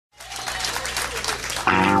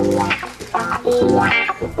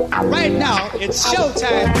Right now, it's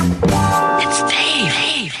showtime. It's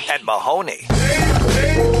Dave and Mahoney.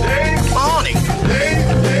 Mahoney.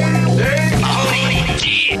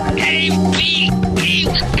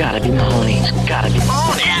 It's gotta be Mahoney. It's gotta be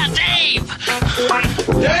Mahoney. Yeah, Dave.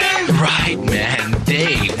 Dave! Right, man,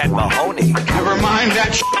 Dave and Mahoney. Never mind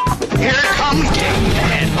that Here comes Dave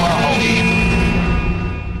and Mahoney.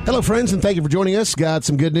 Hello, friends, and thank you for joining us. Got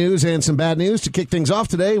some good news and some bad news to kick things off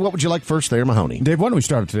today. What would you like first there, Mahoney? Dave, why don't we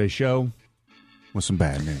start today's show with some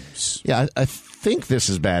bad news? Yeah, I think this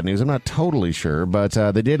is bad news. I'm not totally sure, but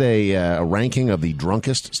they did a ranking of the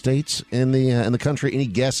drunkest states in the country. Any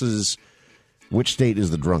guesses which state is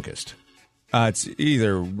the drunkest? It's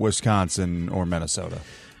either Wisconsin or Minnesota.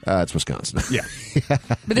 It's Wisconsin. Yeah,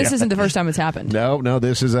 but this isn't the first time it's happened. No.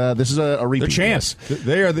 This is a repeat. They're champs.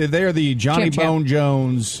 They are the Johnny Champ. Bone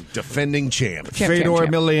Jones, defending champ. Champ. Fedor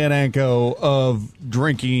Emelianenko of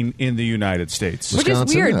drinking in the United States. Which is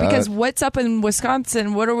Wisconsin, weird because what's up in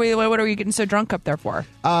Wisconsin? What are we getting so drunk up there for?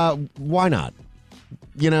 Why not?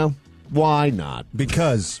 Why not?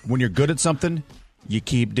 Because when you're good at something, you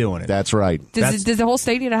keep doing it. That's right. Does the whole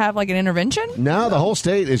state need to have like an intervention? No, the whole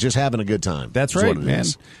state is just having a good time. That's That's right, what it man.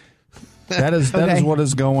 is. That is what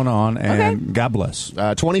is going on, and God bless.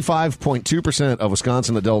 25.2% of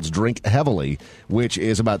Wisconsin adults drink heavily, which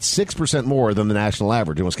is about 6% more than the national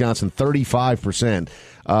average. In Wisconsin, 35%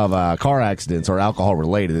 of car accidents are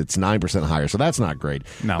alcohol-related. It's 9% higher, so that's not great.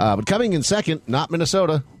 No. But coming in second, not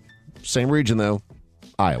Minnesota, same region, though,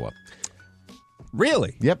 Iowa.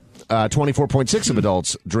 Really? Yep. 24.6% of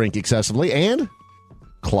adults drink excessively, and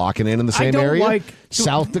clocking in the same don't area, like-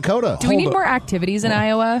 South Dakota. Do we need up. more activities in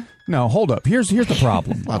Iowa? No, hold up. Here's the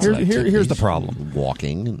problem. Lots of Here's the activities. problem.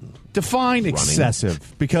 Walking. And Define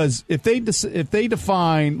excessive, because if they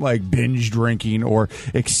define like binge drinking or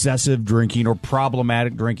excessive drinking or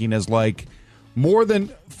problematic drinking as like more than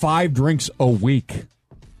 5 drinks a week.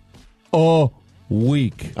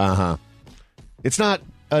 It's not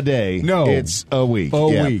a day. No. It's a week. A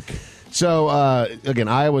Yeah. week. So, again,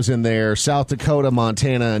 Iowa's in there. South Dakota,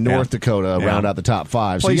 Montana, and North Dakota round out the top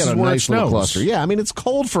 5. So Places you got a where it nice little snows. cluster. Yeah, I mean, it's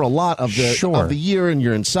cold for a lot of the year, and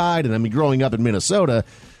you're inside. And, I mean, growing up in Minnesota,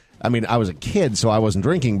 I mean, I was a kid, so I wasn't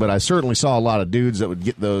drinking, but I certainly saw a lot of dudes that would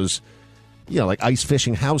get those, like ice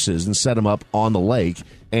fishing houses and set them up on the lake,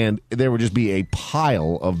 and there would just be a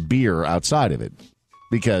pile of beer outside of it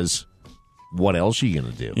because what else are you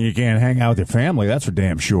going to do? You can't hang out with your family, that's for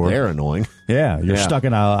damn sure. They're annoying. Yeah, you're stuck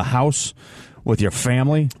in a house with your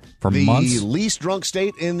family for months. The least drunk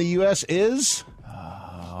state in the U.S. is?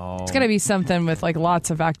 It's got to be something with like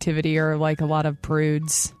lots of activity or like a lot of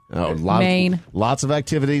prudes. Maine. Lots of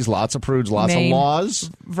activities, lots of prudes, lots Maine. of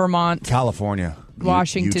laws. Vermont, California.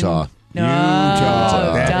 Washington, Utah. No,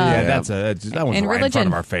 That one's And right in religion. front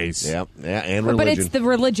of our face. Yeah, and But religion. it's the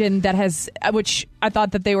religion that has, which I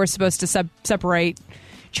thought that they were supposed to separate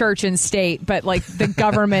church and state, but like the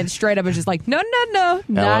government straight up is just like, no,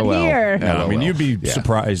 not LOL. here. No, I mean, you'd be Yeah.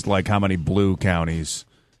 surprised like how many blue counties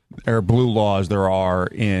or blue laws there are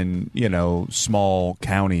in, small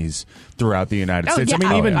counties throughout the United Oh, States. yeah.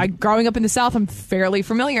 I mean, even growing up in the South, I'm fairly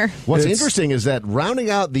familiar. What's it's- interesting is that rounding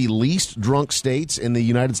out the least drunk states in the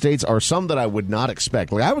United States are some that I would not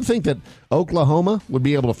expect. Like I would think that Oklahoma would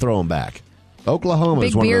be able to throw them back. Oklahoma Big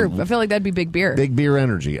is one beer. of I the feel like that'd be big beer. big beer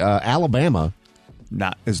energy. Alabama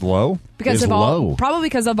not as low. because is of all, low. probably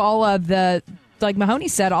because of all of the, like Mahoney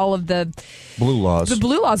said, all of the Blue laws.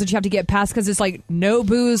 blue laws that you have to get past because it's like no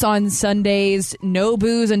booze on Sundays, no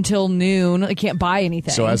booze until noon. You can't buy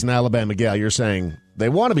anything. So as an Alabama gal, you're saying they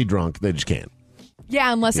want to be drunk, they just can't.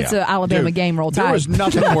 yeah, unless it's Yeah. an Alabama Dude, game roll tide. There was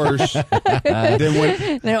nothing worse than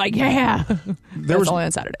when They're like, yeah. That's was- only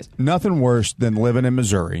on Saturdays. nothing worse than living in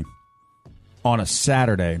Missouri on a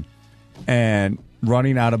Saturday and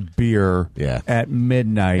running out of beer at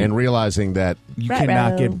midnight. And realizing that you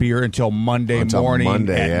cannot get beer until Monday morning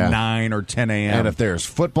at 9 or 10 a.m. And if there's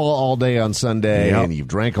football all day on Sunday and you've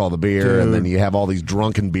drank all the beer and then you have all these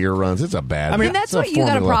drunken beer runs, it's a bad. I mean, And that's it's what you got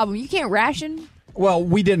a formula. problem. You can't ration. Well,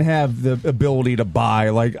 we didn't have the ability to buy.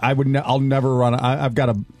 Like I would, I'll never run. I've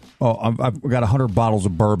got 100 bottles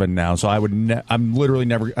of bourbon now, so I would. I'm literally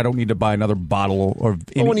never. I don't need to buy another bottle of.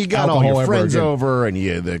 Well, when you got all alcohol your ever friends again. over and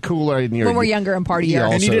the cooler and When we're younger and party year.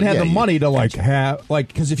 And you didn't have the money to have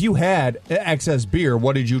because if you had excess beer,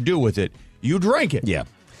 what did you do with it? You drank it. Yeah.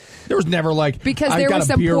 There was never like Because I've there got was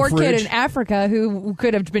a some beer poor kid fridge. in Africa who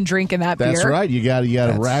could have been drinking that That's beer. right. You got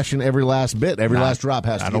to ration every last bit. Every last drop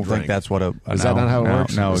has to I be don't think drank. that's what a. Is that not how it no,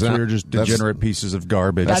 works? No, Is it's that- we're just that's- degenerate pieces of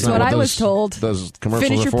garbage. That's not what I those- was told. Those commercials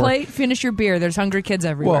Finish are your for? plate, finish your beer. There's hungry kids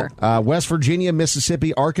everywhere. West Virginia,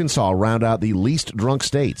 Mississippi, Arkansas round out the least drunk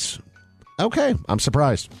states. Okay, I'm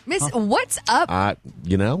surprised. Miss, what's up? I'm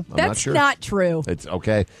not That's sure. not true. It's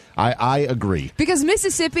okay. I agree. Because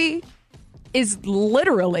Mississippi is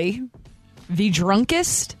literally the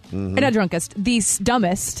drunkest, not drunkest, the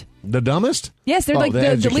dumbest. The dumbest? Yes, they're like the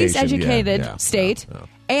least education, educated state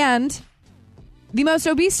and the most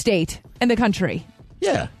obese state in the country.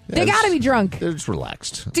 Yeah. They got to be drunk. They're just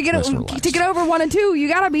relaxed. To get over 1 and 2, you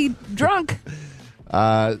got to be drunk.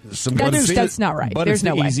 Some good news. That's not right. But There's it's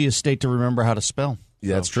no the way. easiest state to remember how to spell.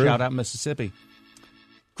 Yeah, that's true. Shout out Mississippi.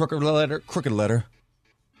 Crooked letter.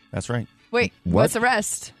 That's right. Wait, What? what's the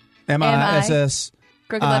rest? MISS.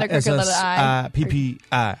 Crooked letter I. PPI.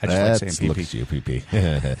 I just like saying Look PP. at you,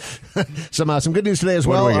 PP. Some good news today as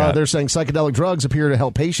What do well. we got? They're saying psychedelic drugs appear to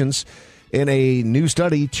help patients in a new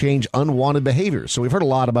study change unwanted behaviors. So we've heard a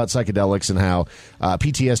lot about psychedelics and how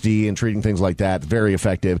PTSD and treating things like that very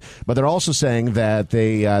effective. But they're also saying that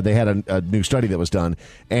they had a new study that was done,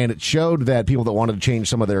 and it showed that people that wanted to change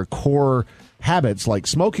some of their core habits, like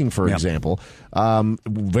smoking, for example,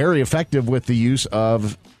 very effective with the use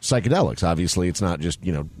of psychedelics. Obviously, it's not just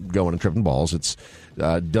going and tripping balls. It's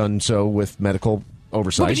done so with medical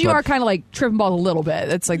oversight. Because you are kind of like tripping balls a little bit.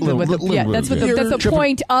 That's like that's the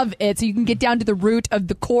point of it. So you can get down to the root of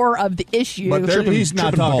the core of the issue. But he's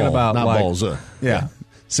not talking about not like, balls. Yeah.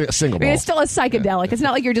 Single I mean, ball. it's still a psychedelic. It's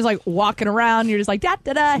not like you're just like walking around. You're just like da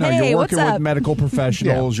da da. No, Hey, you're what's working up? with medical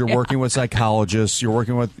professionals. You're working with psychologists. You're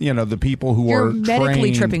working with the people who You're are medically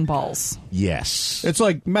trained. tripping balls. Yes. It's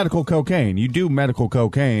like medical cocaine. You do medical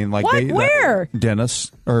cocaine, like What? Where?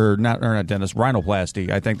 dentists or not dentists, rhinoplasty.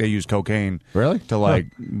 I think they use cocaine. Really? To like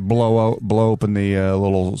blow open the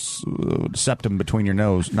little septum between your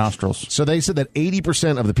nostrils. So they said that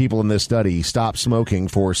 80% of the people in this study stopped smoking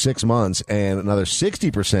for 6 months, and another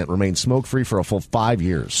 60% remained smoke-free for a full 5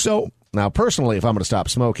 years. So now, personally, if I'm going to stop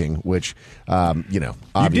smoking, which,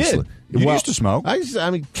 obviously. You used to smoke. I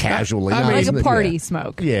mean, casually. I not mean, like even- a party yeah.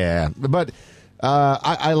 smoke. Yeah, but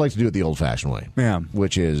I like to do it the old-fashioned way. Yeah.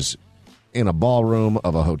 Which is in a ballroom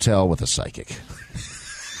of a hotel with a psychic.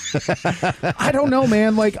 I don't know,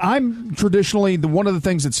 man. Like I'm traditionally one of the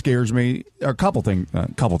things that scares me. Or a couple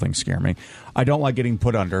things scare me. I don't like getting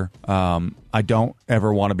put under. I don't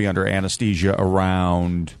ever want to be under anesthesia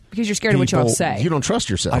around Because you're scared of what you'll people. say. You don't trust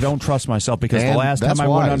yourself. I don't trust myself because And the last that's time I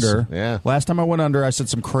went wise. under, Yeah. I said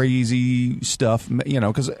some crazy stuff.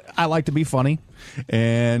 Because I like to be funny.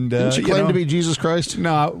 And Didn't you claim to be Jesus Christ?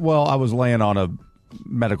 No, well, I was laying on a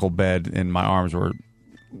medical bed and my arms were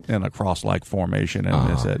in a cross-like formation, and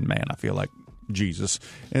I said, "Man, I feel like Jesus."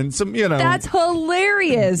 And That's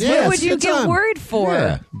hilarious. Yeah, What would it's you good get time. worried for?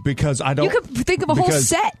 Yeah. because I don't. You could think of a whole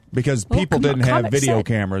set. because Well, people come on, didn't have comic video set.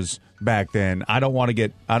 cameras back then. I don't want to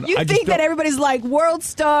get. I You just think that don't- everybody's like world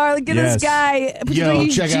star? Look at Yes. this guy. Yo,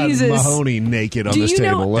 He's check Jesus. out Mahoney naked on Do this you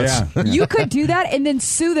know- table. Let's- Yeah. You could do that and then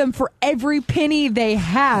sue them for every penny they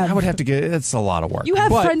have. I would have to get. It's a lot of work. You have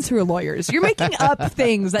But- friends who are lawyers. You're making up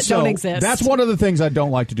things that don't exist. That's one of the things I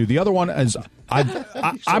don't like to do. The other one is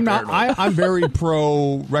I'm very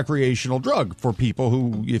pro recreational drug for people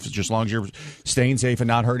who, if it's just as long as you're staying safe and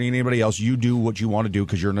not hurting anybody else, you do what you want to do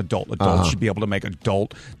because you're an adult. Adults should be able to make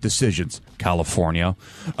adult decisions. California,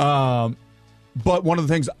 but one of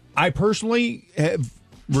the things I personally have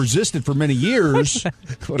resisted for many years.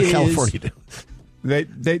 What did is California do?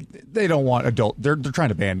 They don't want adult. They're trying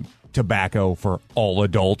to ban tobacco for all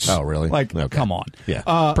adults. Oh, really? Like, Okay. come on. Yeah,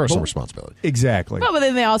 But- personal responsibility. Exactly. Well, but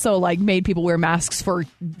then they also like made people wear masks for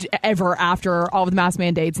ever after all of the mask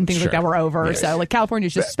mandates and things like Sure. that were over. Yeah. So like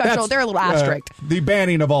California's just special. That's, They're a little asterisk. The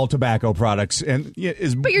banning of all tobacco products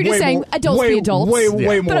is. But you're just way saying more, adults way, be adults. Way, Yeah.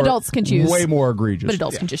 way But more. adults can choose. Way more egregious. But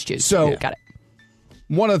adults can just choose. So- Got it.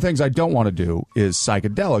 One of the things I don't want to do is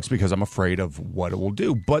psychedelics because I'm afraid of what it will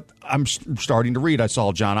do. But I'm starting to read. I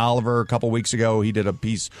saw John Oliver a couple weeks ago. He did a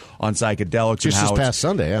piece on psychedelics. Just and how this it's- past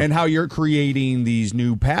Sunday, yeah. And how you're creating these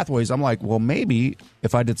new pathways. I'm like, well, maybe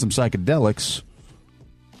if I did some psychedelics,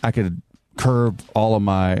 I could curb all of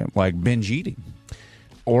my binge eating.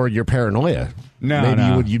 Or your paranoia. No, Maybe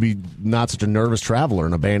no. you'd be not such a nervous traveler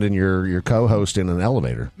and abandon your co-host in an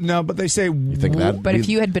elevator. No, but they say You think that? But if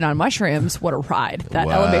you had been on mushrooms, what a ride that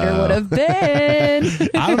Wow. elevator would have been.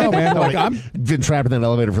 I don't know, man. I'm been trapped in that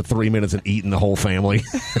elevator for 3 minutes and eaten the whole family.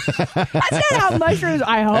 That's not how mushrooms.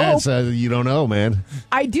 I hope. That's, you don't know, man.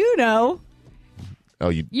 I do know. Oh,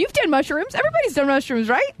 You've done mushrooms. Everybody's done mushrooms,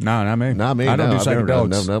 right? no, not me. not me. I don't no, do I've never done-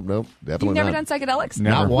 psychedelics. Nope. Definitely You've never not. done psychedelics?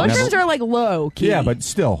 Never. Not once. Mushrooms are like low key. Yeah, but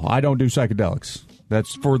still, I don't do psychedelics.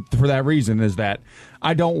 That's for that reason is that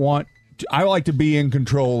I don't want I like to be in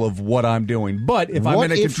control of what I'm doing. But if I'm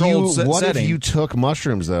in a controlled setting... What if you took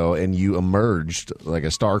mushrooms, though, and you emerged like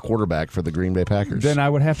a star quarterback for the Green Bay Packers? Then I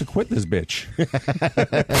would have to quit this bitch.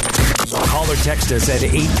 Call or text us at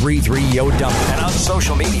 833-YO-DUMP and on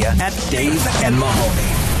social media at Dave and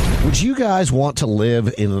Mahoney. Would you guys want to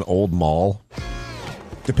live in an old mall?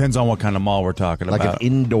 Depends on what kind of mall we're talking like about. Like an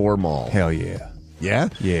indoor mall. Hell yeah. Yeah?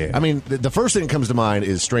 Yeah. I mean, the first thing that comes to mind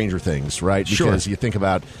is Stranger Things, right? Because you think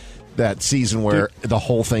about that season where the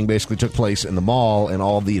whole thing basically took place in the mall and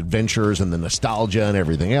all the adventures and the nostalgia and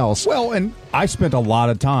everything else. Well, and I spent a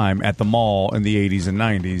lot of time at the mall in the 80s and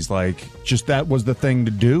 90s. Like, just that was the thing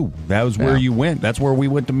to do. That was where you went. That's where we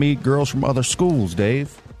went to meet girls from other schools,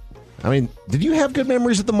 Dave. I mean, did you have good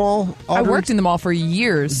memories at the mall, Audrey? I worked in the mall for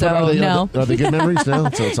years, so no. Are they good memories? No,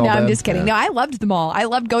 so it's all no, bad? I'm just kidding. No, I loved the mall. I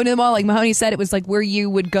loved going to the mall. Like Mahoney said, it was like where you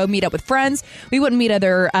would go meet up with friends. We wouldn't meet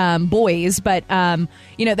other boys, but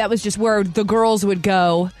that was just where the girls would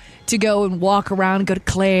go and walk around, go to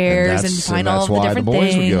Claire's and find all the different things. That's why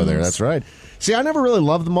the boys would go there. That's right. See, I never really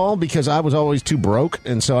loved the mall because I was always too broke,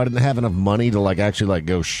 and so I didn't have enough money to actually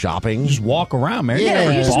go shopping. Just walk around, man.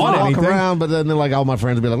 Yeah, you just walk anything. around. But then all my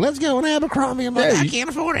friends would be like, "Let's go in Abercrombie." I'm like, I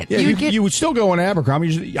can't afford it. Yeah, you would still go in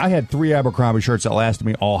Abercrombie. I had 3 Abercrombie shirts that lasted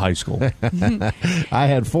me all high school. I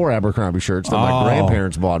had 4 Abercrombie shirts that my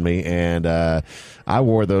grandparents bought me, and I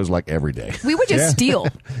wore those every day. We would just steal.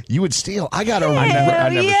 You would steal. I got I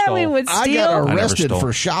never stole. we would steal. I got arrested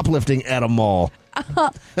for shoplifting at a mall.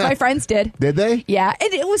 My friends did. Did they? Yeah,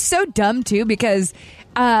 and it was so dumb too because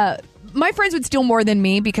my friends would steal more than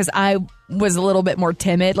me because I was a little bit more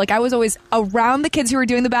timid. I was always around the kids who were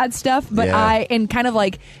doing the bad stuff, but and kind of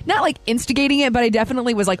not instigating it, but I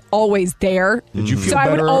definitely was always there. Did you feel so better?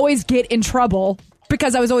 I would always get in trouble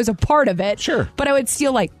because I was always a part of it. Sure, but I would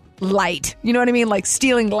steal light. You know what I mean?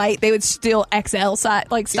 Stealing light. They would steal XL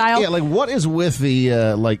style. Yeah, what is with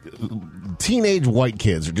the teenage white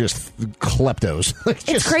kids are just kleptos.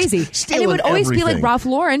 It's crazy. And it would always be Ralph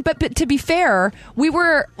Lauren, but to be fair, we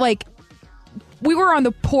were on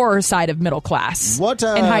the poorer side of middle class in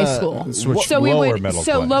high school.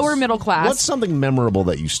 Lower middle class. What's something memorable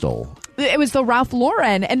that you stole? It was the Ralph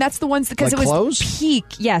Lauren, and that's the ones because it was clothes? peak.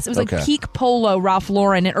 Yes, it was peak polo Ralph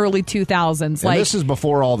Lauren in early 2000s. And this is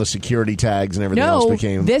before all the security tags and everything else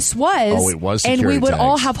became. This was. Oh, it was security and we would tags.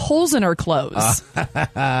 all have holes in our clothes.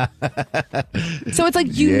 So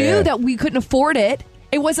it's you knew that we couldn't afford it.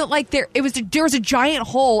 It wasn't there was a giant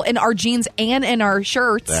hole in our jeans and in our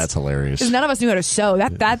shirts. That's hilarious. Because none of us knew how to sew.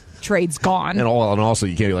 That trade's gone. And also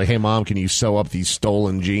you can't be hey mom, can you sew up these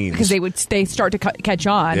stolen jeans? Because they start to catch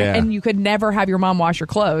on, and you could never have your mom wash your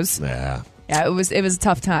clothes. Yeah, it was a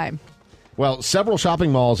tough time. Well, several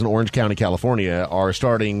shopping malls in Orange County, California, are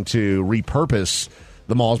starting to repurpose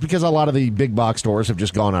the malls because a lot of the big box stores have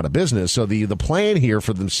just gone out of business. So the plan here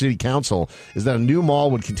for the city council is that a new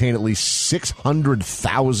mall would contain at least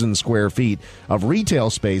 600,000 square feet of retail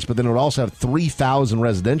space, but then it would also have 3,000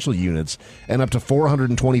 residential units and up to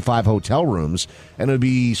 425 hotel rooms, and it would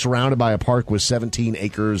be surrounded by a park with 17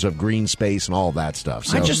 acres of green space and all of that stuff.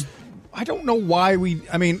 So I don't know why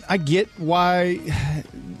I get why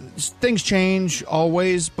things change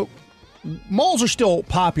always, but malls are still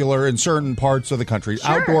popular in certain parts of the country.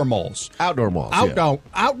 Sure. Outdoor malls. Outdoor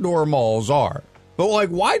malls are.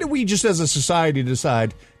 But why do we just as a society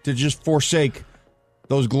decide to just forsake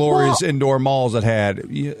those glorious indoor malls that had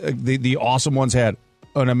the awesome ones had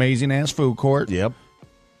an amazing ass food court. Yep.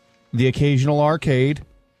 The occasional arcade.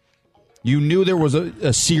 You knew there was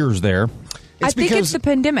a Sears there. I think it's the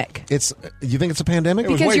pandemic. You think it's a pandemic?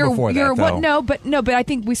 It was way before that, though. But I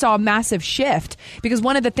think we saw a massive shift because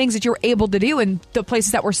one of the things that you were able to do in the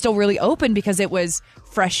places that were still really open because it was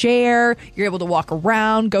fresh air, you're able to walk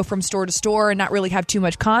around, go from store to store and not really have too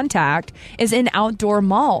much contact is in outdoor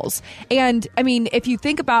malls. And I mean, if you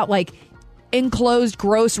think about enclosed,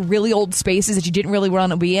 gross, really old spaces that you didn't really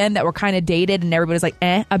want to be in that were kind of dated and everybody's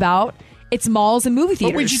about. It's malls and movie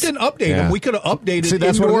theaters. But we just didn't update them. We could have updated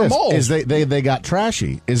that's indoor what malls. Is they got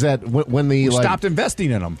trashy. Is that when we stopped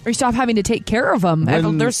investing in them? Or you stopped having to take care of them.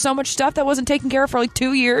 There's so much stuff that wasn't taken care of for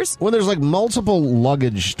 2 years. When there's multiple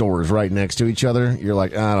luggage stores right next to each other, you're I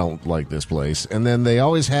don't like this place. And then they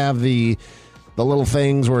always have the little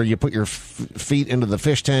things where you put your feet into the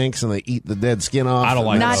fish tanks and they eat the dead skin off. I don't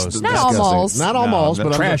like those. Not all malls. Not all malls,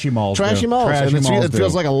 but trashy malls. Trashy malls. And it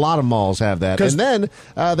feels like a lot of malls have that. And then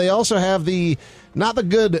they also have not the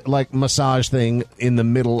good massage thing in the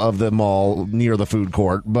middle of the mall near the food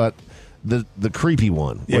court, but the creepy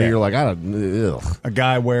one where you're I don't. Ugh. A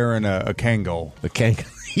guy wearing a Kangol. The Kangol.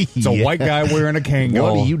 It's a white guy wearing a Kangol.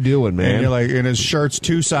 What are you doing, man? And you're like, and his shirt's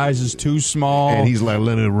 2 sizes too small. And he's like,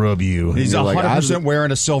 let me rub you. He's 100%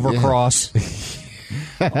 wearing a silver cross.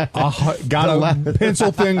 Got a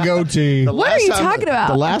pencil-thin goatee. What are you talking about?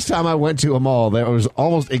 The last time I went to a mall, there was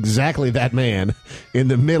almost exactly that man in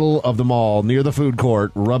the middle of the mall near the food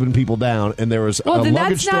court rubbing people down, and there was a then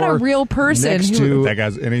luggage that's not store a real person. next to that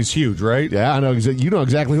guy's, and he's huge, right? Yeah, I know. You know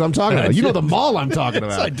exactly who I'm talking about. You know the mall I'm talking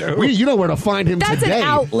about. Yes, I do. You know where to find him That's today. an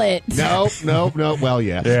outlet. No. Well,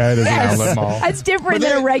 yeah. Yeah, it is an outlet mall. That's different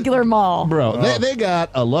than a regular mall. Bro, they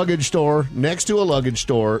got a luggage store next to a luggage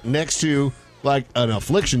store next to like an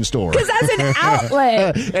affliction store. Because that's an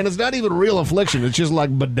outlet. And it's not even real affliction. It's just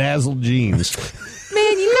like bedazzled jeans.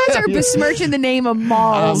 Man, you guys are besmirching the name of I'm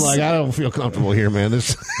malls. like, I don't feel comfortable here, man.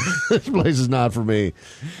 This place is not for me.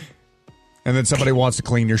 And then somebody wants to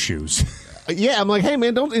clean your shoes. Yeah, I'm like, hey,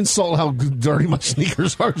 man, don't insult how dirty my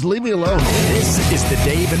sneakers are. Just leave me alone. This is the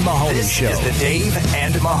Dave and Mahoney Show. This is the Dave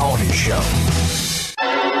and Mahoney Show.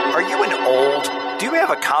 Are you an old? Do you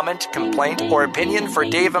have a comment, complaint, or opinion for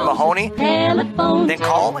Dave and Mahoney? Then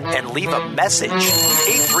call and leave a message.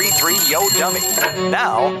 833-YO-DUMMY.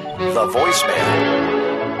 Now, the voicemail.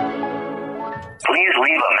 Please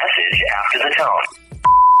leave a message after the tone.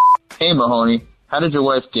 Hey, Mahoney. How did your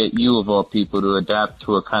wife get you, of all people, to adapt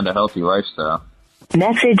to a kind of healthy lifestyle?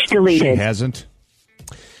 Message She deleted. hasn't.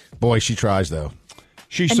 Boy, she tries, though.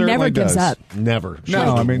 She and certainly never gives does. up. Never. She's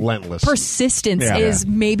relentless. Persistence is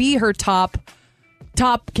maybe her top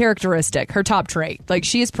characteristic, her top trait. Like,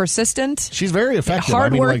 she is persistent. She's very effective.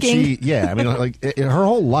 Hardworking. Her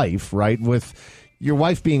whole life, right, with your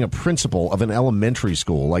wife being a principal of an elementary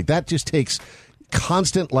school, like that just takes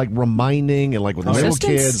constant like reminding, and like with little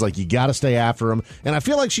kids, like you got to stay after them. And I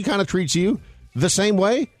feel like she kind of treats you the same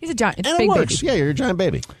way. He's a giant, and big it works. baby. Yeah, you're a giant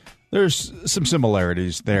baby. There's some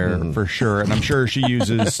similarities there for sure, and I'm sure she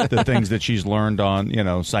uses the things that she's learned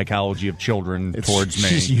on, psychology of children towards me.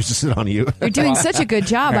 She uses it on you. You're doing such a good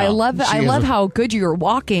job. Yeah. I love how good you're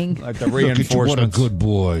walking. Like the reinforcements. What a good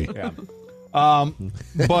boy. Yeah.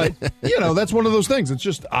 But that's one of those things. It's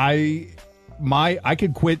just I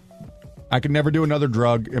could quit. I could never do another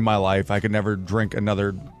drug in my life. I could never drink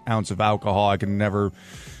another ounce of alcohol. I could never,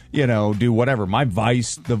 do whatever. My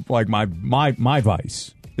vice, my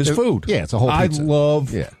vice is food. Yeah, it's a whole pizza. I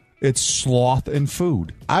love it's sloth and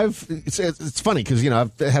food. It's funny because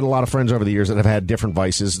I've had a lot of friends over the years that have had different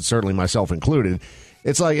vices, and certainly myself included.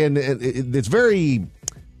 It's like, and it's very,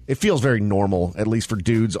 it feels very normal, at least for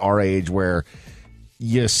dudes our age, where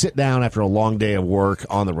you sit down after a long day of work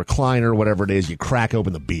on the recliner, whatever it is, you crack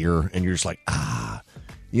open the beer, and you're just like,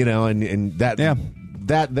 and that. Yeah.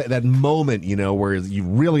 That moment, where you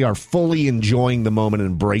really are fully enjoying the moment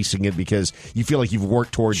and embracing it because you feel like you've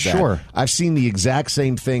worked towards that. Sure. I've seen the exact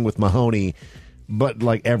same thing with Mahoney, but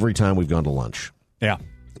like every time we've gone to lunch. Yeah.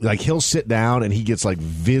 Like he'll sit down and he gets like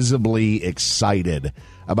visibly excited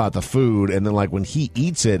about the food, and then like when he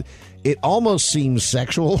eats it, it almost seems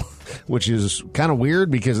sexual, which is kind of weird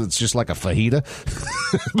because it's just like a fajita.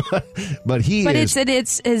 but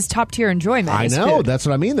it's his top tier enjoyment. I is know. food. That's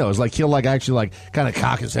what I mean, though. It's like he'll like actually like kind of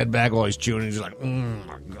cock his head back while he's chewing. And he's like,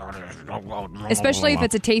 my God. Especially if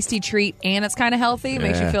it's a tasty treat and it's kind of healthy, it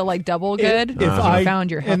makes you feel like double good. If I found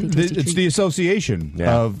your healthy and tasty it's treat. the association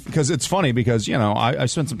of, because it's funny because I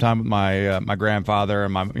spent some time with my grandfather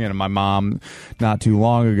and my mom not too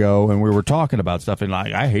long ago, and we were talking about stuff, and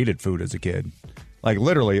I hated food as a kid. Like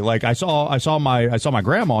literally, like I saw my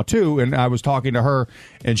grandma too, and I was talking to her,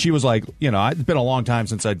 and she was like, it's been a long time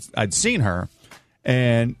since I'd seen her,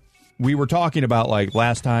 and we were talking about like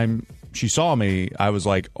last time she saw me, I was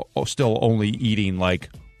like still only eating like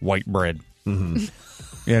white bread. Mm-hmm.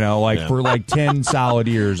 For like 10 solid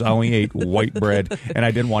years, I only ate white bread, and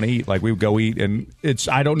I didn't want to eat. Like we would go eat, and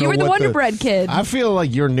I don't know. You were the what Wonder Bread kid. I feel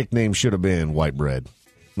like your nickname should have been white bread.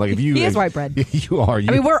 Like if you, he is white bread. You are. I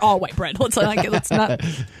mean, we're all white bread. Let's not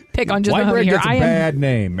pick on just white bread here. gets a bad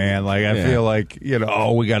name, man. Like I feel like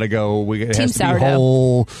we got to go. It has to sourdough. be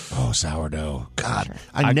whole. Oh, sourdough. God,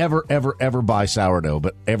 I never ever ever buy sourdough,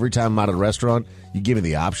 but every time I'm out at a restaurant, you give me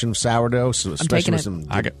the option of sourdough, so especially with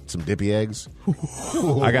some dippy eggs.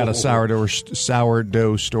 I got a sourdough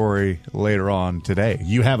story later on today.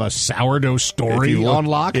 You have a sourdough story on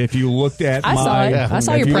lock? If you looked at I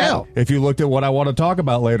saw your prep. If you looked at what I want to talk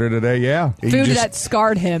about later today, food that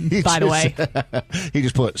scarred him. By the way, he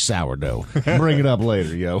just put sourdough. Bring it up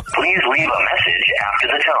later, yo. Please leave a message after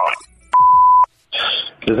the tone.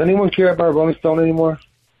 Does anyone care about Rolling Stone anymore?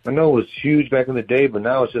 I know it was huge back in the day, but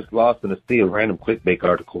now it's just lost in a sea of random clickbait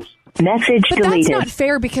articles. Message but deleted. That's not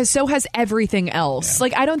fair because so has everything else. Yeah.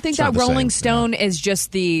 Like, I don't think that Rolling Stone is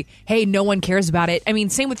just the, hey, no one cares about it. I mean,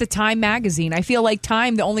 same with the Time magazine. I feel like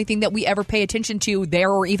Time, the only thing that we ever pay attention to there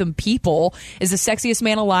or even people is the sexiest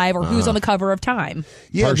man alive or who's on the cover of Time.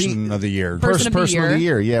 Yeah, Person of the year. Person of the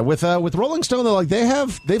year. Yeah, with Rolling Stone though, like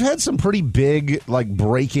they've had some pretty big, like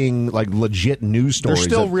breaking, like legit news stories. There's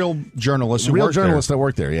still real journalists who work that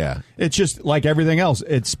work there. Yeah, it's just like everything else.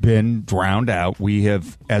 It's been drowned out. We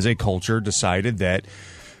have, as a culture, decided that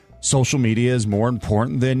social media is more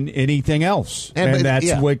important than anything else, and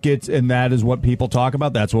that's what gets, and that is what people talk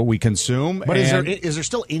about. That's what we consume. But is there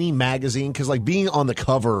still any magazine? Because like being on the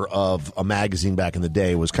cover of a magazine back in the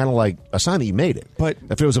day was kind of like a sign that you made it. But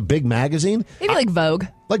if it was a big magazine, maybe like Vogue.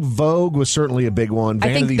 Like Vogue was certainly a big one.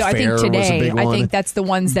 Vanity Fair I think today, was a big one. I think that's the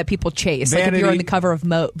ones that people chase. Like if you're on the cover of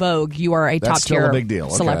Vogue, you are a top tier big deal.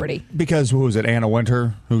 celebrity. Okay. Because who was it? Anna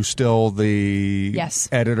Wintour, who's still the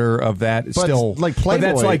editor of that. But still like Playboy. But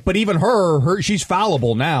that's like, but even her, she's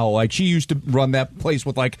fallible now. Like she used to run that place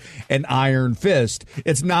with like an iron fist.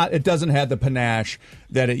 It's not. It doesn't have the panache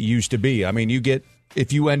that it used to be. I mean,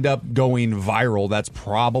 if you end up going viral, that's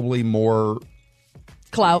probably more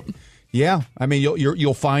clout. Yeah, I mean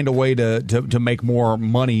you'll find a way to make more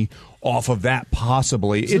money off of that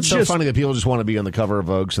possibly. It's so funny that people just want to be on the cover of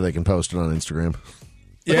Vogue so they can post it on Instagram.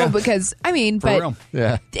 Yeah, well, because I mean, but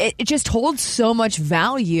it just holds so much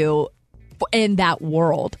value in that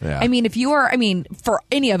world. Yeah. I mean, for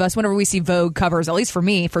any of us, whenever we see Vogue covers, at least for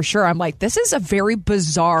me, for sure, I'm like, this is a very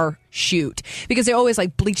bizarre shoot because they always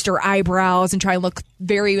like bleach their eyebrows and try and look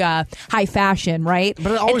very high fashion, right?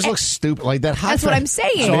 But it always looks stupid like that. That's what I'm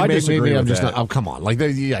saying. So maybe I'm just not. Oh, come on! Like,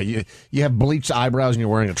 you have bleached eyebrows and you're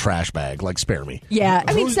wearing a trash bag. Like, spare me. Yeah,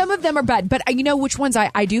 I mean, some of them are bad, but you know which ones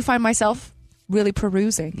I do find myself really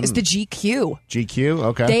perusing is the GQ. GQ,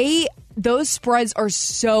 okay. Those spreads are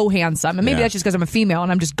so handsome, and maybe that's just because I'm a female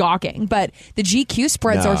and I'm just gawking. But the GQ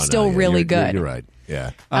spreads are still really good. You're right.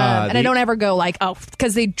 Yeah, and I don't ever go like, oh,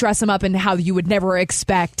 because they dress them up in how you would never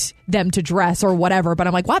expect them to dress or whatever. But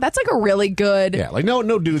I'm like, wow, that's like a really good, like no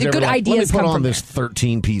dudes ever good like, ideas. Let me put come on from this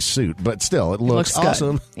 13-piece suit, but still, it looks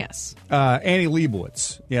awesome. Good. Yes, Annie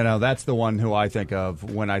Leibovitz, that's the one who I think of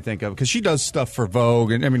when I think of because she does stuff for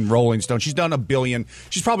Vogue and I mean Rolling Stone. She's done a billion.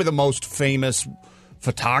 She's probably the most famous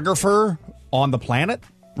photographer on the planet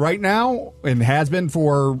right now and has been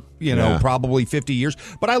for probably 50 years.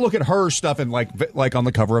 But I look at her stuff and like on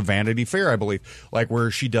the cover of Vanity Fair, I believe, like where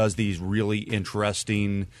she does these really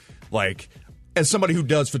interesting, like as somebody who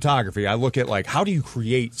does photography, I look at like how do you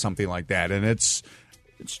create something like that, and it's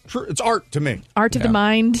art to me, art of the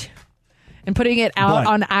mind. And putting it out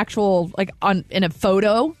on actual, in a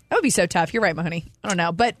photo, that would be so tough. You're right, Mahoney. I don't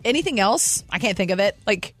know. But anything else? I can't think of it.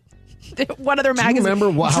 Like, what other magazine? Do you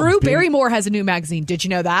remember Drew Barrymore has a new magazine. Did you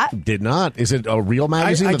know that? Did not. Is it a real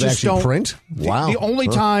magazine that they actually print? Wow. The only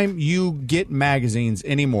time you get magazines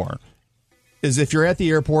anymore is if you're at the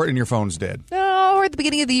airport and your phone's dead. No, or at the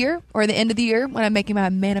beginning of the year or the end of the year when I'm making my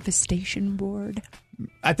manifestation board.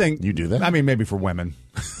 I think you do that. I mean, maybe for women.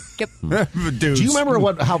 Yep. Do you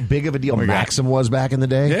remember how big of a deal Maxim was back in the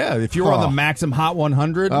day? Yeah, if you were on the Maxim Hot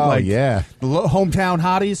 100, yeah, the hometown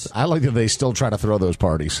hotties. I like that they still try to throw those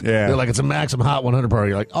parties. Yeah, they're like it's a Maxim Hot 100 party.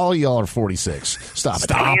 You're like, all y'all are 46. Stop it.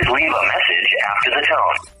 Please leave a message after the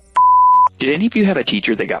tone. Did any of you have a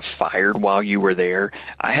teacher that got fired while you were there?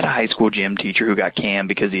 I had a high school gym teacher who got canned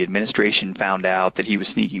because the administration found out that he was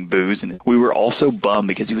sneaking booze, and we were all so bummed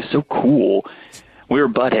because he was so cool. We were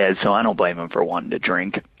buttheads, so I don't blame him for wanting to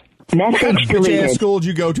drink. Message deleted. Which school did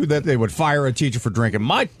you go to that they would fire a teacher for drinking?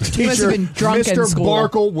 My teacher, Mr.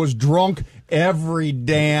 Barkle, was drunk every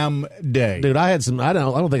damn day. Dude, I had some. I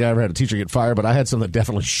don't think I ever had a teacher get fired, but I had some that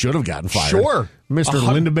definitely should have gotten fired. Sure, Mr.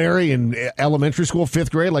 Lindenberry in elementary school, 5th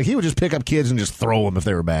grade, like he would just pick up kids and just throw them if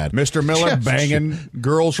they were bad. Mr. Miller banging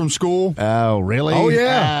girls from school. Oh, really? Oh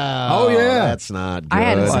yeah. Oh yeah. That's not good. I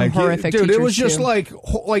had some horrific dude. Teachers It was just too.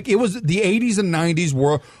 like it was the 80s and 90s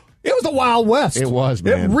were. It was the Wild West. It was,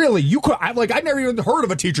 man. It really, I'd never even heard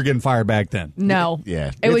of a teacher getting fired back then. No.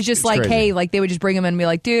 Yeah. It was just like, crazy. hey, like they would just bring them in and be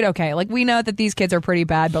like, dude, okay, like we know that these kids are pretty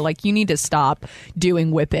bad, but like you need to stop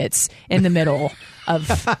doing whippets in the middle of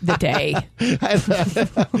the day.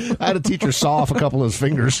 I had a teacher saw off a couple of his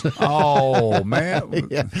fingers. Oh, man.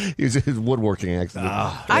 Yeah. He was his woodworking accident.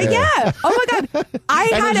 Yeah. Oh, my God. I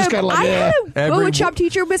had a wood shop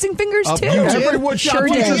teacher missing fingers, too. Every wood shop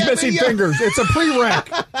teacher's missing fingers. It's a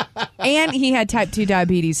prereq. And he had type 2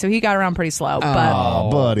 diabetes, so he got around pretty slow. Oh,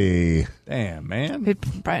 But buddy. Damn, man.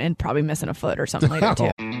 and probably missing a foot or something later,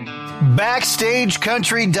 too.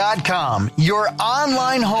 BackstageCountry.com, your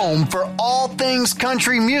online home for all things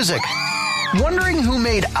country music. Wondering who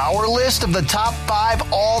made our list of the top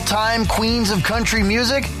 5 all-time queens of country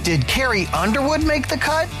music? Did Carrie Underwood make the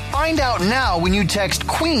cut? Find out now when you text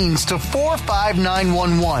Queens to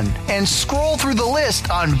 45911 and scroll through the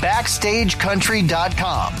list on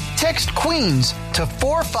BackstageCountry.com. Text Queens to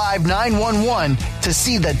 45911 to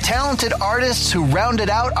see the talented artists who rounded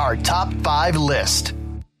out our top 5 list.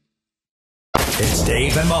 It's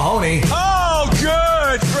Dave and Mahoney. Oh,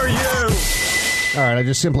 good for you. All right, I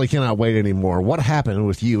just simply cannot wait anymore. What happened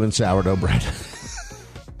with you and sourdough bread?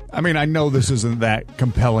 I mean, I know this isn't that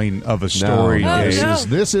compelling of a story, No, Dave.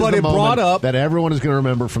 This is but the it brought moment up that everyone is going to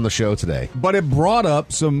remember from the show today. But it brought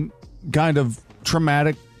up some kind of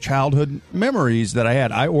traumatic childhood memories that I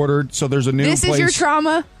had. I ordered, so there's a new place. This is your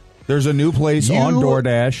trauma? There's a new place on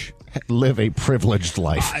DoorDash. Live a privileged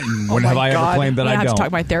life. When have I ever claimed that I don't? I have to talk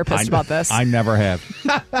to my therapist about this. I never have.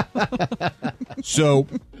 So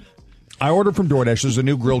I ordered from DoorDash. There's a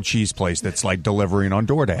new grilled cheese place that's like delivering on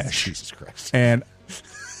DoorDash. Jesus Christ. And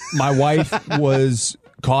my wife was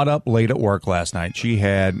caught up late at work last night. She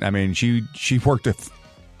worked a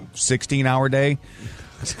 16-hour day.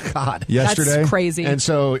 God. Yesterday. That's crazy. And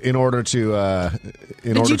so in order to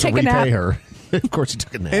take a nap? repay her, of course you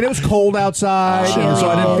took a nap. And it was cold outside, and so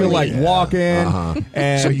I didn't feel like walking.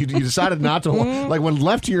 And so you decided not to, like when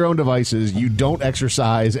left to your own devices, you don't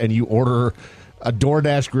exercise and you order a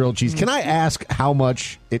DoorDash grilled cheese. Can I ask how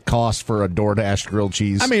much it costs for a DoorDash grilled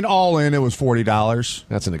cheese? I mean, all in, it was $40.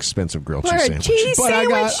 That's an expensive grilled For cheese a sandwich. cheese But I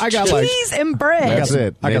sandwich, got like- cheese and bread. That's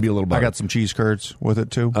it. Maybe a little butter. I got some cheese curds with it,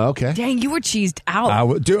 too. Okay. Dang, you were cheesed out.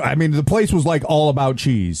 I mean, the place was like all about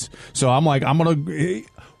cheese. So I'm like,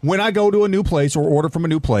 when I go to a new place or order from a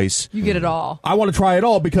new place, you get it all. I want to try it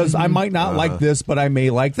all because I might not like this, but I may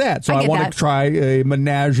like that. So I I get want that. to try a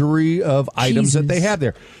menagerie of items that they have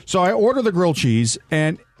there. So I order the grilled cheese,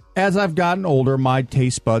 and as I've gotten older, my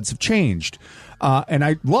taste buds have changed. And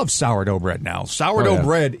I love sourdough bread now. Sourdough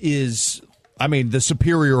bread is, I mean, the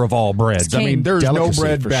superior of all breads. I mean, there's Delicacy, no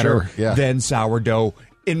bread for better sure. Yeah. than sourdough,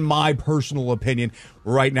 in my personal opinion,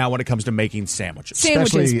 right now when it comes to making sandwiches.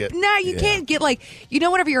 Sandwiches. Especially- No, you can't get like,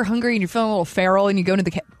 whenever you're hungry and you're feeling a little feral and you go into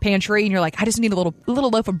the pantry and you're like, I just need a little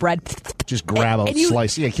loaf of bread. Just grab a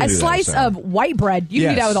slice. Yeah, you can't a do that slice with sourdough. of white bread. You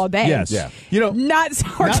can eat that with all day. Yes. Yeah. Not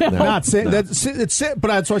sourdough. But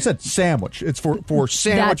that's what I said. Sandwich. It's for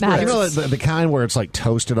sandwich That bread. You know the kind where it's like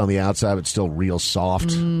toasted on the outside, but still real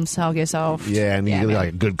soft. Soggy soft. Yeah, and you get like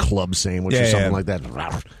a good club sandwich or something like that.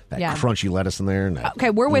 That Yeah. crunchy lettuce in there. And Okay,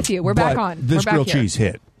 we're with you. We're back But on. This We're back grilled here. cheese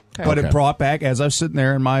hit. Okay. But Okay. it brought back, as I was sitting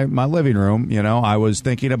there in my living room, I was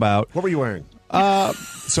thinking about, What were you wearing?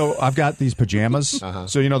 so I've got these pajamas. So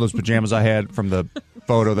those pajamas I had from the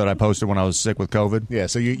photo that I posted when I was sick with COVID? Yeah,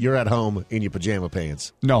 so you're at home in your pajama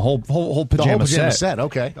pants. No, whole pajama, The whole pajama set. set.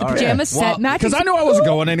 Okay. All right. Pajama set matches. Because I knew I wasn't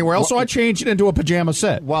going anywhere else, so I changed it into a pajama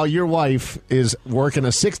set. While your wife is working a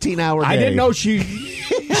 16-hour day. I didn't know she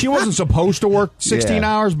wasn't supposed to work 16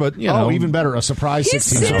 Yeah. hours, but, even better, a surprise He's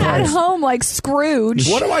 16 sitting hours. at home like Scrooge.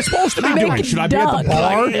 What am I supposed to be Making doing? Should I be at the duck.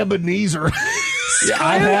 bar? Like Ebenezer. Yeah,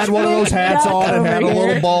 I had one of those hats Duck on and had a over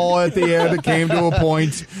little here. ball at the end that came to a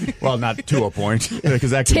point. Well, not to a point,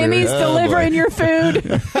 because that could Timmy's be... delivering your food.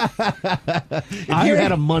 If you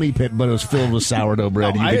had a money pit, but it was filled with sourdough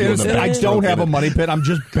bread, you'd be doing the I backstroke don't have in a it. money pit. I'm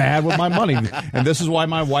just bad with my money. And this is why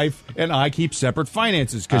my wife and I keep separate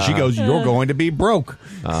finances, because she goes, you're going to be broke.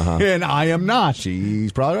 And I am not.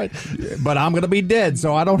 She's probably right. But I'm going to be dead,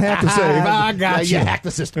 so I don't have to save. I got You you. hacked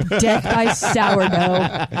the system. Death by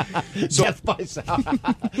sourdough. Death by sourdough.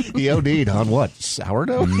 He OD'd on what?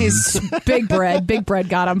 Sourdough? His big bread. Big bread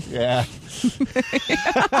got him. Yeah.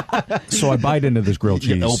 So I bite into this grilled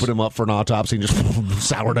You cheese. open him up for an autopsy and just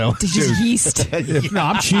sourdough. Just yeast. No,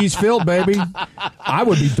 I'm cheese filled, baby. I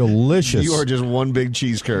would be delicious. You are just one big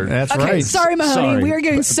cheese curd. That's Okay, right. sorry, Mahoney. We are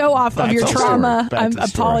getting so off of your to the trauma. story. Back to the I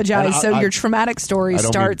story. apologize. And So I- your traumatic story I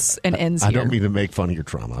don't starts mean- and ends I here. don't mean to make fun of your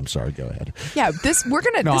trauma. I'm sorry. Go ahead. Yeah, this No,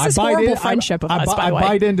 is I bite horrible in- friendship of I, us. I, By the way,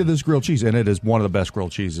 bite into this grilled cheese, and it is one of the best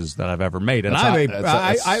grilled cheeses that I've ever made. And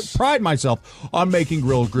I pride myself on making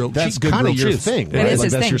grilled That's good kind of grilled your cheese. thing. It Right? is Like,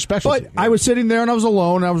 his that's thing. your specialty. But I was sitting there and I was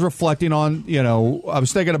alone. And I was reflecting on, I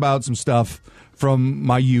was thinking about some stuff from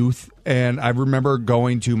my youth, and I remember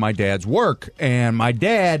going to my dad's work, and my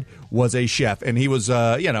dad was a chef, and he was,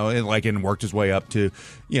 and worked his way up to,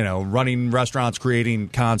 running restaurants, creating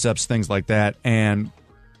concepts, things like that, and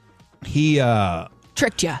he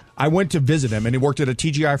tricked you. I went to visit him, and he worked at a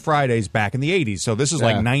TGI Fridays back in the 80s. So this is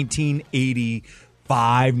like Yeah. 1985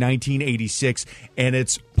 1986, and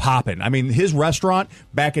it's popping. I mean, his restaurant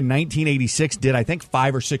back in 1986 did, I think,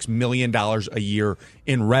 $5 or $6 million a year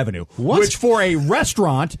in revenue, which for a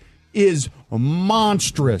restaurant is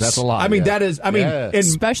monstrous. That's a lot. I mean, that is. I mean,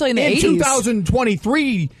 especially in the 80s.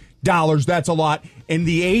 2023 dollars, that's a lot. In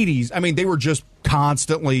the 80s, I mean, they were just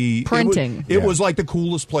constantly printing. It was like the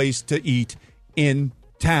coolest place to eat in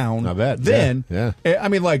town. I bet. Then, I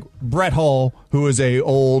mean, like Brett Hull, who is a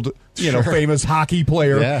old, famous hockey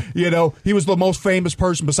player. Yeah. He was the most famous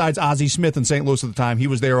person besides Ozzie Smith in St. Louis at the time. He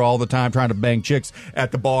was there all the time trying to bang chicks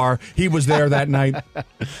at the bar. He was there that night.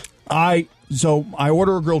 So I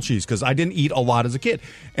order a grilled cheese because I didn't eat a lot as a kid,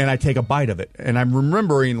 and I take a bite of it, and I'm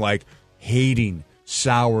remembering like hating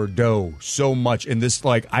sourdough so much. And this,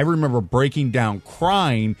 like, I remember breaking down,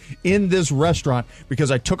 crying in this restaurant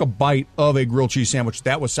because I took a bite of a grilled cheese sandwich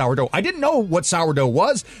that was sourdough. I didn't know what sourdough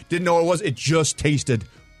was, it just tasted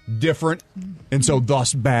different, and so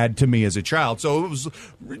thus bad to me as a child. So it was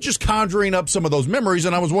just conjuring up some of those memories,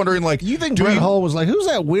 and I was wondering, like, you think Brett Hull was like, who's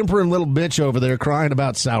that whimpering little bitch over there crying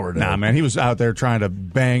about sourdough? Nah, man, he was out there trying to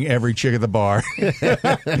bang every chick at the bar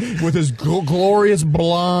with his glorious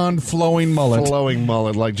blonde flowing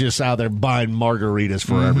mullet, like just out there buying margaritas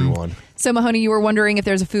for everyone. So, Mahoney, you were wondering if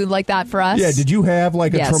there's a food like that for us? Yeah, did you have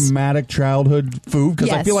like a traumatic childhood food? Because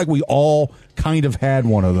I feel like we all kind of had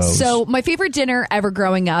one of those. So, my favorite dinner ever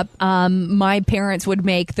growing up, my parents would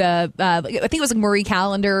make the, I think it was like Marie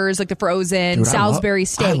Callender's, like the frozen Salisbury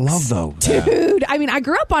steaks. I love those. Dude, I mean, I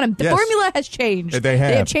grew up on them. The formula has changed. They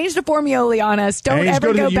have changed the formula on us. Don't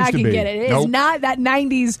ever go back and get it. It is not that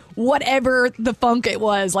 90s, whatever the funk it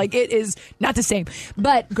was. Like, it is not the same.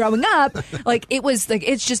 But growing up, like, it was like,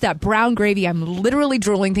 it's just that brown gravy. I'm literally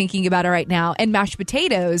drooling thinking about it right now. And mashed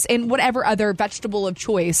potatoes and whatever other vegetable of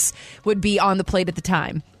choice would be on the plate at the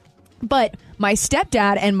time. But my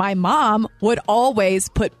stepdad and my mom would always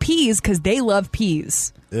put peas, because they love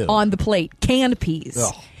peas, on the plate, canned peas.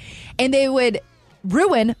 Ugh. And they would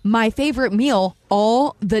ruin my favorite meal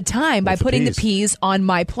all the time by putting the peas on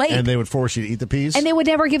my plate. And they would force you to eat the peas? And they would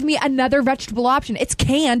never give me another vegetable option. It's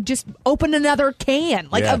canned. Just open another can,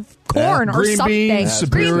 like of corn or green something. Beans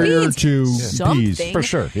superior to peas. For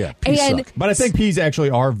sure, yeah. Peas suck. But I think peas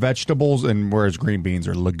actually are vegetables, and whereas green beans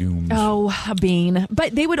are legumes. Oh, a bean.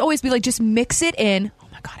 But they would always be like, just mix it in. Oh,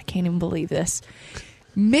 my God, I can't even believe this.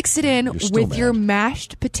 Mix it in with your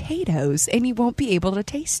mashed potatoes, and you won't be able to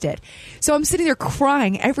taste it. So I'm sitting there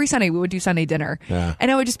crying every Sunday. We would do Sunday dinner,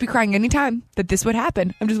 and I would just be crying anytime that this would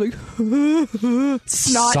happen. I'm just like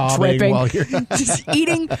snot sobbing dripping, while you're just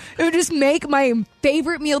eating. It would just make my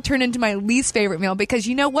favorite meal turn into my least favorite meal, because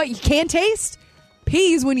you know what? You can't taste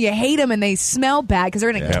peas when you hate them and they smell bad because they're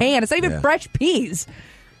in a can. It's not even fresh peas.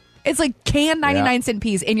 It's like canned 99-cent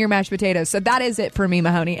peas in your mashed potatoes. So that is it for me,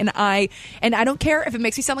 Mahoney. And I don't care if it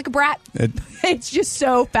makes me sound like a brat. It's just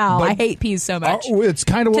so foul. I hate peas so much. It's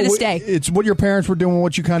kind of to this day. It's what your parents were doing.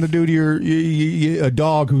 What you kind of do to a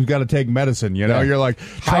dog who's got to take medicine. You're like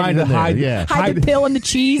trying to hide the pill in the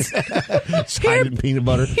cheese. Hide in peanut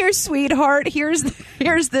butter. Here, sweetheart. Here's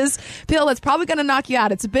this pill that's probably going to knock you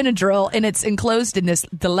out. It's a Benadryl, and it's enclosed in this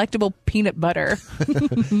delectable peanut butter.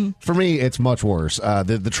 For me, it's much worse.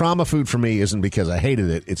 The trauma food for me isn't because I hated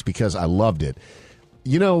it, it's because I loved it.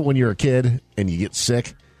 You know, when you're a kid and you get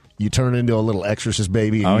sick, you turn into a little exorcist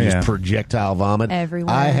baby and you just projectile vomit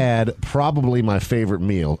everywhere. I had probably my favorite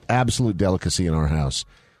meal, absolute delicacy in our house.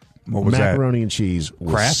 What was macaroni and cheese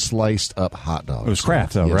with Kraft? sliced up hot dogs. It was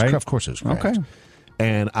Kraft, though, right? Of course it was Kraft. Okay.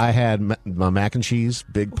 And I had my mac and cheese,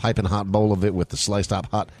 big piping hot bowl of it with the sliced up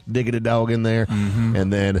hot diggity dog in there,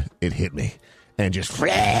 and then it hit me. And just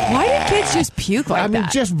why did kids just puke like that? I mean,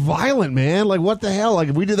 just violent, man. Like, what the hell? Like,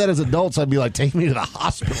 if we did that as adults, I'd be like, take me to the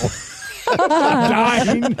hospital. I'm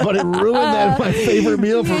dying. But it ruined my favorite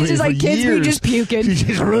meal for me. It's just like kids years. be just puking.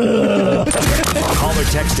 Call or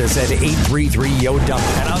text us at 833-YO-DUMP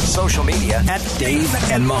and on social media at Dave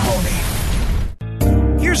and Mahoney.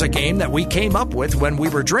 Here's a game that we came up with when we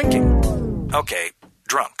were drinking. Okay,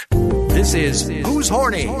 drunk. This is Who's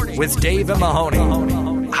Horny with Dave and Mahoney.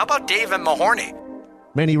 How about Dave and Mahoney?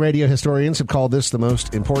 Many radio historians have called this the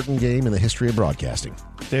most important game in the history of broadcasting.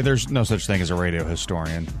 There's no such thing as a radio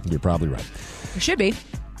historian. You're probably right. It should be.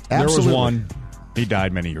 Absolutely. There was one. He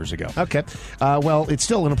died many years ago. Okay. Well, it's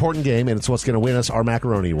still an important game, and it's what's going to win us our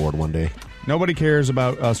Macaroni Award one day. Nobody cares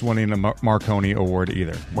about us winning a Marconi Award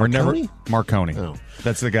either. We're Marconi? never Marconi. Oh.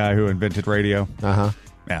 That's the guy who invented radio. Uh-huh.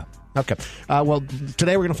 Yeah. Okay. Well,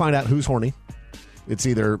 today we're going to find out who's horny. It's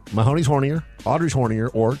either Mahoney's hornier, Audrey's hornier,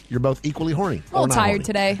 or you're both equally horny. A little tired horny.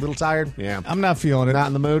 today. A little tired? Yeah. I'm not feeling it. Not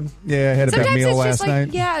in the mood? Yeah, I had a bad meal last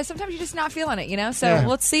night. Yeah, sometimes you're just not feeling it, So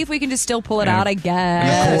let's see if we can just still pull it out, I guess.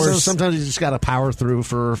 And of course, sometimes you just got to power through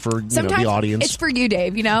for the audience. It's for you,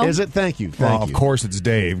 Dave, Is it? Thank you. Well, of course it's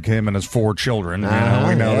Dave, him and his 4 children. We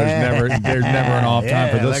know there's never an off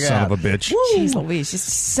time for this son of a bitch. Jeez Louise, just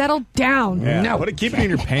settle down. Yeah. No. Keep it in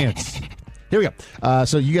your pants. Here we go.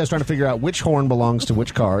 So you guys trying to figure out which horn belongs to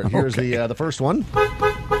which car. Here's the first one.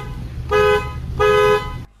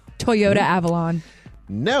 Toyota Avalon.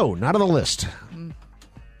 No, not on the list.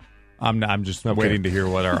 I'm just waiting to hear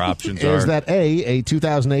what our options are. Is that A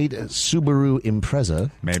 2008 Subaru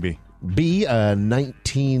Impreza? Maybe. B, a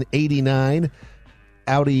 1989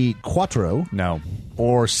 Audi Quattro? No.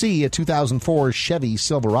 Or C, a 2004 Chevy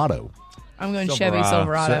Silverado? I'm going Chevy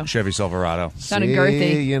Silverado. Chevy Silverado. Sounded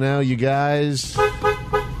girthy. You guys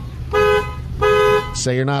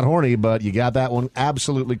say you're not horny, but you got that one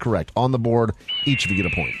absolutely correct. On the board, each of you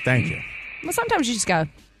get a point. Thank you. Well, sometimes you just got to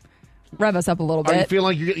rev us up a little bit. Are you feeling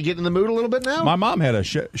like you're getting in the mood a little bit now? My mom had a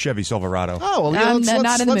Chevy Silverado. Oh, well, let's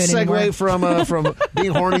segue from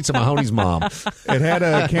being horny to Mahoney's mom. It had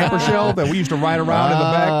a camper shell that we used to ride around in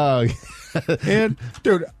the back. And,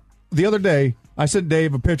 dude, the other day, I sent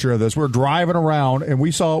Dave a picture of this. We're driving around, and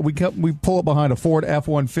we pull up behind a Ford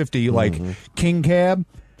F-150, King Cab,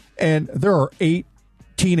 and there are 8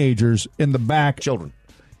 teenagers in the back.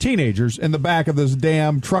 Teenagers in the back of this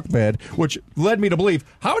damn truck bed, which led me to believe,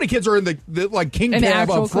 how many kids are in the King Cab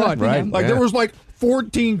up front? Right? There was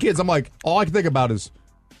 14 kids. I'm like, all I can think about is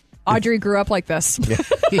Audrey grew up like this.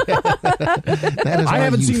 I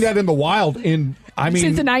haven't seen that in the wild since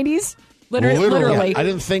the 90s. Literally. I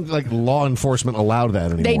didn't think law enforcement allowed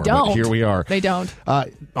that anymore. They don't. But here we are. They don't.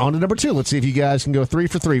 On to number 2. Let's see if you guys can go 3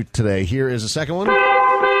 for 3 today. Here is the second one.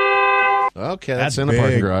 Okay, that's in the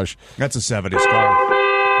parking garage. That's a 70s car.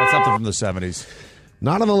 That's something from the 70s.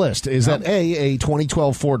 Not on the list. Is that A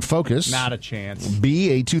 2012 Ford Focus? Not a chance.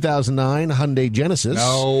 B, a 2009 Hyundai Genesis?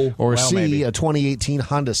 No. Or C, maybe. a 2018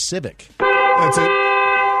 Honda Civic? That's it.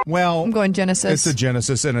 Well, I'm going Genesis. It's a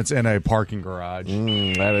Genesis, and it's in a parking garage.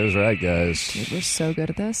 That is right, guys. We're so good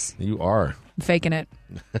at this. You are. I'm faking it.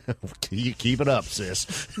 You keep it up,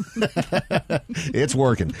 sis. It's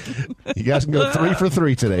working. You guys can go 3 for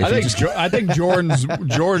 3 today. I think Jordan's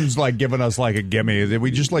giving us a gimme. Did we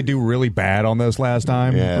just do really bad on this last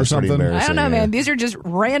time or something? I don't know, man. These are just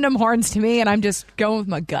random horns to me, and I'm just going with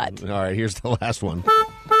my gut. All right, here's the last one.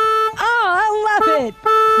 Oh, I love it.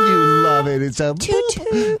 You love it. It's a toot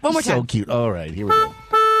toot. One more time. So cute. All right, here we go.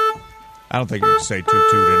 I don't think you can say toot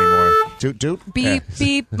toot anymore. Toot toot. Beep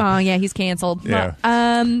beep. Oh yeah, he's canceled. Yeah.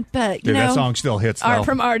 But Dude, that song still hits. Art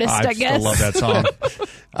from artist, I guess. I still love that song.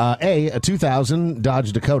 A 2000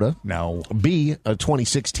 Dodge Dakota. No. B, a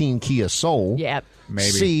 2016 Kia Soul. Yep. Maybe.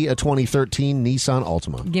 C, a 2013 Nissan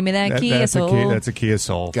Altima. Give me that Kia Soul. That's a Kia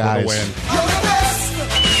Soul guys. For the win.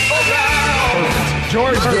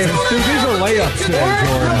 George, dude, these are layups today,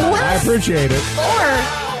 Jordan. I appreciate it.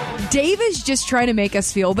 Or Dave is just trying to make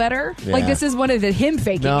us feel better. Yeah. This is one of him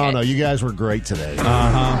faking it. No, you guys were great today.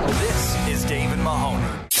 This is Dave and Mahoney.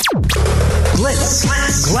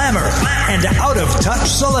 Glitz, glamour, and out-of-touch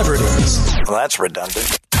celebrities. Well, that's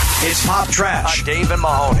redundant. It's Pop Trash on Dave and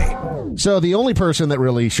Mahoney. So the only person that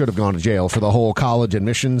really should have gone to jail for the whole college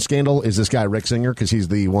admission scandal is this guy Rick Singer, because he's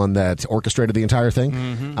the one that orchestrated the entire thing.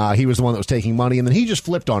 Mm-hmm. He was the one that was taking money, and then he just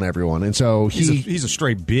flipped on everyone. And so he's a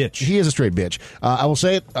straight bitch. He is a straight bitch. I will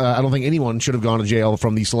say it. I don't think anyone should have gone to jail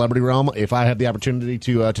from the celebrity realm. If I had the opportunity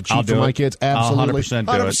to cheat for my kids, absolutely,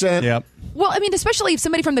 100%. Yep. Well, I mean, especially if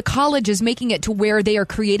somebody from the college is making it to where they are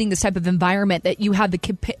creating this type of environment that you have the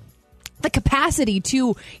capacity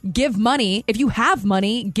to give money. If you have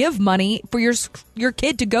money, give money for your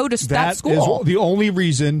kid to go to that school. That is the only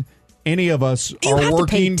reason any of us are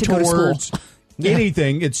working towards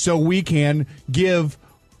anything. It's so we can give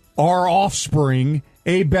our offspring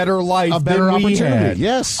a better life, a better than we opportunity. had.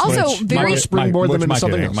 Yes. Also, very springboard them into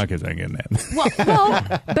something else. My kids ain't getting that.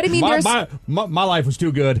 Well, but I mean, my life was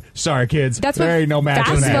too good. Sorry, kids. There ain't no match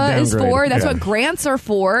on that. FAFSA is for. That's what grants are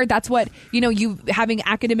for. That's what you having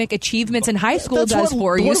academic achievements in high school does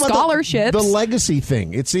for you. Scholarships. The legacy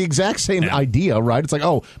thing. It's the exact same idea, right? It's like,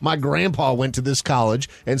 oh, my grandpa went to this college,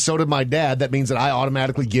 and so did my dad. That means that I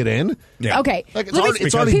automatically get in. Yeah. Okay,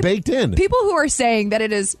 it's already baked in. People who are saying that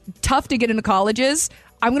it is tough to get into colleges,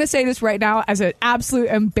 I'm going to say this right now as an absolute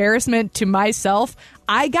embarrassment to myself.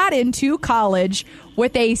 I got into college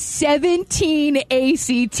with a 17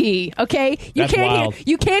 ACT. Okay,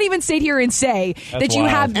 you can't even sit here and say that you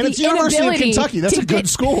have and the it's University of Kentucky. That's a good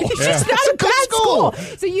school. It's just not a bad school.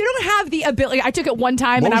 So you don't have the ability. I took it one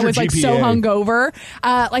time and I was like so hungover.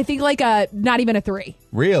 I think like not even a 3.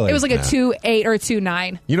 Really? It was like a 2.8 or a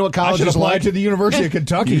 2.9. You know what college should is apply like? to the University of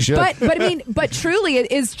Kentucky. But I mean, but truly,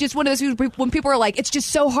 it is just one of those when people are like, it's just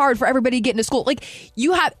so hard for everybody to get into school. Like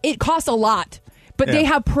it costs a lot. But they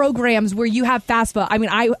have programs where you have FAFSA. I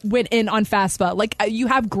mean, I went in on FAFSA. Like, you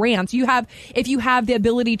have grants. If you have the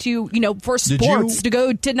ability to, for sports, to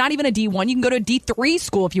go to not even a D1, you can go to a D3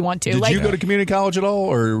 school if you want to. Did you go to community college at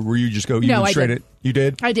all, or were you just straight it? You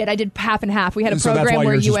did? I did. I did half and half. We had a program that's why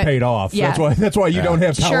where you went paid off. Yeah. That's why you don't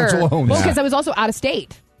have college loans. Well, because I was also out of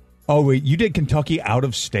state. Oh, wait, you did Kentucky out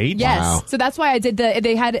of state? Yes. Wow. So that's why I did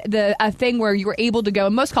they had a thing where you were able to go,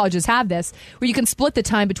 and most colleges have this, where you can split the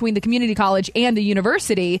time between the community college and the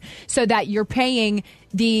university so that you're paying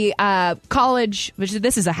the college, which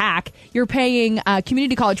this is a hack, you're paying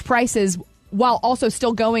community college prices while also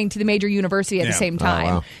still going to the major university at the same time.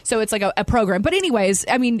 Oh, wow. So it's like a program. But anyways,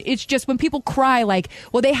 I mean, it's just when people cry like,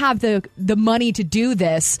 well, they have the money to do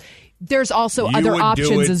this, there's also other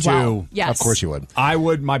options as well. Yes. Of course you would. I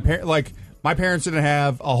would. My parents didn't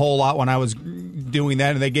have a whole lot when I was doing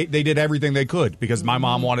that, and they did everything they could because my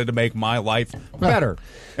mom wanted to make my life better.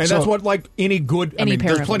 And that's what any good. I mean,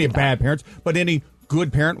 there's plenty of bad parents, but any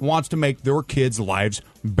good parent wants to make their kids' lives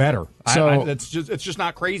better. So it's just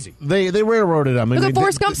not crazy. They railroaded. I mean, look at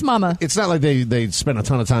Forrest Gump's mama. It's not like they spent a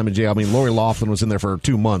ton of time in jail. I mean, Lori Loughlin was in there for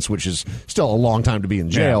 2 months, which is still a long time to be in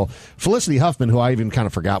jail. Yeah. Felicity Huffman, who I even kind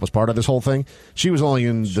of forgot was part of this whole thing, she was only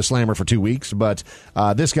in the Slammer for 2 weeks. But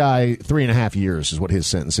this guy, 3.5 years is what his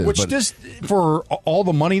sentence is. Which just for all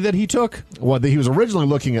the money that he took. Well, he was originally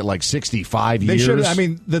looking at like 65 years. Should. I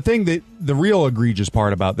mean, the real egregious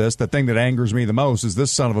part about this, the thing that angers me the most, is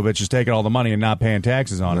this son of a bitch is taking all the money and not paying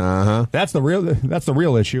taxes on it. That's the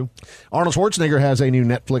real issue. Arnold Schwarzenegger has a new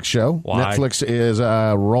Netflix show. Why? Netflix is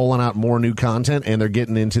rolling out more new content, and they're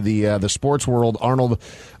getting into the sports world. Arnold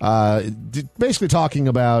basically talking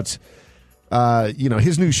about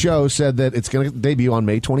his new show, said that it's going to debut on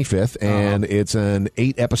May 25th, and it's an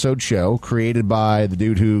 8-episode show created by the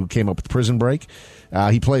dude who came up with Prison Break.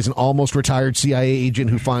 He plays an almost retired CIA agent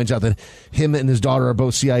who finds out that him and his daughter are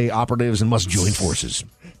both CIA operatives and must join forces.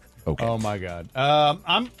 Okay. Oh my God.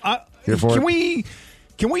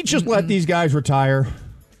 Can we just let these guys retire?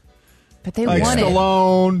 But they like want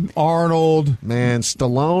Stallone, Arnold. Man,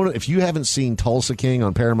 Stallone, if you haven't seen Tulsa King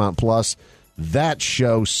on Paramount Plus, that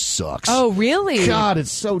show sucks. Oh, really? God,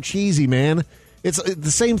 it's so cheesy, man. It's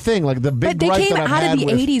the same thing. Like the big. But they gripe came that I've out had of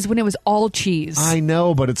the '80s when it was all cheese. I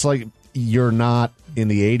know, but it's like you're not in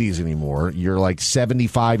the '80s anymore. You're like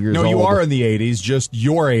 75 years old. No, you are in the '80s. Just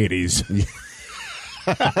your '80s.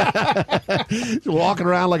 Walking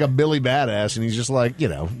around like a Billy Badass, and he's just like,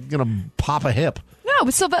 gonna pop a hip. No,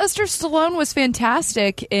 but Sylvester Stallone was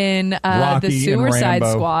fantastic in Rocky the Suicide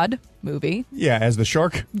and Squad movie. Yeah, as the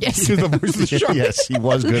shark. Yes. He was the voice of the shark. Yes, he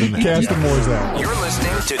was good in that. Cast him more as that. You're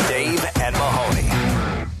listening to Dave and Mahoney.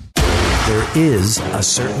 There is a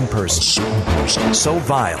certain person, so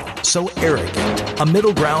vile, so arrogant, a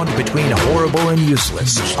middle ground between horrible and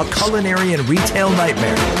useless, a culinary and retail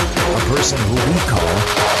nightmare, a person who we call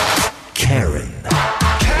Karen.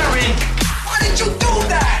 Karen, why did you do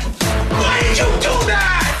that? Why did you do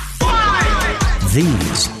that? Why?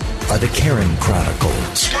 These are the Karen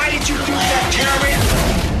Chronicles. Why did you do that, Karen?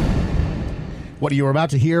 What you are about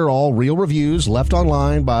to hear, all real reviews left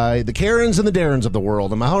online by the Karens and the Darrens of the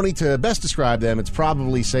world. And Mahoney, to best describe them, it's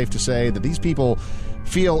probably safe to say that these people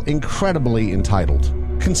feel incredibly entitled,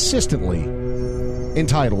 consistently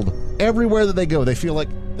entitled. Everywhere that they go, they feel like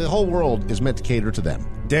the whole world is meant to cater to them.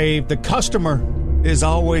 Dave, the customer is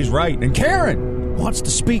always right, and Karen wants to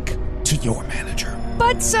speak to your manager.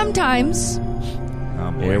 But sometimes.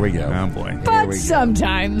 Oh, boy. Here we go. Oh, boy. But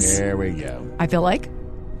sometimes. There we go. I feel like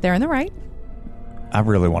they're in the right. I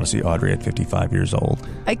really want to see Audrey at 55 years old.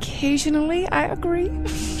 Occasionally, I agree.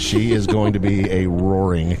 She is going to be a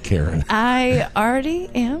roaring Karen. I already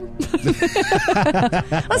am.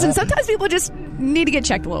 Listen, sometimes people just need to get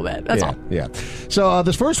checked a little bit. That's all. Yeah. So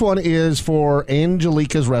this first one is for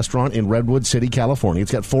Angelica's Restaurant in Redwood City, California.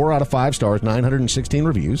 It's got 4 out of 5 stars, 916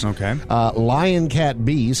 reviews. Okay. Lion Cat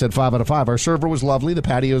B said 5 out of 5. Our server was lovely. The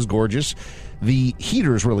patio is gorgeous. The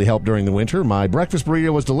heaters really helped during the winter. My breakfast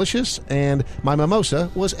burrito was delicious, and my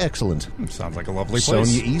mimosa was excellent. Sounds like a lovely place.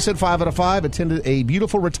 Sonia E. said 5 out of 5. Attended a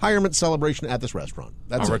beautiful retirement celebration at this restaurant.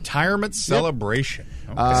 That's a retirement celebration.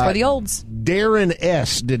 It's for the olds. Darren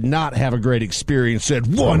S. did not have a great experience.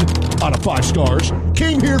 Said 1 out of 5 stars.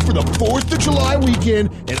 Came here for the 4th of July weekend,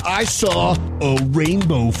 and I saw a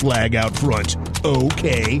rainbow flag out front.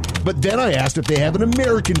 Okay. But then I asked if they have an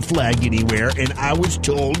American flag anywhere, and I was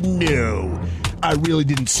told no. I really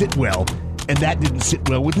didn't sit well. And that didn't sit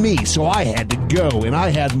well with me, so I had to go, and I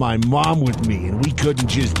had my mom with me, and we couldn't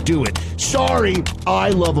just do it. Sorry, I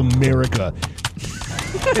love America.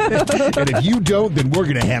 And if you don't, then we're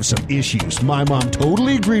going to have some issues. My mom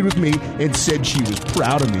totally agreed with me and said she was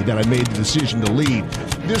proud of me that I made the decision to leave.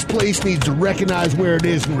 This place needs to recognize where it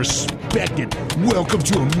is and respect it. Welcome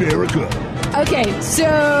to America. Okay, so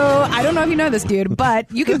I don't know if you know this, dude,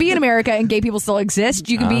 but you can be in America and gay people still exist.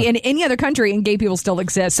 You can be in any other country and gay people still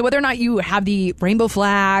exist. So whether or not you have the rainbow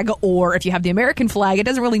flag or if you have the American flag, it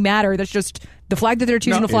doesn't really matter. That's just the flag that they're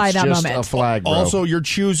choosing to fly at that moment. It's just a flag, bro. Also, you're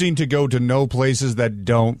choosing to go to no places that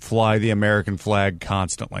don't fly the American flag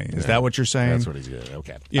constantly. Is that what you're saying? That's what he's doing.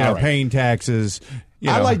 Okay. You know, paying taxes.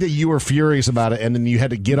 I like that you were furious about it, and then you had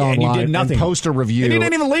to get online and post a review. And you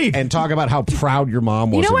didn't even leave. And talk about how proud your mom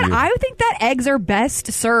was. You know of what? you. I think that eggs are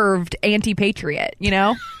best served anti-patriot, you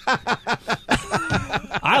know?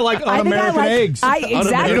 I like un-American eggs. Exactly.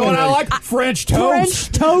 You know what I like? French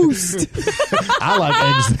toast. French toast. I like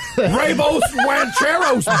eggs. Rainbow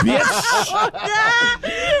rancheros, bitch.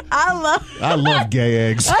 I love gay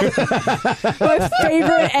eggs. My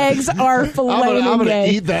favorite eggs are flaming I'm gonna gay.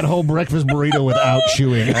 eat that whole breakfast burrito without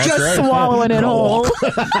chewing. Just swallowing it whole.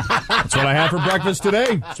 That's what I had for breakfast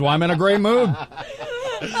today. That's why I'm in a great mood.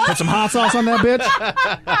 Put some hot sauce on that bitch.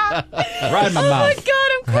 Right in my mouth. Oh my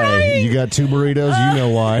God, I'm crying. Hey, you got 2 burritos. You know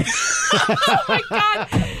why. Oh my God,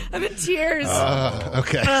 I'm in tears.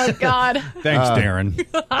 Okay. Oh God. Thanks, Darren.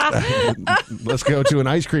 Let's go to an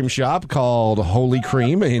ice cream shop called Holy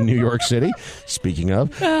Cream in New York City. Speaking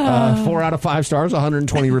of, 4 out of 5 stars,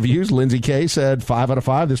 120 reviews. Lindsay K said 5 out of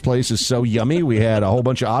 5. This place is so yummy. We had a whole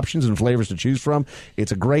bunch of options and flavors to choose from.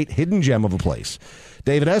 It's a great hidden gem of a place.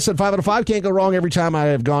 David S. said 5 out of 5. Can't go wrong. Every time I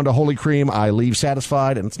have gone to Holy Cream, I leave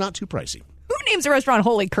satisfied, and it's not too pricey. Who names a restaurant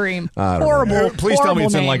Holy Cream? Horrible. Please tell me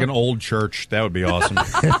it's in name. like an old church. That would be awesome.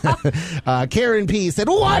 Karen P. said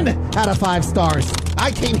 1 out of 5 stars. I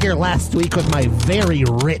came here last week with my very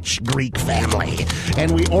rich Greek family,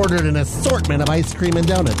 and we ordered an assortment of ice cream and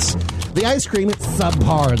donuts. The ice cream, it's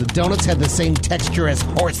subpar. The donuts had the same texture as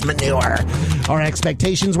horse manure. Our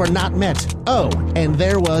expectations were not met. Oh, and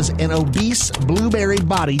there was an obese,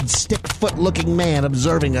 blueberry-bodied, stick-foot-looking man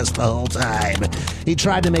observing us the whole time. He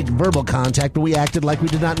tried to make verbal contact, but we acted like we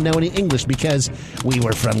did not know any English because we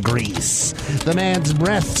were from Greece. The man's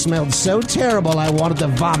breath smelled so terrible I wanted to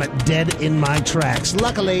vomit dead in my tracks.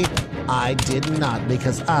 Luckily, I did not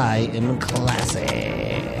because I am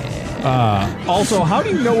classy. Also, how do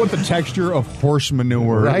you know what the texture of horse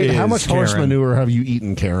manure is? How much horse manure have you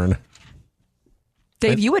eaten, Karen?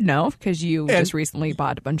 Dave, you would know because you just recently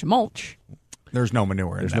bought a bunch of mulch. There's no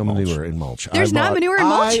manure in There's that no mulch. manure in mulch. There's not manure in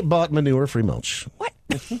mulch? I bought manure-free mulch. What?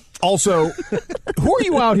 Also, who are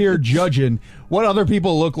you out here judging what other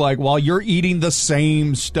people look like while you're eating the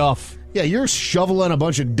same stuff? Yeah, you're shoveling a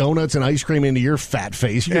bunch of donuts and ice cream into your fat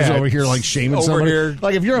face. You're just over here like shaming somebody. Here,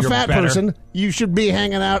 like if you're a fat better. person, you should be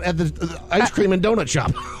hanging out at the ice cream and donut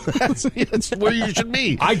shop. that's where you should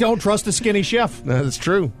be. I don't trust a skinny chef. That's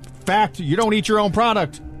true. Fact, you don't eat your own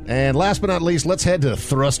product. And last but not least, let's head to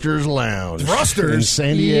Thrusters Lounge. Thrusters? In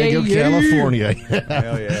San Diego, California.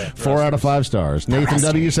 Hell yeah. 4 out of 5 stars. Nathan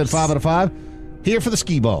W. said 5 out of 5. Here for the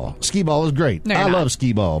skee ball. Skee ball is great. No, I you're not. love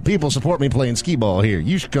skee ball. People support me playing skee ball here.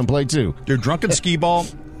 You should come play too. Dude, drunken skee ball.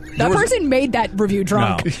 That person made that review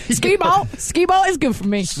drunk. No. Skee ball is good for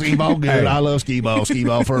me. Skee ball good. Hey. I love skee ball. Skee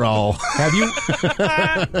ball for all. Have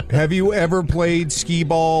you ever played skee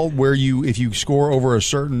ball where if you score over a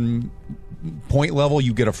certain point level,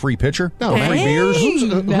 you get a free pitcher? No, Hey. free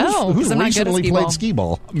beers. No, Who's 'cause I'm not good at recently skee played ball. skee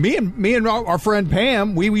ball? Me and our friend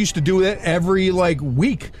Pam, we used to do it every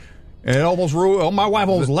week. And it almost ruined. My wife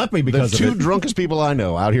almost left me The because of two it. drunkest people I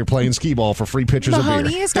know out here playing skee ball for free pitchers of Mahoney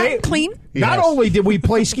beer. has gotten clean. Not Yes. only did we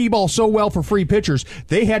play skee ball so well for free pitchers,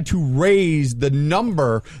 they had to raise the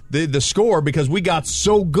number, the score, because we got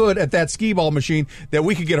so good at that skee ball machine that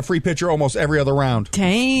we could get a free pitcher almost every other round.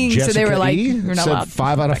 Dang. So Jessica they were like, E. you're not said allowed.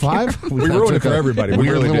 5 out of 5. We ruined it for everybody. We Weird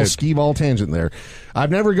really little did. skee ball tangent there. I've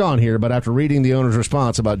never gone here, but after reading the owner's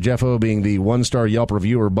response about Jeff O being the 1-star Yelp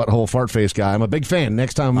reviewer butthole fart face guy, I'm a big fan.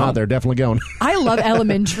 Next time I'm out there, definitely going. I love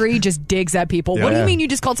Elementary just digs at people. What do Yeah. you mean you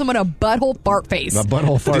just called someone a butthole fart face? The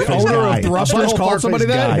butthole fart face owner guy. of Thrusters A butthole called fart somebody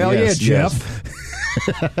face that? guy. Hell Yes, yeah,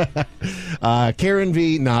 yes. Karen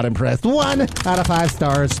V, not impressed. 1 out of 5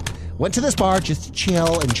 stars. Went to this bar just to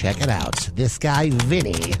chill and check it out. This guy,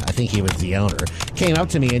 Vinny, I think he was the owner, came up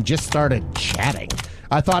to me and just started chatting.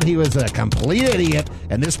 I thought he was a complete idiot,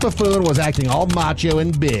 and this buffoon was acting all macho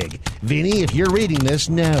and big. Vinny, if you're reading this,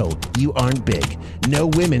 no, you aren't big. No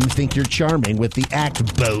women think you're charming with the act,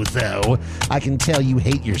 bozo. I can tell you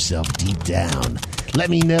hate yourself deep down. Let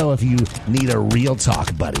me know if you need a real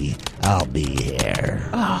talk, buddy. I'll be here.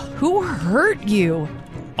 Oh, who hurt you?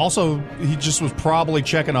 Also, he just was probably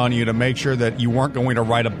checking on you to make sure that you weren't going to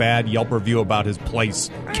write a bad Yelp review about his place,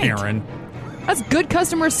 Karen. That's good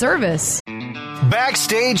customer service.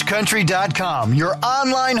 BackstageCountry.com, your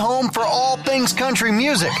online home for all things country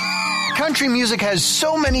music. Country music has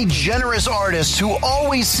so many generous artists who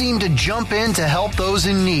always seem to jump in to help those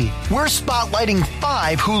in need. We're spotlighting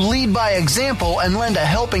 5 who lead by example and lend a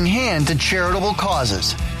helping hand to charitable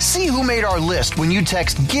causes. See who made our list when you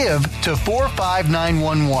text GIVE to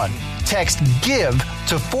 45911. Text GIVE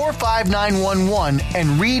to 45911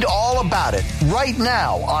 and read all about it right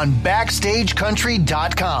now on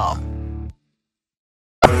BackstageCountry.com.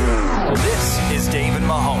 This is Dave and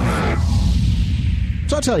Mahoney.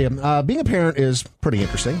 So I'll tell you, being a parent is pretty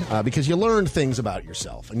interesting because you learn things about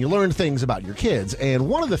yourself and you learn things about your kids. And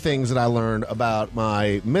one of the things that I learned about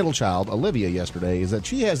my middle child, Olivia, yesterday is that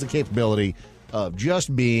she has the capability of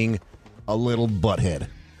just being a little butthead.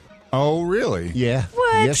 Oh, really? Yeah.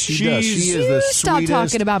 What? Yes, she does. She is the Stop sweetest.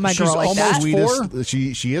 talking about my girl like that. She's almost 4?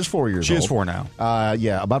 She is 4 years old. She is 4 now.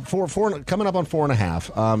 Yeah, about four, coming up on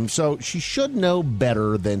 4.5. So she should know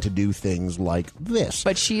better than to do things like this.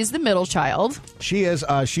 But she's the middle child. She is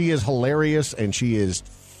hilarious and she is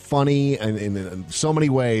funny in so many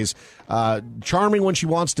ways. Charming when she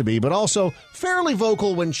wants to be, but also fairly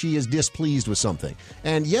vocal when she is displeased with something.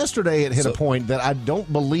 And yesterday it hit a point that I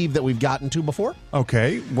don't believe that we've gotten to before.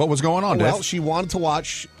 Okay, what was going on, Well, Dave? she wanted to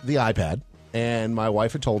watch the iPad, and my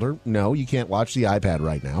wife had told her, no, you can't watch the iPad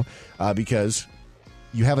right now because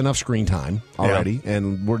you have enough screen time already,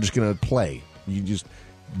 and we're just going to play. You just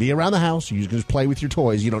be around the house. You just play with your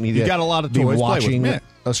toys. You don't need to got a lot of be toys. watching Play with.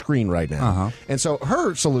 a screen right now. Uh-huh. And so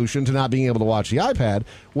her solution to not being able to watch the iPad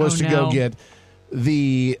was to go get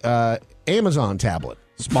the Amazon tablet.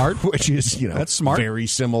 Smart. Which is, that's smart. Very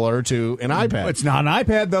similar to an iPad. It's not an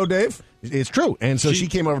iPad, though, Dave. It's true. And so she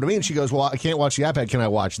came over to me and she goes, well, I can't watch the iPad. Can I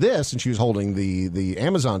watch this? And she was holding the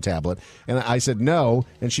Amazon tablet. And I said, no.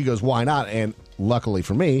 And she goes, why not? And luckily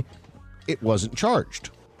for me, it wasn't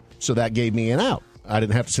charged. So that gave me an out. I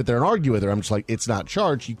didn't have to sit there and argue with her. I'm just like, it's not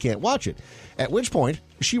charged. You can't watch it. At which point,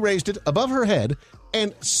 she raised it above her head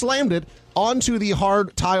and slammed it onto the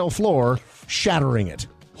hard tile floor, shattering it.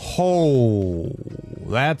 Oh,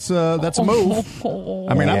 that's a move.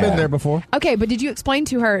 I mean, I've been there before. Okay, but did you explain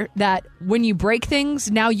to her that when you break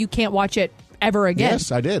things, now you can't watch it ever again?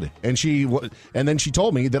 Yes, I did. And then she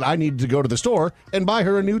told me that I needed to go to the store and buy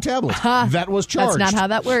her a new tablet. That was charged. That's not how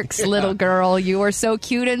that works, little girl. You are so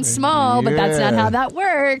cute and small, but that's not how that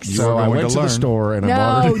works. So I went to the store and I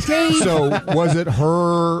bought it. Dave. So was it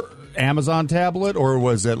her Amazon tablet or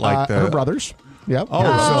was it like her brother's? Yep.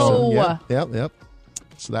 Oh. Yep.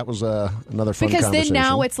 So that was another fun because conversation. then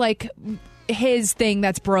now it's like his thing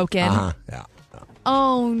that's broken. Yeah.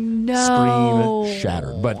 Oh, no. Screen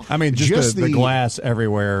shattered. But I mean, just the glass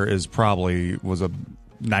everywhere was a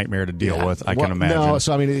nightmare to deal with, I can imagine. No,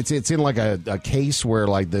 so I mean, it's in like a case where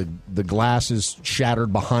like the glass is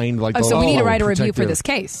shattered behind like. So we need to write a review for this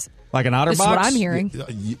case. Like an OtterBox? This is what I'm hearing.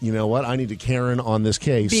 You know what? I need to Karen on this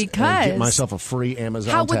case because and get myself a free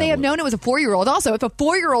Amazon How would they have tablet. known it was a 4-year-old? Also, if a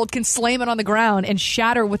 4-year-old can slam it on the ground and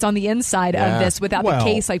shatter what's on the inside of this without the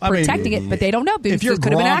case protecting it, but they don't know. If you're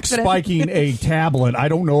could have been an accident. spiking a tablet, I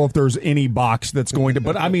don't know if there's any box that's going to.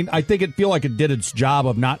 But I mean, I think it feel like it did its job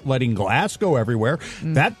of not letting glass go everywhere.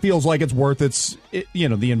 That feels like it's worth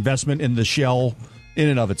the investment in the shell in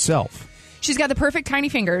and of itself. She's got the perfect tiny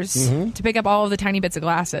fingers to pick up all of the tiny bits of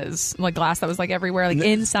glasses, like glass that was like everywhere, like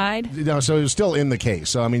inside. No, so it was still in the case.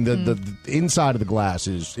 So I mean, the inside of the glass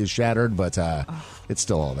is shattered, but it's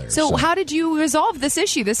still all there. So how did you resolve this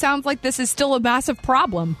issue? This sounds like this is still a massive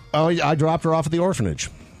problem. Oh, I dropped her off at the orphanage.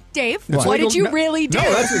 Dave, what did you really do?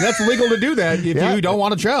 No, that's legal to do that. If you don't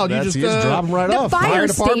want a child, you just drop them right off. The fire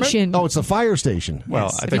station. Oh, it's the fire station. Well,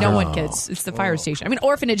 yes, if you don't want kids, it's the fire station. I mean,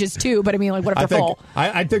 orphanages too, but I mean, like, what if they're full?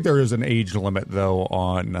 I think there is an age limit, though,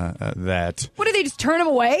 on that. What, do they just turn them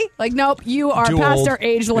away? Like, nope, you are Too past old. our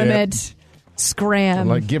age limit. Yep. Scram.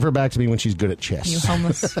 Like, give her back to me when she's good at chess. You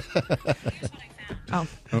homeless. Oh.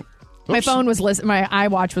 My phone was my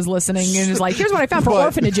iWatch was listening and it was like, here's what I found for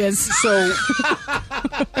orphanages. So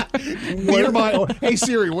Hey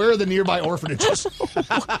Siri, where are the nearby orphanages?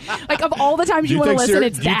 Like, of all the times you want to listen,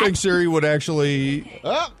 it's do you that. think Siri would actually?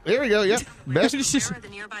 Oh, here we go. Yep. Best. Where are the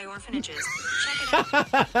nearby orphanages? Check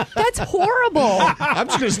it out. That's horrible. I'm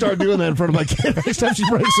just going to start doing that in front of my kid next time she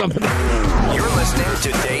brings something. You're listening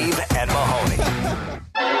to Dave and Mahoney.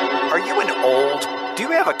 Are you an old? Do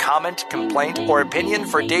you have a comment, complaint, or opinion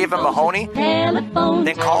for Dave and Mahoney?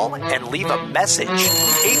 Then call and leave a message.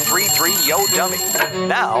 833-YO-DUMMY.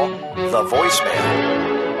 Now, the voicemail.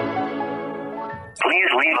 Please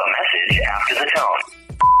leave a message after the tone.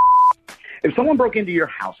 If someone broke into your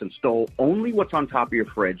house and stole only what's on top of your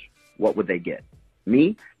fridge, what would they get?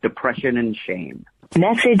 Me? Depression and shame.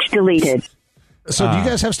 Message deleted. So do you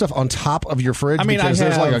guys have stuff on top of your fridge? I mean, because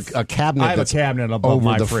there's like a cabinet. I have that's a cabinet above over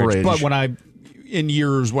my the fridge. But in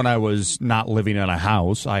years when I was not living in a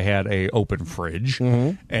house, I had a open fridge,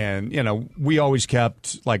 and we always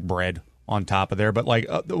kept like bread on top of there. But like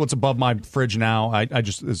what's above my fridge now, I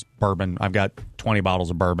just is bourbon. I've got 20 bottles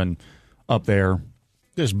of bourbon up there.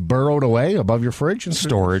 Just burrowed away above your fridge and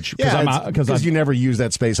storage. Because you never use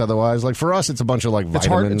that space otherwise. Like for us, it's a bunch of like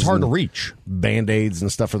vitamins. It's hard to reach. Band-Aids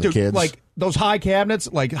and stuff for the kids. Like those high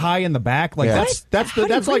cabinets, like high in the back. Like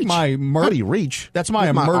that's like my. How do you reach? That's my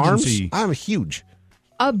emergency. I'm huge.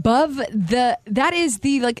 Above that is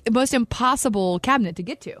the most impossible cabinet to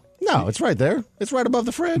get to. No, it's right there. It's right above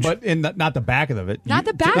the fridge. But not the back of it. Not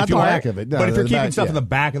the back Not the back of it. No, but if you're keeping back, stuff in the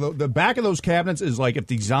back of the back of those cabinets is like if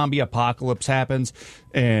the zombie apocalypse happens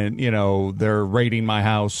and they're raiding my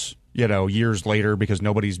house, years later because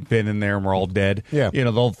nobody's been in there and we're all dead. Yeah.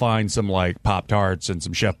 They'll find some like Pop-Tarts and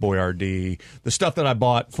some Chef Boyardee, the stuff that I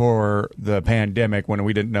bought for the pandemic when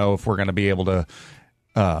we didn't know if we're going to be able to.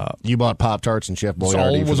 You bought Pop-Tarts and Chef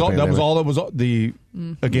Boyardee.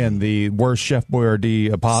 The worst Chef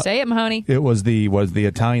Boyardee. Say it, Mahoney. It was the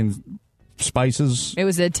Italian spices. It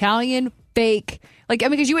was the Italian fake.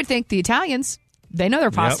 Because you would think the Italians, they know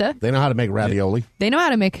their pasta. Yep. They know how to make ravioli. They know how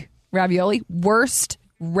to make ravioli. Worst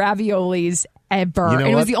raviolis ever. You know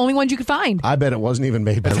and it was the only ones you could find. I bet it wasn't even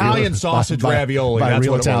made by Italian sausage ravioli. By that's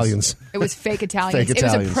real what Italians. It was fake Italians. Fake It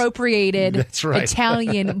was Italians. appropriated That's right.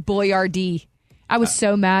 Italian Boyardee. I was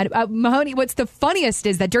so mad. Mahoney, what's the funniest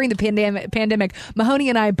is that during the pandemic, Mahoney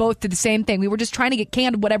and I both did the same thing. We were just trying to get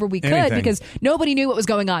canned whatever we could because nobody knew what was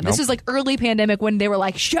going on. Nope. This was like early pandemic when they were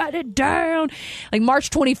like, shut it down. Like March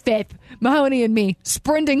 25th, Mahoney and me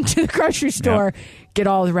sprinting to the grocery store, get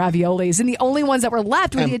all the raviolis. And the only ones that were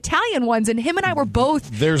left were the Italian ones. And him and I were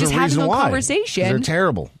both just having a conversation. They're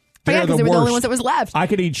terrible. Because they were the only ones that was left. I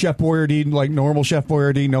could eat Chef Boyardee, like normal Chef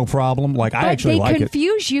Boyardee, no problem. I actually like it. They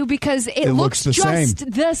confuse you because it looks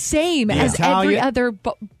the same as every other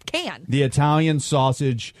can. The Italian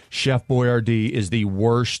sausage Chef Boyardee is the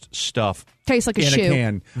worst stuff. Tastes like a in shoe. A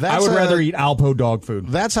can. I would rather eat Alpo dog food.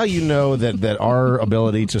 That's how you know that our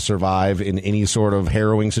ability to survive in any sort of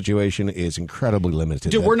harrowing situation is incredibly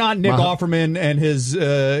limited. Dude, we're not Nick Offerman and his,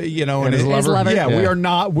 and his lover. Yeah, we are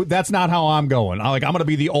not. That's not how I'm going. I'm going to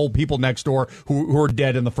be the old people next door who are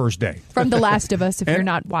dead in the first day. From The Last of Us, if you're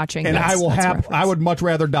not watching. And I would much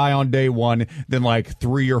rather die on day one than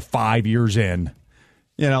 3 or 5 years in.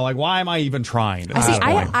 Why am I even trying?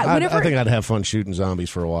 I think I'd have fun shooting zombies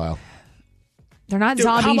for a while. They're not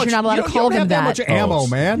zombies. You're not allowed to call them that. Much ammo,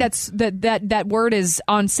 man. That's that word is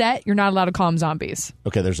on set. You're not allowed to call them zombies.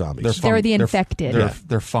 Okay, they're zombies. They're the infected.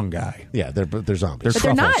 They're fungi. Yeah, they're zombies. But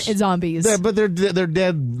they're not zombies. They're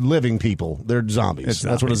dead living people. They're zombies.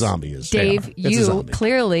 That's what a zombie is. Dave, you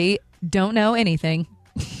clearly don't know anything.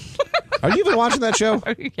 Are you even watching that show?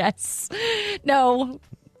 Yes. No.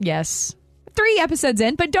 Yes. 3 episodes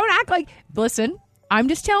in, but don't act like. Listen. I'm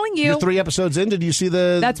just telling you. You're 3 episodes in. Did you see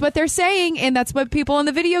the... That's what they're saying, and that's what people in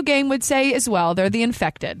the video game would say as well. They're the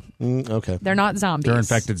infected. Okay. They're not zombies. They're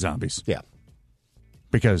infected zombies. Yeah.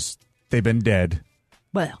 Because they've been dead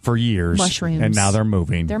for years. Mushrooms. And now they're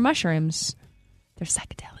moving. They're mushrooms. They're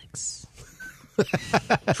psychedelics.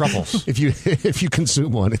 Truffles. If you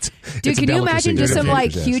consume one, it's dude. Can you imagine just some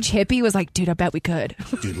huge hippie was like, dude, I bet we could.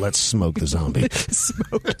 Dude, let's smoke the zombie. Please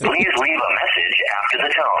leave a message after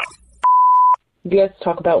the tone. You guys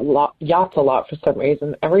talk about yachts a lot for some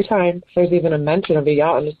reason. Every time there's even a mention of a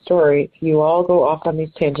yacht in a story, you all go off on these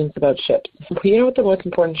tangents about ships. But you know what the most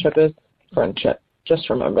important ship is? Friendship. Just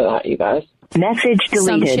remember that, you guys. Message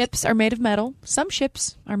deleted. Some ships are made of metal. Some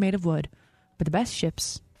ships are made of wood. But the best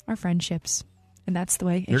ships are friendships. And that's the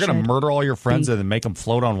way You're going to murder all your friends and then make them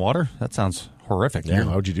float on water? That sounds horrific. Yeah,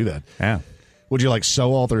 how would you do that? Yeah. Would you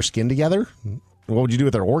sew all their skin together? What would you do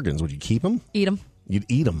with their organs? Would you keep them? Eat them. You'd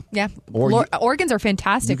eat them. Yeah. Or organs are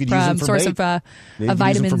fantastic you could use them for source bait. of Maybe use them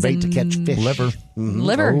vitamins for bait and to catch fish. Liver. Mhm.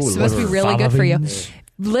 Liver. Oh, It's supposed to be liver. really good for you. Falavins.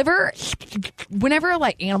 Liver, whenever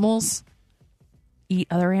like animals eat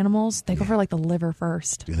other animals, they go for like the liver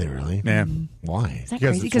first. Do they really? Yeah. Why? Is that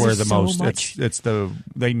Because crazy? it's where there's the so most. much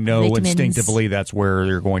They know vitamins. instinctively that's where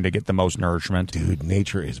you're going to get the most nourishment. Dude,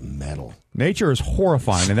 nature is metal. Nature is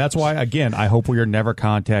horrifying, and that's why, again, I hope we are never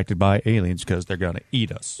contacted by aliens because they're going to eat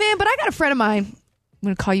us. Man, but I got a friend of mine. I'm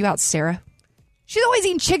going to call you out, Sarah. She's always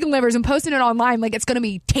eating chicken livers and posting it online like it's going to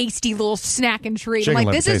be tasty little snack and treat. Chicken I'm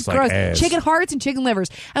like, liver this is tastes like gross. ass. Chicken hearts and chicken livers.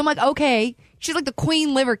 I'm like, okay. She's like the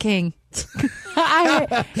queen liver king.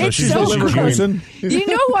 It's she's so the liver gross. juicing? You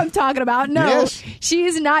know who I'm talking about. No, Yes.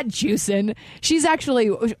 she's not juicing. She's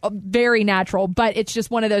actually very natural, but it's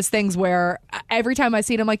just one of those things where every time I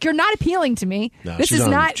see it, I'm like, you're not appealing to me. No, this she's is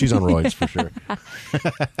on, not. She's on roids for sure.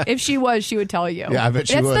 If she was, she would tell you. Yeah, I bet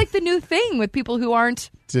she That's would. like the new thing with people who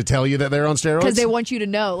aren't. To tell you that they're on steroids? Because they want you to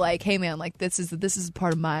know, like, hey, man, like this is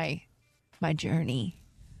part of my journey.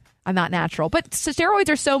 I'm not natural, but steroids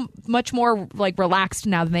are so much more like relaxed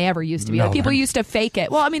now than they ever used to be. No, Like, people they're- used to fake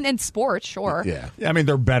it. Well, I mean, in sports, sure. Yeah. I mean,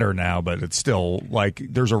 they're better now, but it's still like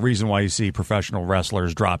there's a reason why you see professional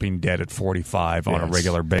wrestlers dropping dead at 45 on a Yes.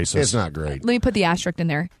 regular basis. It's not great. Let me put the asterisk in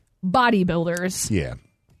there. Bodybuilders. Yeah.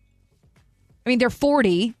 I mean, they're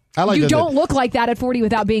 40. I like you that- don't look like that at 40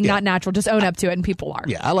 without being not natural. Just own up to it, and people are.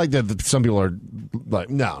 Yeah, I like that some people are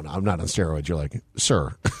like, no, I'm not on steroids. You're like,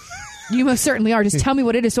 sir, You most certainly are. Just tell me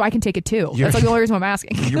what it is so I can take it too. You're- That's like the only reason why I'm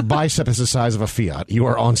asking. your bicep is the size of a Fiat. You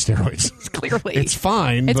are on steroids. Clearly. It's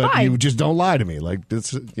fine, It's but fine. you just don't lie to me. Like,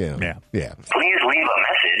 it's, yeah. Yeah. Please leave a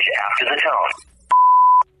message after the tone.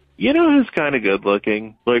 You know who's kind of good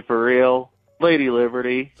looking? Like, for real? Lady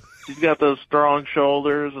Liberty. She's got those strong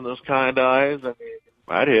shoulders and those kind eyes. I mean,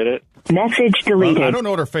 I'd hit it. Message deleted. Well, I don't know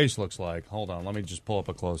what her face looks like. Hold on, let me just pull up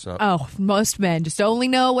a close up. Oh, most men just only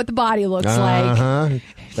know what the body looks like. Uh-huh.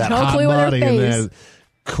 That No hot clue what her body and face. that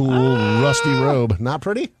cool rusty robe. Not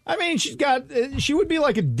pretty? I mean, she would be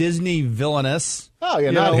like a Disney villainess. Oh, yeah,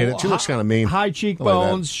 You not know, hit it. She looks kind of mean. High I like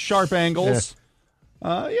cheekbones, that. sharp angles.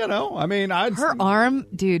 You know, I mean, Her arm,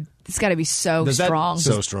 dude, it's got to be so strong.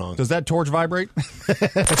 So strong. Does that torch vibrate?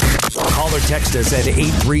 Call or text us at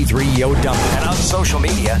 833-YO-DUMP and on social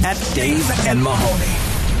media at Dave and Mahoney.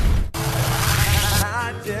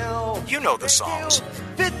 You know the songs.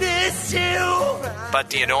 But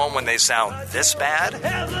do you know them when they sound this bad?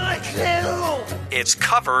 It's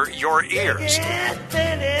Cover Your Ears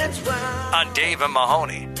on Dave and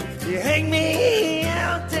Mahoney. You hang me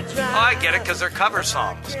out to dry. Oh, I get it, because they're cover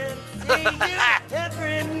songs.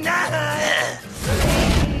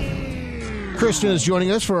 Kristen is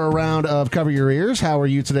joining us for a round of Cover Your Ears. How are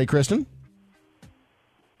you today, Kristen?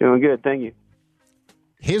 Doing good, thank you.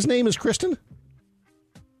 His name is Kristen?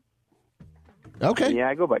 Okay. Yeah,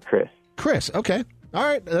 I go by Chris. Chris, okay. All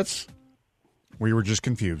right, that's... We were just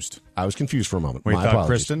confused. I was confused for a moment. We My thought, apologies.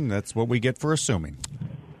 Kristen, that's what we get for assuming.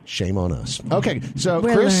 Shame on us. Okay, so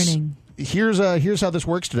We're Chris, learning. here's how this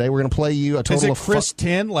works today. We're going to play you a total Is it of Chris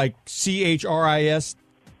 10, like CHRISTEN?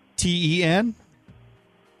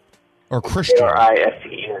 Or Christian?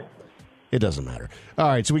 CHRISTEN. It doesn't matter. All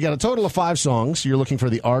right, so we got a total of 5 songs. You're looking for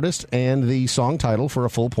the artist and the song title for a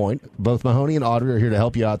full point. Both Mahoney and Audrey are here to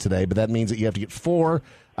help you out today, but that means that you have to get 4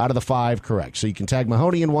 out of the 5 correct. So you can tag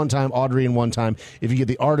Mahoney in one time, Audrey in one time. If you get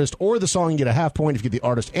the artist or the song, you get a half point. If you get the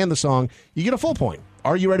artist and the song, you get a full point.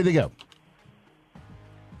 Are you ready to go?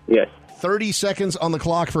 Yes. 30 seconds on the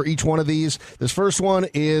clock for each one of these. This first one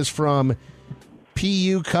is from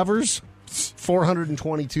PU Covers.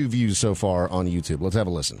 422 views so far on YouTube. Let's have a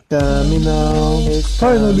listen. Finally,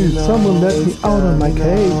 someone let me out of my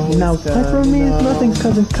cage. Now time for me is nothing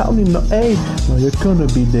cause I'm counting no age. Now you're gonna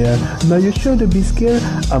be there. Now you're sure to be scared.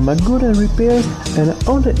 I'm a good at repairs and I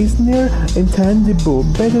own that is near intangible.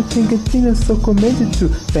 Better think it's so committed to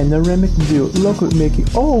panoramic view. Local making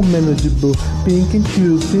all manageable. Pink and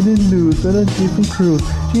choose, feeling loose on a different cruise.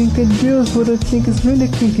 Drink and juice what I think is really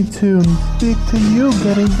kinky tune. Speak to you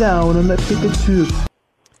getting down on that Pikachu.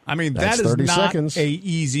 I mean, That's that is 30 not seconds. a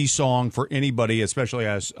easy song for anybody, especially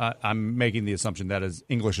as I'm making the assumption that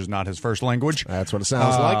English is not his first language. That's what it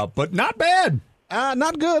sounds like. But not bad.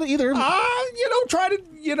 Not good either. Try to,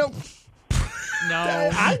 No.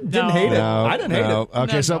 I didn't hate it. I didn't hate it.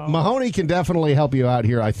 Okay, so Mahoney can definitely help you out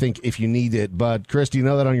here, I think, if you need it. But, Chris, do you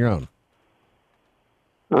know that on your own?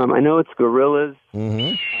 I know it's Gorillaz.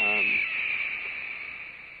 Mm-hmm.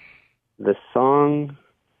 The song,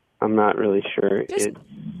 I'm not really sure. Do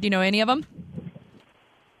you know any of them?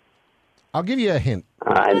 I'll give you a hint.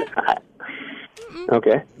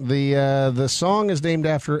 Okay. The song is named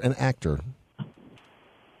after an actor.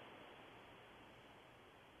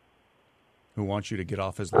 who wants you to get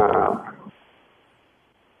off his lawn.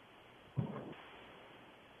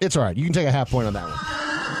 It's all right. You can take a half point on that one.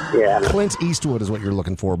 Yeah. Clint Eastwood is what you're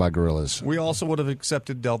looking for by Gorillaz. We also would have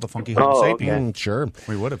accepted Del the Funky Homo Sapien. Sure.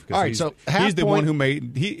 We would have. All right, so half he's the point- one who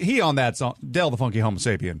made he on that song. Del the Funky Homo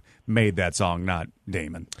Sapien made that song, not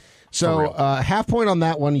Damon. So half point on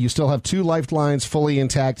that one. You still have 2 lifelines fully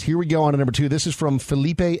intact. Here we go on to number 2. This is from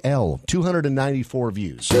Felipe L. 294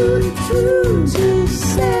 views.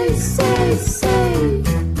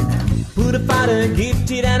 Put a fighter,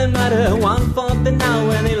 gifted and a mother, 1 for the now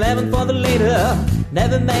and 11 for the later.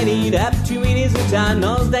 Never made it up to in his time.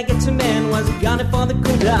 Knows that gets a man was gunning for the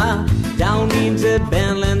Kuda. Down into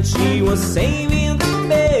Benland, she was saving the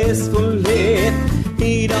best for left.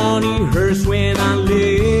 He'd only hers when I left.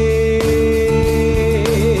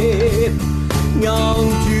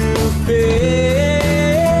 Gone too fast,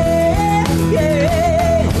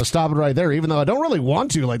 yeah. I'll stop it right there, even though I don't really want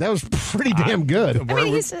to. Like, that was pretty damn good. I mean,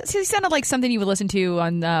 he sounded like something you would listen to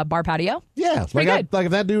on bar patio. Yeah, Pretty good. like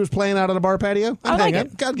if that dude was playing out on a bar patio, I'd hang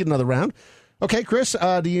out. Gotta get another round. Okay, Chris,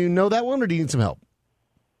 do you know that one or do you need some help?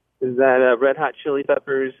 Is that Red Hot Chili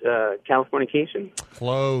Peppers, Californication?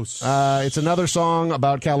 Close. It's another song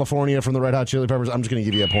about California from the Red Hot Chili Peppers. I'm just going to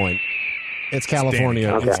give you a point. It's California.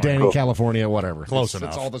 Danny. It's Okay, Danny, cool. California, whatever. Close It's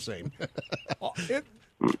enough. all the same.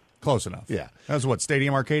 Close enough. Yeah. That's what,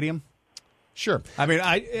 Stadium Arcadium? Sure. I mean,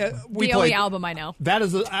 we the played only album I know. That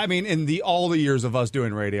is, I mean, in all the years of us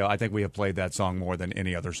doing radio, I think we have played that song more than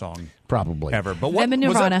any other song probably ever. But what Them and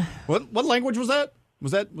was that? Nirvana. What language was that?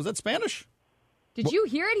 Was that Spanish? Did you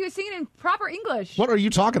hear it? He was singing in proper English. What are you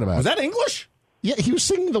talking about? Was that English? Yeah, he was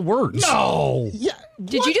singing the words. No. Yeah.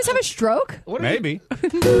 Did you just have a stroke? Maybe.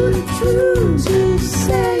 English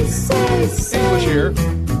here.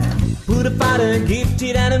 Put a fighter,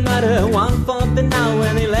 gifted and a mother, 1 for the now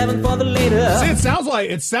and 11 for the later. See, it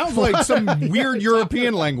sounds like some weird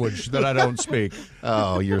European language that I don't speak.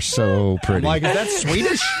 Oh, you're so pretty. Like, is that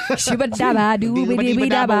Swedish? Is Anthony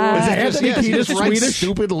Kiedis Swedish?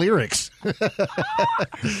 Stupid lyrics.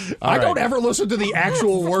 I don't ever listen to the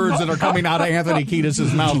actual words that are coming out of Anthony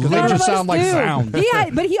Kiedis' mouth because they just sound like sound.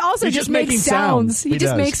 But he also He's just makes making sounds. He just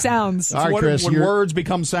does. makes sounds. All right, Chris, when you're- words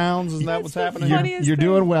become sounds, isn't that what's happening? You're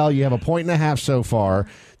doing well. You have a point and a half so far.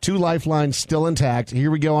 2 lifelines still intact. Here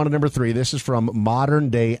we go on to number 3. This is from Modern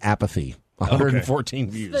Day Apathy. 114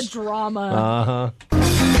 views. The drama. Uh-huh.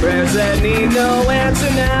 Prayers that need no answer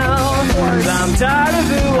now. 'Cause I'm tired of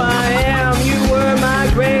who I am. You were my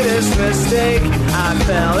greatest mistake. I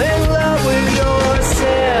fell in love with your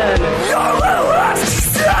sin. Your last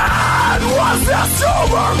stand was just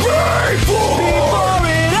over before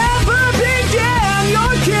it ever began.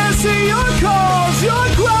 Your kiss and your calls, your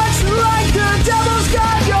grudge like the devil's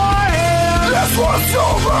got your hand. This was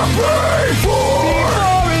over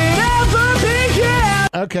before it ever began.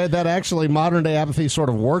 Okay, that actually, Modern Day Apathy sort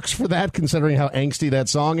of works for that, considering how angsty that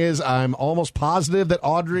song is. I'm almost positive that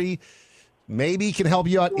Audrey maybe can help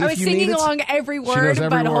you out I was if you need singing it. along every She word, knows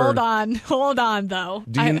every but word. hold on, though.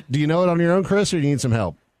 Do you know it on your own, Chris, or do you need some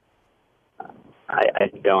help?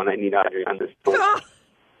 I don't. I need Audrey on this point.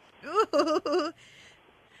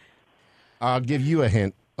 I'll give you a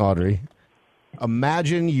hint, Audrey.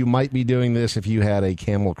 Imagine you might be doing this if you had a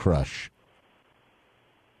camel crush.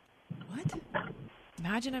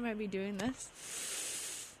 Imagine I might be doing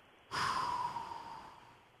this.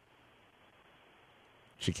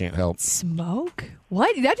 She can't help. Smoke?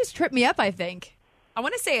 What? That just tripped me up, I think. I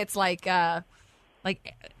want to say it's like Amberlin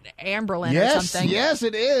or something. Yes,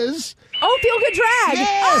 it is. Oh, Feel Good Drag.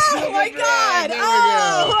 Yes, oh, Feel my Good God. Drag. There we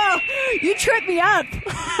Oh, you tripped me up.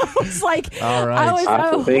 I was like, All right.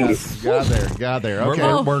 Got there.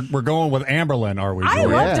 Okay. We're going with Amberlin, are we? I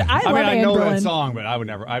Jordan? loved it. I love know that Amberlin. song, but I would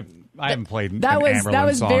never. I haven't played that an was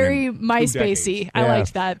Amberlin song very in 2 MySpacey. decades. I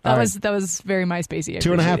liked that. All right. That was very MySpacey. I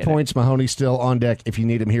 2.5 appreciated it. points. Mahoney's still on deck if you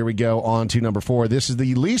need him. Here we go on to number 4. This is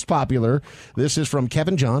the least popular. This is from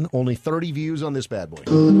Kevin John. Only 30 views on this bad boy.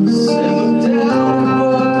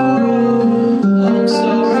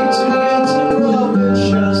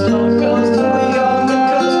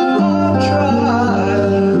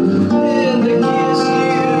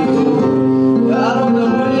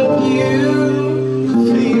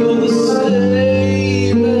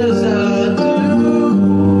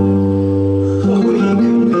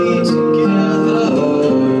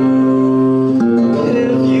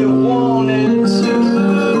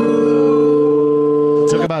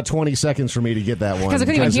 Took about 20 seconds for me to get that one. Because I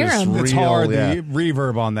couldn't even hear him. It's hard. The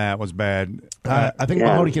reverb on that was bad. I think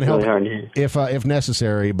Mahoney can help if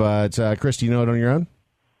necessary, but Chris, do you know it on your own?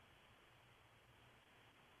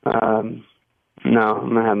 No, I'm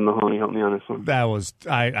going to have Mahoney help me on this one. That was,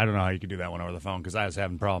 I don't know how you could do that one over the phone because I was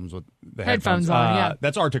having problems with the Headphones on, yeah.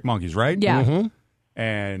 That's Arctic Monkeys, right? Yeah. Mm-hmm.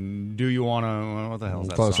 And do you want to, what the hell is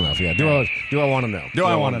that Close song? enough, yeah. Do I want to know? Do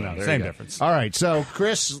I want to know? There Same you go. difference. All right, so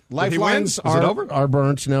Chris, lifelines Is it over? are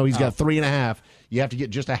burnt. No, he's got 3.5. You have to get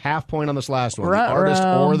just a half point on this last one. Ruh-roh. The artist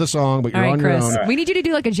or the song, but you're All right, on your Chris. own. We need you to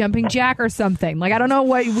do like a jumping jack or something. Like, I don't know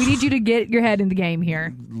what. We need you to get your head in the game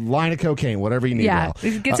here. Line of cocaine, whatever you need. Yeah,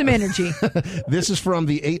 Al. get some energy. This is from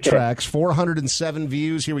the 8 tracks, 407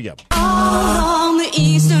 views. Here we go. On the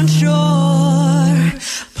eastern shore,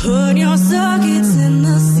 put your circuits in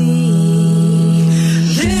the sea.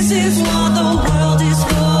 This is what the world is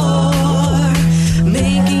for,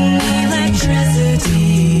 making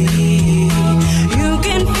electricity. You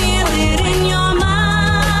can feel it in your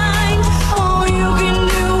mind, or you can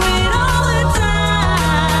do it all the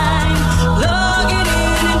time. Plug it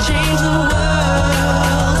in and change the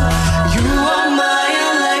world. You are my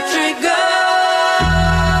electric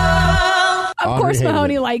girl. Of Audrey course, hated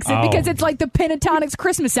Mahoney it. likes it Oh. because it's like the Pentatonics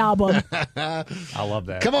Christmas album. I love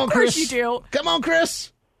that. Come on, Of course Chris. you do. Come on,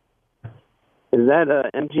 Chris. Is that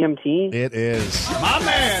MGMT? It is. My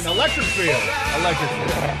man, Electric Field. Electric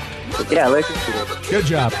Field. Yeah, Electric Field. Good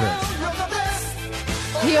job,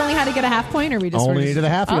 Chris. He only had to get a half point, or we just Only needed a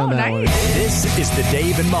halfie on that nice. one. This is the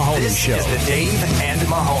Dave and Mahoney Show. This is the Dave and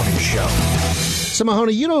Mahoney Show. So,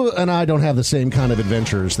 Mahoney, you and I don't have the same kind of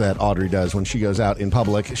adventures that Audrey does when she goes out in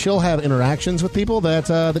public. She'll have interactions with people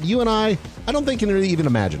that you and I don't think can really even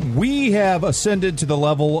imagine. We have ascended to the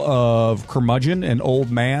level of curmudgeon and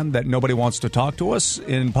old man that nobody wants to talk to us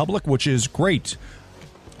in public, which is great.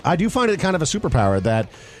 I do find it kind of a superpower that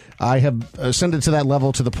I have ascended to that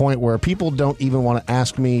level to the point where people don't even want to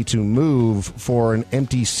ask me to move for an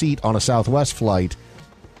empty seat on a Southwest flight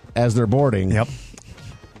as they're boarding. Yep.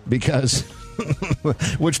 Because...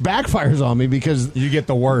 which backfires on me because you get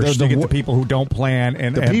the worst. You get the people who don't plan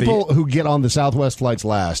and the people who get on the Southwest flights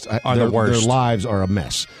last are the worst. Their lives are a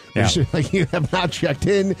mess. Yeah. Like, you have not checked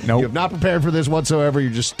in. Nope. You have not prepared for this whatsoever.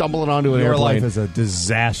 You're just stumbling onto an Your airplane. life is a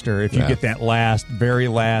disaster if you get that very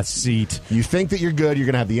last seat. You think that you're good. You're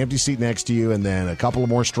going to have the empty seat next to you, and then a couple of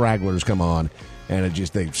more stragglers come on, and they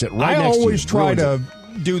sit right next to you. I always try Ruins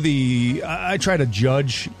to I try to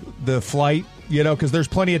judge the flight. You know, because there's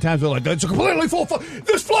plenty of times where like, it's a completely full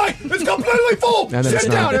this flight is completely full. And then Sit it's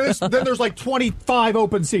down. not. And then there's like 25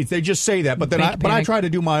 open seats. They just say that, but then I try to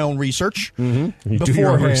do my own research You do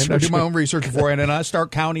your own beforehand. I research. do my own research beforehand, and I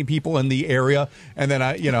start counting people in the area, and then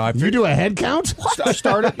You do a head count? I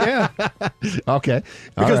start it, yeah. Okay. All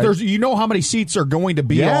Because right. there's how many seats are going to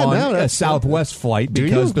be on a that's- Southwest flight Do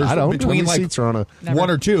because you? there's I don't. How between many like seats are on a... one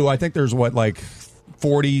or two. I think there's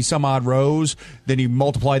 40 some odd rows. Then you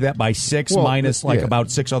multiply that by 6 Well, minus yeah. about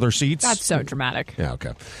 6 other seats. That's so dramatic. Yeah,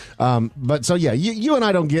 okay. But so, yeah, you and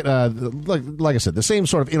I don't get, like I said, the same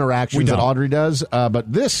sort of interactions that Audrey does,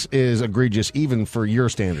 but this is egregious even for your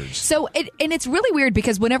standards. So, it's really weird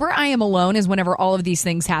because whenever I am alone is whenever all of these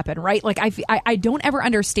things happen, right? Like, I don't ever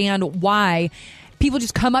understand why people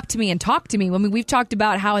just come up to me and talk to me. I mean, we've talked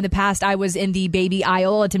about how in the past I was in the baby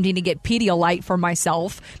aisle attempting to get Pedialyte for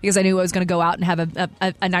myself because I knew I was going to go out and have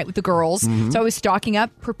a night with the girls. Mm-hmm. So I was stocking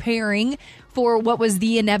up, preparing for what was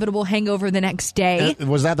the inevitable hangover the next day.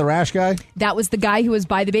 Was that the rash guy? That was the guy who was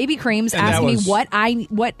by the baby creams And asking that me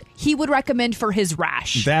what he would recommend for his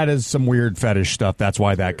rash. That is some weird fetish stuff. That's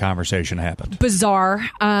why that conversation happened. Bizarre.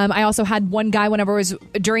 I also had one guy whenever it was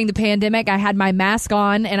during the pandemic, I had my mask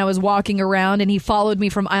on and I was walking around and he followed me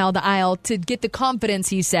from aisle to aisle to get the confidence,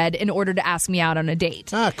 he said, in order to ask me out on a date.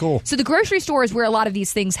 Ah, cool. So the grocery store is where a lot of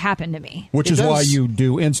these things happen to me. Which is why you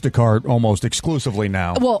do Instacart almost exclusively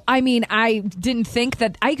now. Well, I mean, I didn't think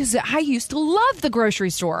that I used to love the grocery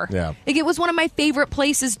store. Yeah. Like, it was one of my favorite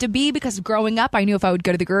places to be because growing up, I knew if I would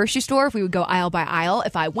go to the grocery store, if we would go aisle by aisle,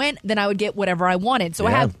 if I went, then I would get whatever I wanted. So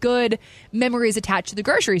I have good memories attached to the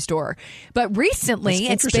grocery store. But recently,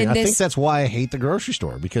 That's it's been interesting. I this. think that's why I hate the grocery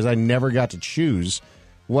store, because I never got to choose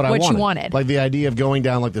what What I you wanted. wanted. Like the idea of going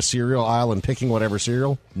down like the cereal aisle and picking whatever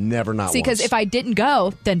cereal, never not See, because once. if I didn't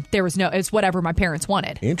go, then there was it's whatever my parents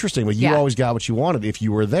wanted. Interesting, but you Yeah. always got what you wanted if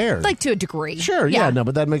you were there. Like, to a degree. Sure, yeah, no,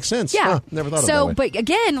 but that makes sense. Yeah. Huh, never thought so, of it that way. but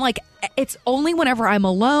again, like, it's only whenever I'm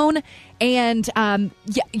alone. And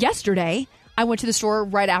yesterday, I went to the store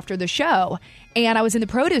right after the show, and I was in the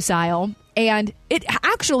produce aisle, and it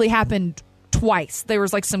actually happened twice. There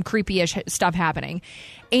was like some creepy-ish stuff happening,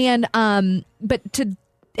 and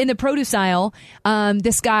in the produce aisle,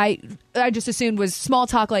 this guy I just assumed was small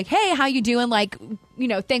talk, like, "Hey, how you doing? Like,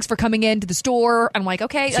 thanks for coming into the store." I'm like,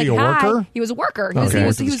 "Okay, Is like, he a hi." worker? He was a worker. Okay. He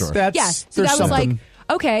was Worked at the store. yeah. So There's that was like, something.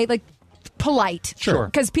 okay, like polite, Sure.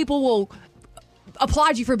 because people will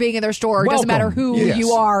applaud you for being in their store. It doesn't matter who Yes.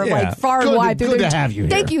 you are, Yeah. like far and wide. Good to have you here.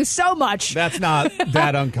 Thank you so much. That's not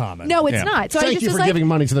that uncommon. No, it's not. So I Thank just you was for like, giving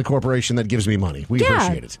money to the corporation that gives me money. We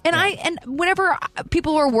appreciate it. And and whenever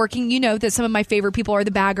people are working, you know that some of my favorite people are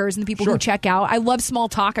the baggers and the people who check out. I love small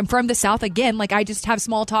talk. I'm from the South again. Like I just have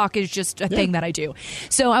small talk is just a thing that I do.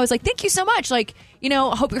 So I was like, thank you so much. Like, you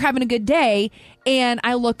know, hope you're having a good day. And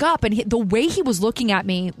I look up and the way he was looking at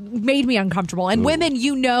me made me uncomfortable. And women,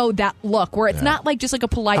 you know that look where it's not like just like a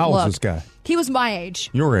polite How look. old is this guy? He was my age.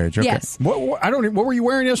 Your age, okay. Yes. What were you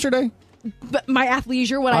wearing yesterday? But my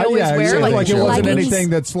athleisure, what I always wear, like it wasn't leggings. anything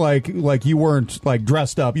that's like you weren't like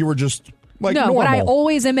dressed up. You were just like no, normal. what I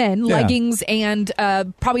always am in, Yeah. leggings and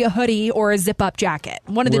probably a hoodie or a zip-up jacket.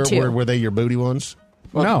 One of the two. Were they your booty ones?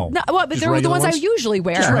 No. No, well, but Just they were the regular ones I ones? usually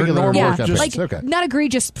wear. Just regular yeah, workout like pants. Okay. not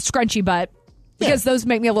egregious scrunchy butt because those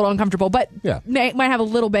make me a little uncomfortable. But might have a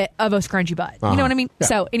little bit of a scrunchy butt. You know what I mean? Yeah.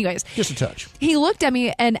 So, anyways, just a touch. He looked at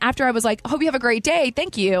me, and after I was like, "Hope you have a great day,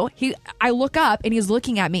 thank you." I look up, and he's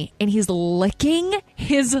looking at me, and he's licking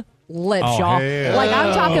his lips, y'all. hell. Like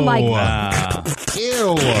I'm talking like.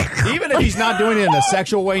 Ew. Even if he's not doing it in a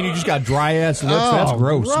sexual way and you just got dry ass lips, that's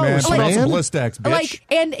gross, man. gross, Smell some man. Blistex, bitch. Like,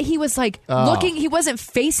 and he was like looking. He wasn't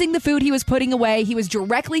facing the food he was putting away. He was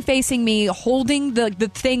directly facing me, holding the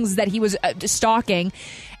things that he was stalking.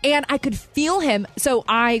 And I could feel him. So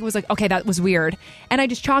I was like, okay, that was weird. And I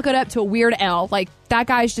just chalk it up to a weird L. Like, that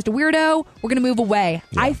guy's just a weirdo. We're going to move away.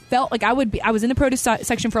 Yeah. I felt like I was in the produce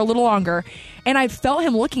section for a little longer. And I felt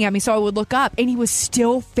him looking at me. So I would look up. And he was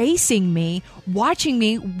still facing me, watching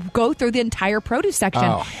me go through the entire produce section.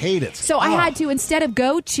 Oh, hate it. So I had to, instead of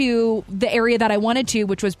go to the area that I wanted to,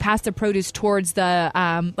 which was past the produce towards the,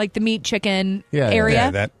 like the meat chicken area.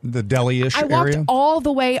 Yeah, that the deli-ish I walked area. all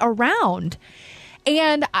the way around.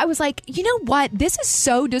 And I was like, you know what? This is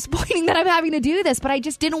so disappointing that I'm having to do this, but I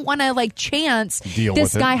just didn't want to like chance Deal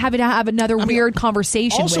this with guy it. having to have another weird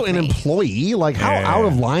conversation Also, with an me. employee, like how out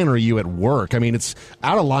of line are you at work? I mean, it's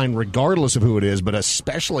out of line regardless of who it is, but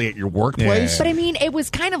especially at your workplace. But I mean, it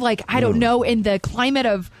was kind of like, I don't know, in the climate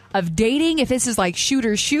of dating, if this is like shoot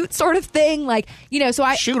or shoot sort of thing, like, you know, so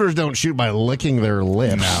I... Shooters don't shoot by licking their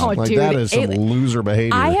lips. No, like, dude, that is some loser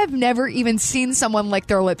behavior. I have never even seen someone lick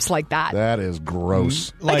their lips like that. That is gross.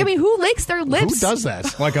 Like, I mean, who licks their lips? Who does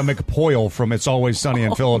that? Like a McPoyle from It's Always Sunny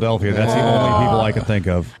in Philadelphia. That's the only people I can think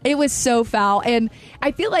of. It was so foul. And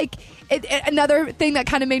I feel like another thing that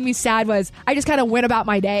kind of made me sad was I just kind of went about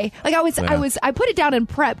my day. Like I put it down in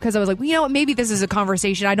prep because I was like, well, you know what, maybe this is a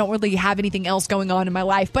conversation. I don't really have anything else going on in my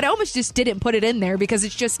life, but I almost just didn't put it in there because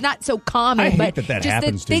it's just not so common. I hate but that just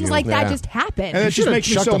happens to things you. like that Yeah. just happen. And it just makes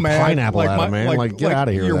me so mad. Pineapple at him, man. Like, get out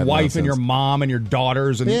of here with Your that wife nonsense. and your mom and your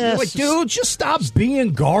daughters. And Yes. you're like, dude, just stop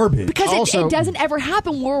being garbage. Because it doesn't ever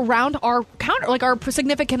happen when we're around our counter, like our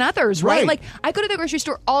significant others, right? Right. Like I go to the grocery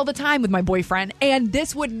store all the time with my boyfriend, and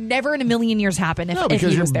this would never in a million years happen if, No, if because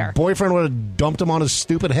he your was there. boyfriend would have dumped him on his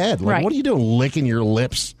stupid head. Like, Right. what are you doing licking your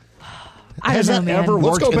lips? I Has don't know, that man. ever Let's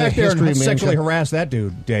worked go in back the there history and of sexually mankind? harass that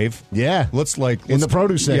dude, Dave. Yeah. Let's In the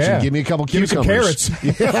produce section, give me a couple Give me some cucumbers. carrots.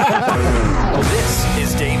 This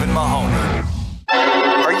is Dave and Mahoney.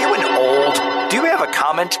 Are you an old? Do you have a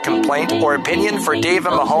comment, complaint, or opinion for Dave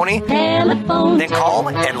and Mahoney? Then call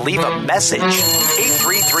and leave a message.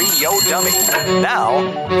 833-YO-DUMMY. Now,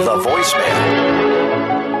 the voicemail.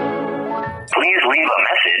 Please leave a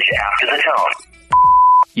message after the tone.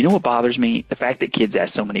 You know what bothers me? The fact that kids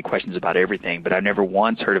ask so many questions about everything, but I've never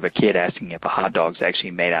once heard of a kid asking if a hot dog's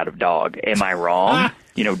actually made out of dog. Am I wrong?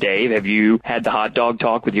 You know, Dave, have you had the hot dog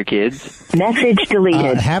talk with your kids? Message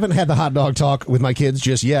deleted. Haven't had the hot dog talk with my kids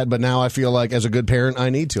just yet, but now I feel like as a good parent, I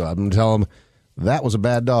need to. I'm going to tell them that was a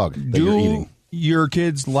bad dog that you're eating. Your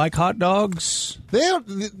kids like hot dogs? I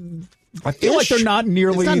feel like Ish. there not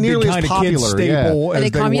nearly, It's not nearly the as kind of kid popular, staple Are as they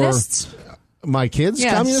they communists? were. My kids,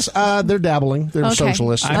 Yes. communists, they're dabbling. They're Okay.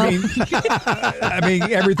 socialists. I mean,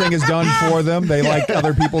 everything is done for them. They like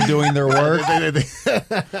other people doing their work,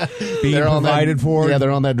 being They're on provided that, for. Yeah,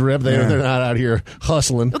 they're on that drip. They're Yeah. not out here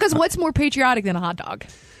hustling. Because what's more patriotic than a hot dog?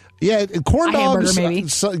 Yeah, corn A hamburger, dogs, maybe.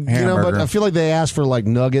 but I feel like they ask for like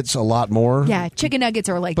nuggets a lot more. Yeah, chicken nuggets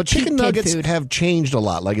are like But chicken kid nuggets food. have changed a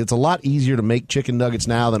lot. Like it's a lot easier to make chicken nuggets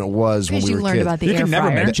now than it was when Because we you were learned kids. about the You air could never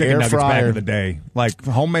fryer. make chicken Air nuggets back fryer. in the day. Like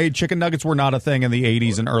homemade chicken nuggets were not a thing in the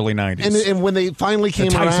 80s and early 90s. And when they finally came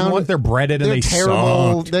the Tyson around, ones, they're breaded and they're they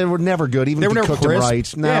terrible. sucked. They were never good, even They if were you never cooked them crisp.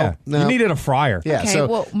 right. No, Yeah. no. You needed a fryer. Yeah, Okay, so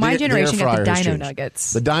well, my the air generation got the fryer has Dino changed.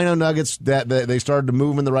 Nuggets. The Dino Nuggets that they started to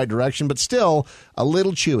move in the right direction, but still a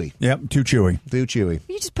little chewy. Yep, too chewy. Too chewy.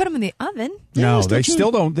 You just put them in the oven. No, it's they still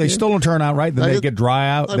still don't. They still don't turn out right. Then Like they it- get dry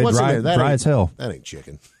out. like, They what's in dry there? That dry ain't- as hell. That ain't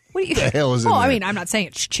chicken. What do you? The hell is in well, I there? mean, I'm not saying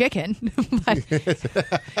it's chicken, but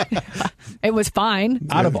it was fine.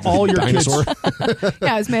 Out of all your kids,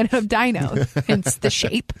 Yeah, it was made out of dino. Hence the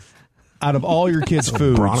shape. out of all your kids'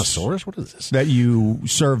 foods, Brontosaurus? What is this? that you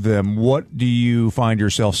serve them, what do you find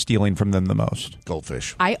yourself stealing from them the most?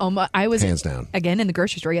 Goldfish. I was Hands down. again in the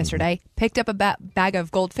grocery store yesterday. Picked up a bag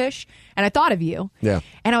of goldfish, and I thought of you. Yeah.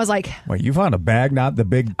 And I was like, Wait, you found a bag, not the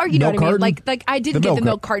big "Oh, you know milk what I mean? carton? Like I didn't get the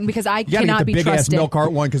milk carton because I You gotta cannot get the be big trusted. ass milk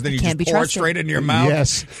carton one because then you Can't just be pour it trusted. straight into your mouth.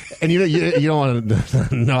 Yes. And you don't want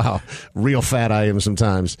to know how real fat I am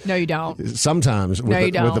sometimes. No, you don't. Sometimes with, No, you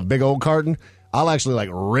with don't. the big old carton, I'll actually like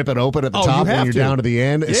rip it open at the Oh, top you when have you're to. down to the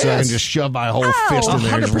end, so I can Yes. just shove my whole fist in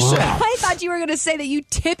there. 100%. I thought you were going to say that you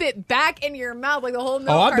tip it back in your mouth like the whole milk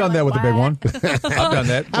Oh, I've carton, done that with like, the big what? one. I've done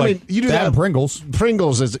that. I mean, you do that. and Pringles.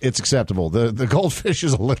 Pringles it's acceptable. The goldfish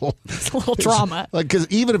is a little It's a little drama. Like because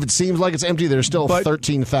even if it seems like it's empty, there's still But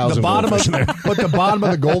 13,000 The bottom goldfish of in there. but the bottom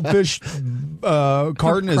of the goldfish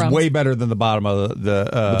carton is Crumbs. way better than the bottom of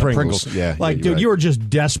the Pringles. Pringles. Yeah, like you're dude, right. you are just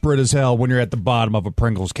desperate as hell when you're at the bottom of a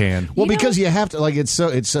Pringles can. Well, because you have to like it's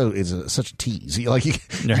such a tease. Like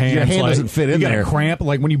Your hand doesn't fit in you there. got a cramp,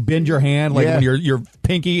 like when you bend your hand, like Yeah. when your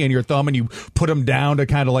pinky and your thumb, and you put them down to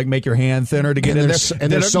kind of like make your hand thinner to get And in they're there. s-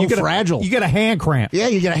 and they're Then so you get a- fragile. You get a hand cramp. Yeah,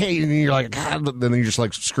 you get a hey, and you're like, God, then you just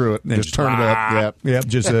like screw it, just turn it up. Yeah, Yep,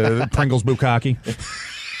 just Pringles bukkake.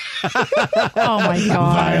 Oh my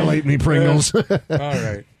god! violate me, Pringles. All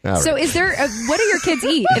right. So, is there? What do your kids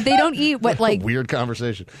eat? If they don't eat what, like, Weird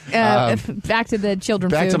conversation. back to the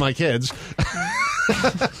children. Back food. to my kids.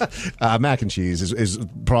 Mac and cheese is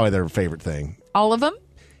probably their favorite thing. All of them.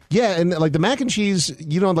 Yeah, and like the mac and cheese,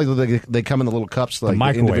 like they come in the little cups, like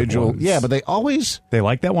microwave individual. ones. Yeah, but they always. They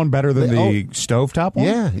like that one better than the stovetop one?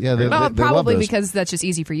 Yeah. They love Probably those. because that's just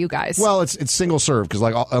easy for you guys. Well, it's single serve because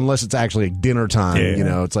like unless it's actually dinner time,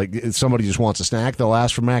 Yeah. it's like if somebody just wants a snack, they'll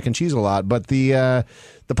ask for mac and cheese a lot. But the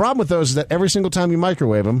problem with those is that every single time you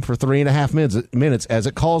microwave them for 3.5 minutes as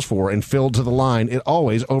it calls for and filled to the line, it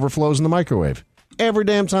always overflows in the microwave every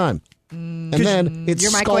damn time. And then it's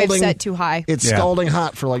your microwave scalding, set too high. It's Yeah. scalding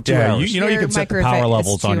hot for like 2 Yeah, hours. you know you Your can set the microwave power is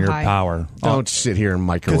levels on too your high. power. Don't sit here and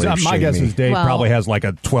microwave. Because my shame guess me. is Dave Well- probably has like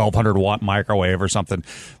a 1,200 watt microwave or something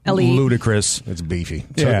Elite. ludicrous. It's beefy.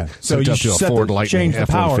 Yeah, so you up to a set Ford the, Lightning change the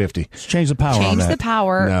power. F-150. Change the power on Change that. the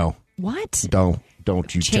power. No, What?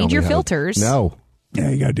 don't you Change tell me your how to- filters. No, Yeah,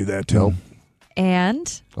 you got to do that too. Nope.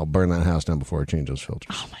 And I'll burn that house down before I change those filters.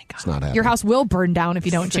 Oh my god, it's not happening. your house will burn down if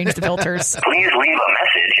you don't change the filters. Please leave a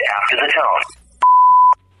message after the tone.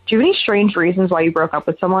 Do you have any strange reasons why you broke up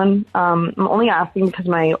with someone? I'm only asking because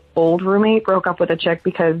my old roommate broke up with a chick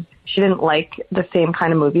because she didn't like the same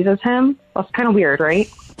kind of movies as him. That's kind of weird, right?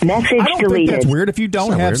 Message I don't deleted. think that's weird if you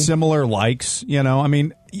don't not have weird. similar likes. I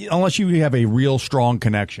mean, unless you have a real strong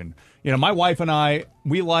connection. My wife and I,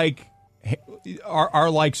 we like.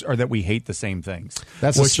 Our likes are that we hate the same things.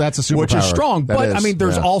 That's a superpower. Which is strong. That But is, I mean,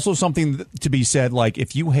 there's yeah. also something to be said. Like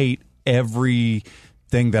if you hate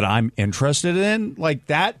everything that I'm interested in, like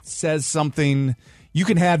that says something. You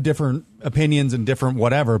can have different opinions and different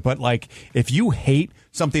whatever, but like if you hate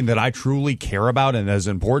something that I truly care about and is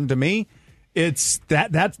important to me, it's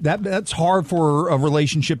that's hard for a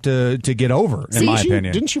relationship to get over, in my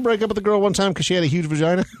opinion. Didn't you break up with a girl one time because she had a huge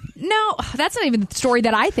vagina? No, that's not even the story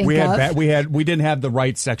that I think We of. had we didn't have the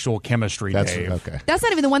right sexual chemistry. That's Dave. okay. That's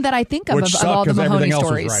not even the one that I think of Which of sucked all the 'cause Mahoney everything else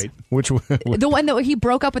stories. was right. Which one? The one that he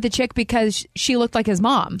broke up with the chick because she looked like his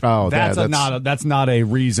mom. Oh, That's not a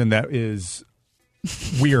reason that is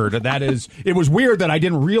weird. That is, it was weird that I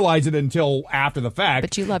didn't realize it until after the fact.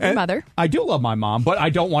 But you love your And mother. I do love my mom, but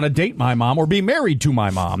I don't want to date my mom or be married to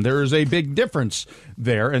my mom. There is a big difference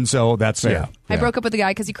there, and so that's Fair. I broke up with the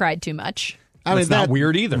guy because he cried too much. I mean, That's not that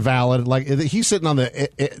weird either. Valid. Like he's sitting on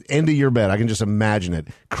the end of your bed. I can just imagine it,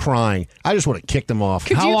 crying. I just would have kicked him off.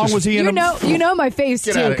 How long was he in? You know my face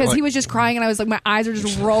Get too out of it, because he like- was just crying and I was like my eyes were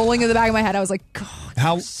just rolling in the back of my head. I was like, God,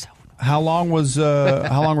 How long was?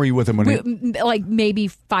 How long were you with him when he? like maybe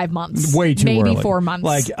 5 months, Way too maybe early. 4 months.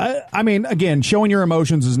 Like, I mean, again, showing your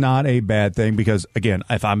emotions is not a bad thing because, again,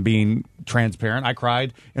 if I'm being transparent, I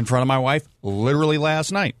cried in front of my wife literally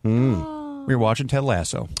last night. We were watching Ted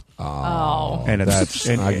Lasso. Oh, And it's That's-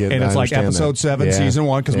 and, I get- and it's I like understand episode that. 7, Yeah. season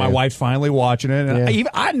 1, because my Yeah. wife's finally watching it, and Yeah.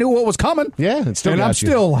 I knew what was coming. Yeah, it still and got I'm you.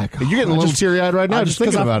 still like, You're getting a little teary-eyed right now just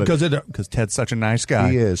thinking about it. because Ted's such a nice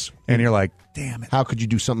guy. He is. and you're like, damn it. How could you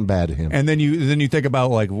do something bad to him? And then you think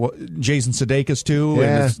about like Jason Sudeikis too, Yeah.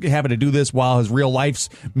 and just having to do this while his real life's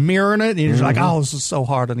mirroring it, and you're just like, Mm-hmm. oh, this is so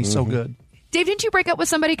hard, and he's so good. Dave, didn't you break up with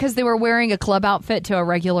somebody because they were wearing a club outfit to a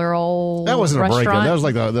regular old That wasn't a restaurant? breakup.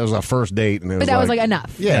 That was like a first date, and it was But that was like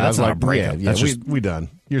enough. Yeah, Yeah, that that's was not like a breakup. Yeah, That's we just- we done.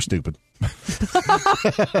 You're stupid.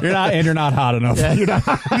 You're not hot enough. You're not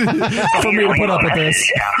for me to put up with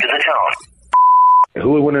this. After the tone.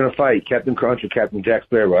 Who would win in a fight, Captain Crunch or Captain Jack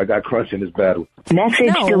Sparrow? I got Crunch in this battle.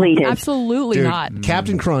 Message deleted. Absolutely Dude, not.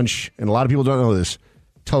 Captain Crunch, and a lot of people don't know this,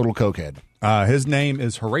 total cokehead. His name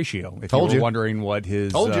is Horatio. If Told you were you. wondering what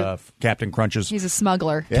his Told you. Captain Crunch's He's a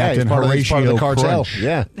smuggler. Yeah, Captain he's part of the cartel. Crunch.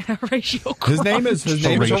 Yeah. Horatio. His name is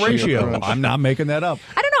Horatio. Crunch. I'm not making that up.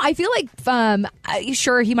 I don't know. I feel like,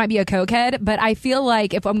 sure, he might be a cokehead, but I feel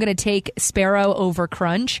like if I'm going to take Sparrow over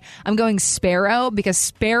Crunch, I'm going Sparrow because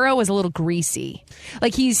Sparrow is a little greasy.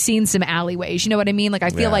 Like, he's seen some alleyways. You know what I mean? Like, I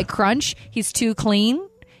feel like Crunch, he's too clean.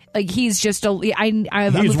 Like, he's just I'm He's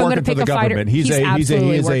going working to for pick the a fighter. government. He's a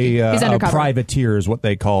undercover. privateer is what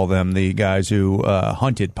they call them, the guys who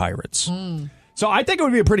hunted pirates. So I think it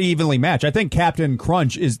would be a pretty evenly match. I think Captain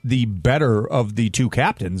Crunch is the better of the two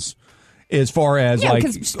captains as far as Yeah,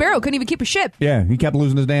 because Sparrow couldn't even keep a ship. Yeah, he kept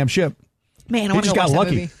losing his damn ship. Man, I He want to just go got watch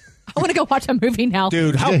lucky. that movie. I want to go watch a movie now.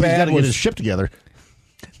 Dude, how He's bad got to get was his ship together.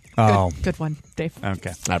 Oh, Good one, Dave.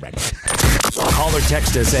 okay. All right. Call or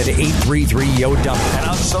text us at 833-YO-DUMP and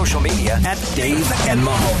on social media at Dave and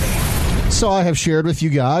Mahoney. So I have shared with you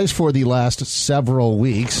guys for the last several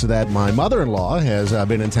weeks that my mother-in-law has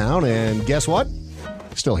been in town, and guess what?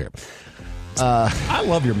 Still here. I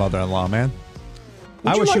love your mother-in-law, man.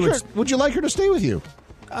 Would you like her to stay with you?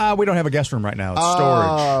 We don't have a guest room right now. It's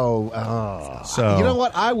storage. Oh. So You know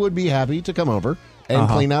what? I would be happy to come over and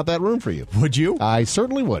clean out that room for you. Would you? I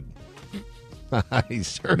certainly would. I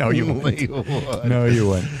certainly would. No, you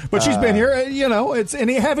wouldn't. But she's been here. It's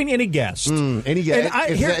having any guest. Any guest.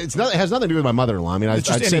 It has nothing to do with my mother-in-law. I mean, I'd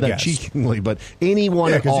just say any that guest. cheekingly, but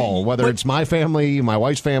anyone at 'cause all, whether it's my family, my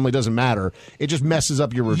wife's family, doesn't matter. It just messes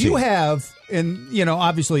up your routine. You have, and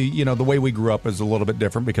obviously, the way we grew up is a little bit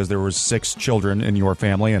different because there was 6 children in your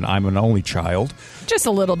family, and I'm an only child. Just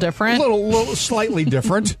a little different. Little slightly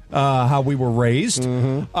different how we were raised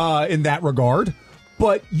in that regard.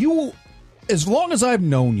 But you, as long as I've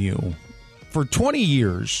known you, for 20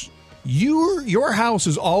 years, your house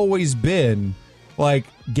has always been like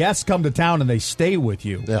guests come to town and they stay with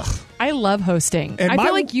you. Ugh. I love hosting. And I my-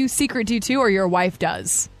 feel like you secret do too, or your wife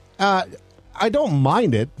does. I don't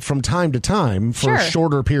mind it from time to time for Sure.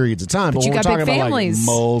 shorter periods of time. But you when we're got big talking about families. like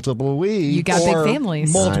multiple weeks. You got Or big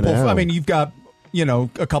families. Multiple. I know. I mean, you've got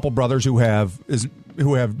a couple brothers who have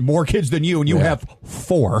more kids than you, and you have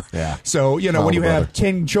 4. Yeah. So when Older you brother. have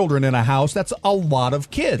 10 children in a house, that's a lot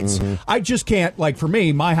of kids. I just can't. Like for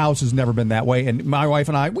me, my house has never been that way, and my wife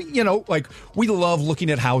and I, we love looking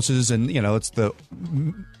at houses, and it's the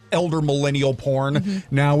elder millennial porn.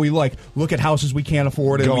 Now we look at houses we can't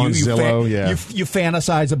afford, and Go on Zillow, you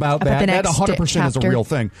fantasize about that. the That next 100% is a chapter. real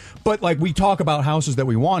thing. But we talk about houses that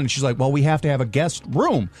we want, and she's like, "Well, we have to have a guest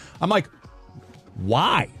room." I'm like,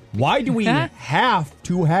 "Why? Why do we have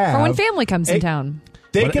to have?" Or when family comes in town.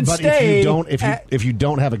 They But can if stay. if you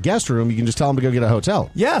don't have a guest room, you can just tell them to go get a hotel.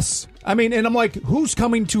 Yes. I mean, and I'm like, who's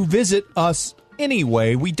coming to visit us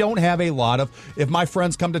anyway? We don't have a lot of. If my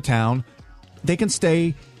friends come to town, they can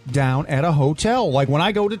stay down at a hotel. Like when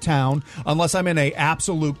I go to town, unless I'm in a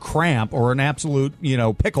absolute cramp or an absolute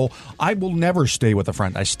pickle, I will never stay with a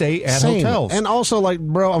friend. I stay at Same. hotels. And also,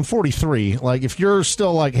 bro, I'm 43. If you're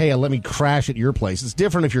still hey, let me crash at your place, it's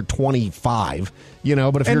different if you're 25,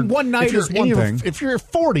 But if And you're one night if you're is one thing. If you're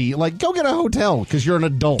 40, go get a hotel because you're an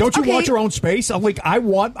adult. Don't you want your own space? I'm like, I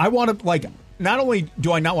want to not only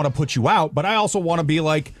do I not want to put you out, but I also want to be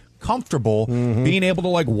comfortable being able to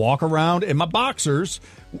walk around in my boxers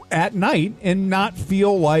at night and not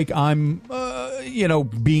feel like I'm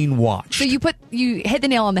being watched. So you hit the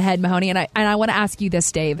nail on the head, Mahoney, and I want to ask you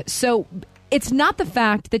this, Dave. So it's not the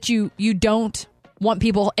fact that you don't want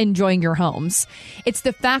people enjoying your homes. It's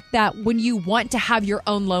the fact that when you want to have your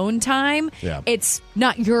own alone time, it's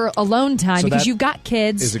not your alone time So because that you've got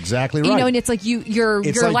kids. is exactly right. And it's like your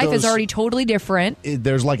It's like life is those- already totally different.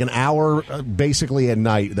 There's an hour basically at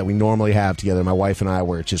night that we normally have together, my wife and I,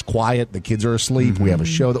 where it's just quiet. The kids are asleep. We have a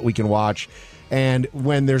show that we can watch. And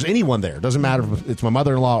when there's anyone there, doesn't matter if it's my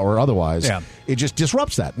mother-in-law or otherwise, it just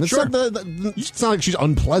disrupts that. And it's, it's not like she's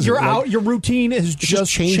unpleasant. You're out. Your routine is It just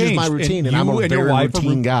changes changed, my routine, and you I'm a and your very wife are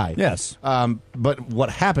routine guy. Yes. But what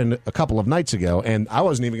happened a couple of nights ago, and I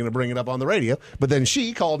wasn't even going to bring it up on the radio, but then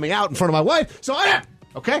she called me out in front of my wife, so I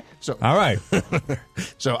okay. So all right.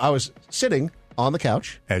 So I was sitting on the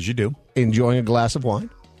couch, as you do, enjoying a glass of wine,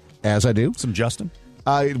 as I do. Some Justin.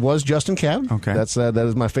 It was Justin Cab. Okay. That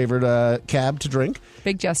is my favorite cab to drink.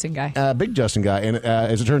 Big Justin guy. Big Justin guy. And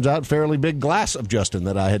as it turns out, fairly big glass of Justin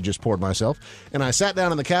that I had just poured myself. And I sat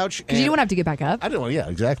down on the couch. Because you don't have to get back up. I don't. Yeah,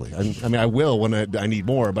 exactly. I mean, I will when I need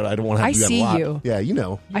more, but I don't want to have to do that a lot. I see you. Yeah, you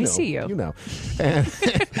know. I see you. You know.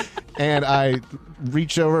 And I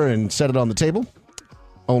reached over and set it on the table.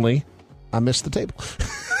 Only I missed the table.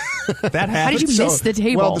 That happened. How did you miss the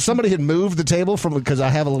table? Well, somebody had moved the table from because I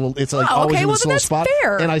have a little. It's like always in this little spot.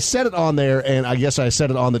 Fair. And I set it on there, and I guess I set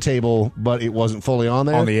it on the table, but it wasn't fully on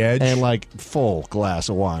there. On the edge, and like full glass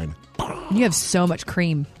of wine. You have so much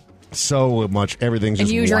cream. So much. Everything's just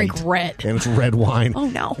and you white. drink red. And it's red wine. Oh,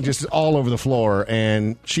 no. Just all over the floor.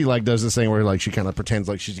 And she like does this thing where like she kind of pretends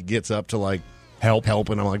like she gets up to like help.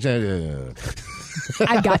 And I'm like,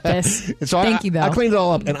 I got this. So Thank you, though. I cleaned it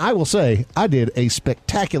all up, and I will say I did a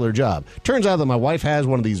spectacular job. Turns out that my wife has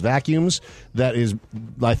one of these vacuums that is,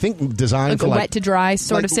 I think, designed like for a like wet to dry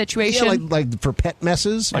sort of situation. Yeah, like for pet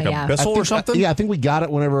messes, like a Bissell or something. I think we got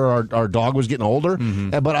it whenever our dog was getting older.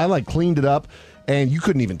 But I like cleaned it up, and you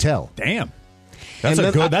couldn't even tell. Damn. That's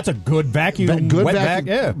a good vacuum. Good vacuum.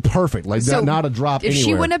 Yeah, perfect. Like so not a drop if anywhere.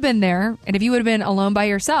 She wouldn't have been there, and if you would have been alone by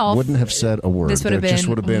yourself, wouldn't have said a word. This would have been just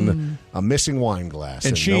would have been a missing wine glass,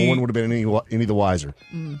 and no one would have been any the wiser.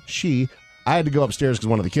 I had to go upstairs because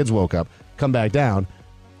one of the kids woke up, come back down,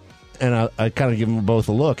 and I kind of give them both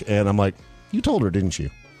a look, and I'm like, "You told her, didn't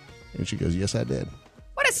you?" And she goes, "Yes, I did."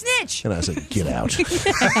 What a snitch! And I said, "Get out."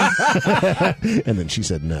 And then she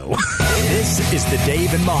said, "No." This is the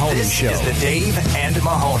Dave and Mahoney Show. This is the Dave and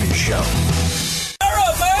Mahoney Show.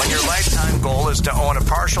 When your lifetime goal is to own a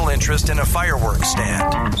partial interest in a fireworks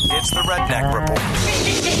stand, it's the Redneck Report.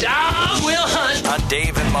 Dog will hunt. On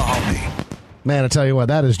Dave and Mahoney. Man, I tell you what,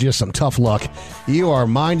 that is just some tough luck. You are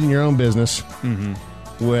minding your own business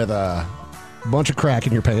with a bunch of crack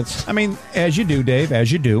in your pants. I mean, as you do, Dave,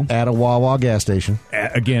 as you do. At a Wawa gas station.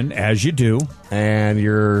 Again, as you do. And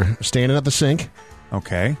you're standing at the sink.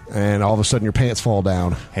 Okay. And all of a sudden your pants fall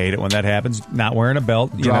down. Hate it when that happens. Not wearing a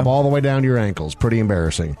belt. Drop all the way down to your ankles. Pretty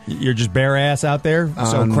embarrassing. You're just bare ass out there.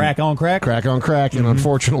 So crack on crack? Crack on crack. And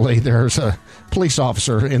unfortunately, there's a police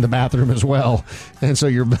officer in the bathroom as well. And so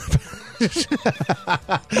you're... Such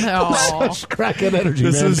crackhead energy.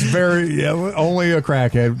 This man. is very only a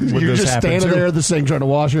crackhead. You're just standing there at the sink trying to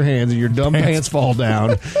wash your hands, and your dumb pants fall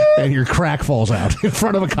down, and your crack falls out in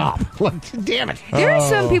front of a cop. Like, damn it! There are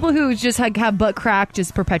some people who just have butt crack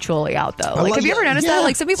just perpetually out though. Like, have you ever noticed that?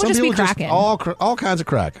 Like, some people just be cracking all kinds of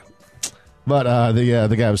crack. But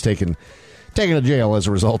the guy was taken to jail as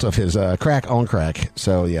a result of his crack on crack.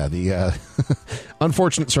 So yeah, the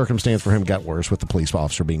unfortunate circumstance for him got worse with the police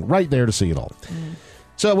officer being right there to see it all.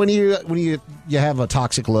 So when you have a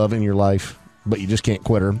toxic love in your life, but you just can't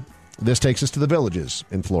quit her, this takes us to the Villages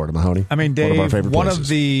in Florida, Mahoney. I mean, Dave, one of our favorite places. Of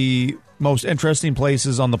the most interesting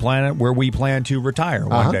places on the planet where we plan to retire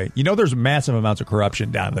one day. You know, there's massive amounts of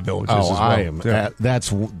corruption down in the Villages as well. I am.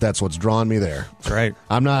 That's what's drawn me there. That's right.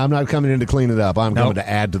 I'm not coming in to clean it up. I'm coming to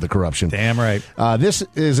add to the corruption. Damn right. This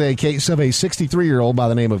is a case of a 63-year-old by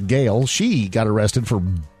the name of Gail. She got arrested for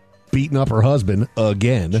beating up her husband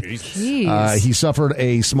again. He suffered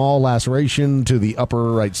a small laceration to the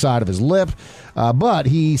upper right side of his lip, but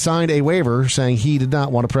he signed a waiver saying he did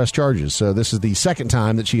not want to press charges. So this is the second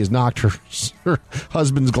time that she has knocked her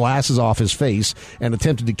husband's glasses off his face and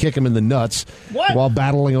attempted to kick him in the nuts while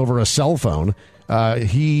battling over a cell phone.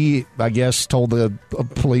 He, I guess, told the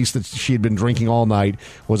police that she had been drinking all night,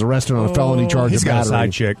 was arrested on a felony charge of battery. He's got a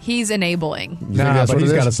side chick. He's enabling. But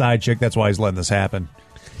he's got a side chick. That's why he's letting this happen.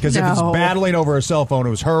 Because if it's battling over a cell phone, it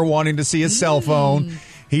was her wanting to see his cell phone.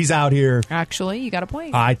 He's out here. Actually, you got a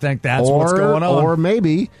point. I think that's what's going on. Or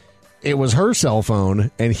maybe it was her cell phone,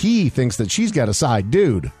 and he thinks that she's got a side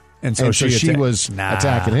dude. And so she was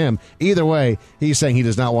attacking him. Either way, he's saying he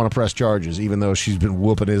does not want to press charges, even though she's been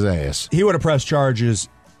whooping his ass. He would have pressed charges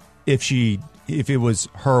if it was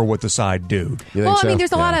her with the side dude. Well, I mean,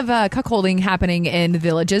 there's a lot of cuckolding happening in the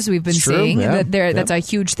Villages. We've been seeing that's a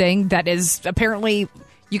huge thing. That is apparently...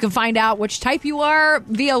 You can find out which type you are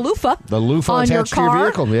via loofah. The loofah on attached your car. to your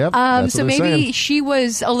vehicle. Yep. So maybe she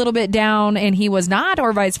was a little bit down and he was not,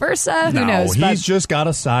 or vice versa. Who knows? He's just got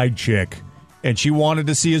a side chick. And she wanted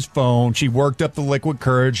to see his phone. She worked up the liquid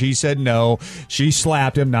courage. He said no. She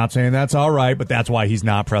slapped him. Not saying that's all right, but that's why he's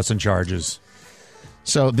not pressing charges.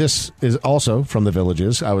 So this is also from the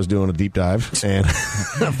Villages. I was doing a deep dive and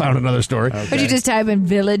I found another story. But you just type in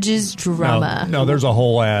Villages drama. No, there's a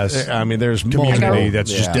whole ass. I mean, there's community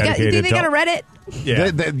that's just dedicated. Do they got a Reddit? Yeah.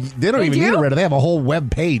 They don't even need a Reddit. They have a whole web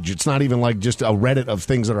page. It's not even like just a Reddit of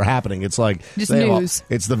things that are happening. It's like just news.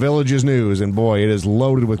 It's the Villages news, and boy, it is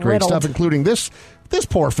loaded with great stuff, including this this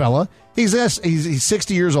poor fella, he's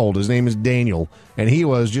 60 years old. His name is Daniel, and he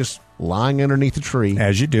was just lying underneath a tree.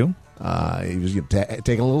 As you do. He was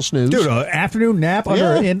taking a little snooze. Dude, an afternoon nap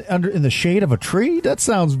in the shade of a tree? That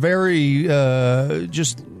sounds very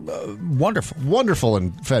wonderful. Wonderful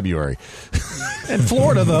in February. In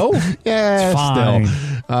Florida, though. Yeah, it's fine.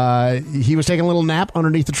 Still. He was taking a little nap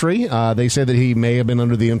underneath the tree. They said that he may have been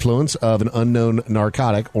under the influence of an unknown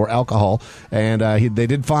narcotic or alcohol. And they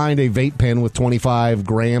did find a vape pen with 25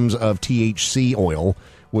 grams of THC oil,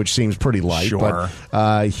 which seems pretty light. Sure.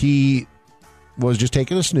 But he was just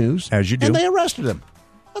taking a snooze. As you do. And they arrested him.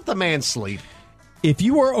 Let the man sleep. If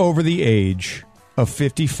you are over the age of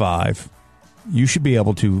 55, you should be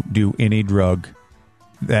able to do any drug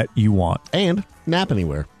that you want. And nap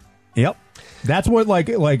anywhere. Yep. That's what, like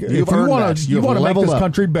if you want to make this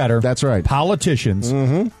country better. That's right. Politicians,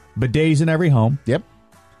 bidets in every home. Yep.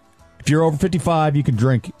 If you're over 55, you can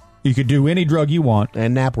drink. You can do any drug you want.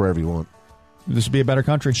 And nap wherever you want. This would be a better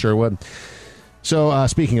country. Sure would. So,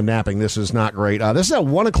 speaking of napping, this is not great. This is at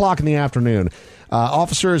 1 o'clock in the afternoon.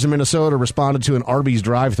 Officers in Minnesota responded to an Arby's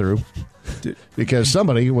drive-thru because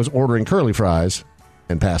somebody was ordering curly fries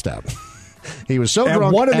and passed out. He was so drunk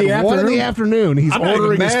at 1 in the afternoon, he's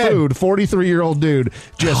ordering his food. 43-year-old dude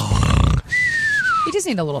just... You just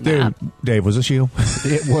need a little nap. Dave, was this you?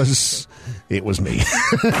 It was me.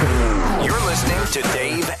 You're listening to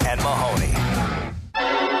Dave and Mahoney.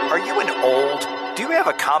 Are you an old... Do you have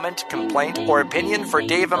a comment, complaint, or opinion for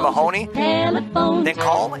Dave and Mahoney? Then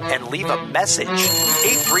call and leave a message.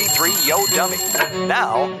 833-YO-DUMMY.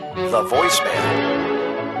 Now, the voicemail.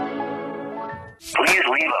 Please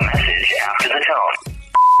leave a message after the tone.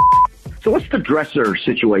 So what's the dresser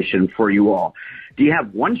situation for you all? Do you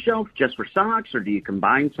have one shelf just for socks, or do you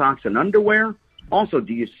combine socks and underwear? Also,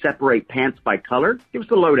 do you separate pants by color? Give us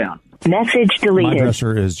the lowdown. Message deleted. My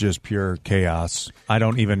dresser is just pure chaos. I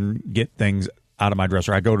don't even get things out of my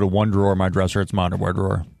dresser. I go to one drawer of my dresser. It's my underwear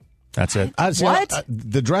drawer. That's it.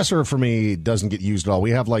 The dresser for me doesn't get used at all. We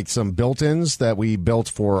have like some built-ins that we built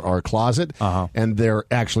for our closet, and they're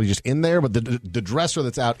actually just in there. But the dresser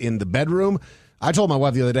that's out in the bedroom, I told my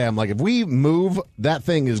wife the other day, I'm like, if we move, that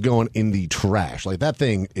thing is going in the trash. Like, that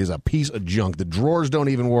thing is a piece of junk. The drawers don't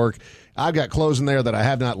even work. I've got clothes in there that I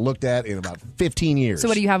have not looked at in about 15 years. So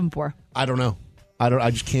what do you have them for? I don't know. I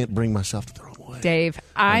just can't bring myself to throw them away. Dave,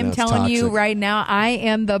 I'm telling you right now, I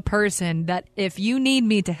am the person that if you need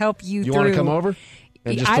me to help you through... You want to come over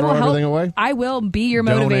and just throw everything away? I will be your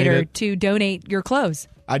motivator to donate your clothes.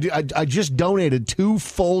 I just donated 2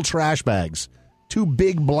 full trash bags. 2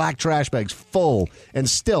 big black trash bags full, and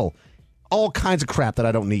still all kinds of crap that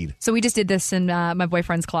I don't need. So we just did this in my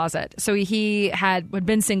boyfriend's closet. So he had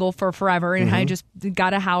been single for forever, and I just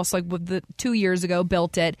got a house like 2 years ago,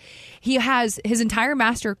 built it. He has his entire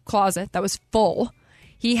master closet that was full.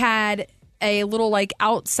 He had a little like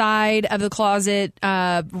outside of the closet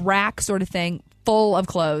rack sort of thing full of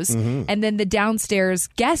clothes, and then the downstairs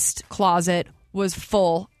guest closet was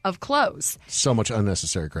full of clothes. So much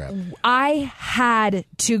unnecessary crap. I had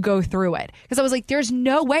to go through it because I was like, there's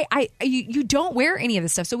no way you don't wear any of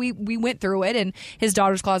this stuff. So we went through it, and his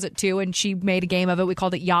daughter's closet too, and she made a game of it. We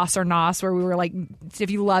called it Yas or Nos, where we were like, if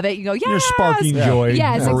you love it, you go, yes. You're sparking joy.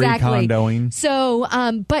 Yes, exactly. Condoing. So,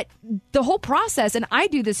 but the whole process, and I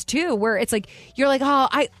do this too, where it's like, you're like, oh,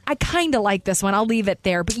 I kind of like this one. I'll leave it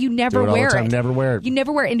there, but you never wear it. Never wear it. You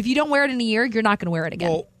never wear it. And if you don't wear it in a year, you're not going to wear it again.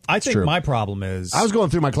 Well, I think my problem is... I was going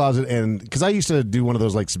through my closet, and because I used to do one of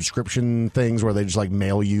those like subscription things where they just like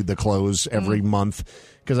mail you the clothes every month,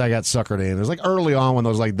 because I got suckered in. It was like early on when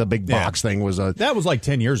those like the big box thing was that was like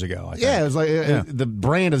 10 years ago, I think. Yeah, it was like the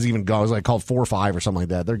brand is even gone. It was like called 4 or 5 or something like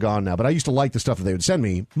that. They're gone now. But I used to like the stuff that they would send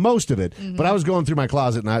me, most of it. But I was going through my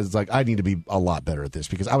closet, and I was like, I need to be a lot better at this,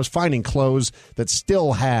 because I was finding clothes that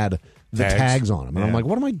still had the tags on them. And I'm like,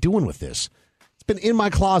 what am I doing with this? It's been in my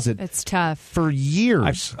closet. It's tough for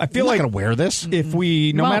years. I feel like I'm not gonna wear this. If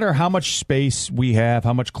we, no matter how much space we have,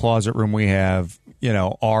 how much closet room we have,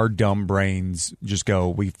 our dumb brains just go.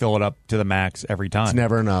 We fill it up to the max every time. It's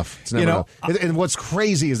never enough. It's never enough. And what's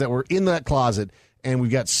crazy is that we're in that closet and we've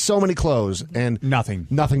got so many clothes and nothing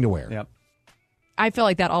to wear. Yep. I feel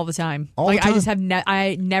like that all the time. The time? I just have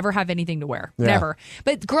I never have anything to wear. Yeah. Never.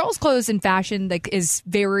 But girls' clothes and fashion is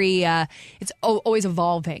very it's always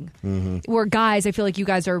evolving. Where guys, I feel like you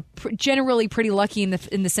guys are generally pretty lucky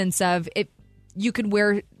in the sense of you could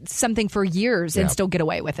wear something for years and still get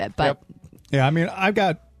away with it. But yeah, I mean, I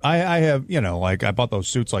have like I bought those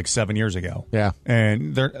suits like 7 years ago. Yeah,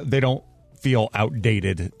 and they don't feel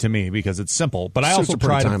outdated to me because it's simple. But I Suits also are pretty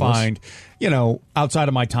try to timeless. find, outside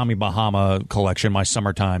of my Tommy Bahama collection, my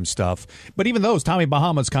summertime stuff. But even those, Tommy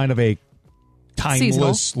Bahama's kind of a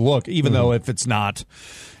timeless look, even though if it's not,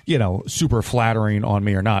 super flattering on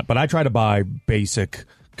me or not. But I try to buy basic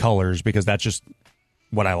colors because that's just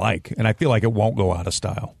what I like, and I feel like it won't go out of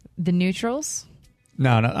style. The neutrals?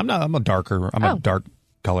 No, I'm not. I'm a dark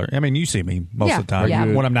color. I mean, you see me most of the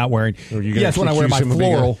time when I'm not wearing. Yes, when I wear my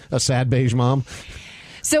floral, a sad beige mom.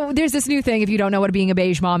 So there's this new thing, if you don't know what being a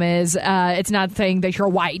beige mom is, it's not saying that you're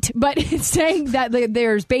white, but it's saying that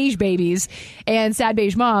there's beige babies and sad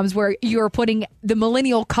beige moms where you're putting the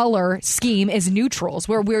millennial color scheme as neutrals,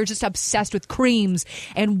 where we're just obsessed with creams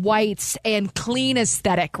and whites and clean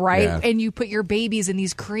aesthetic, right? Yeah. And you put your babies in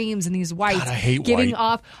these creams and these whites, God, I hate giving white.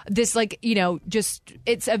 off this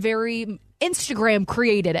it's a very... Instagram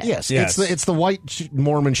created it. Yes. It's the white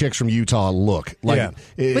Mormon chicks from with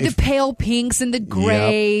the pale pinks and the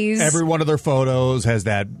grays. Yep. Every one of their photos has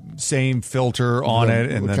that same filter on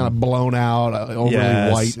it, and then kind of blown out, overly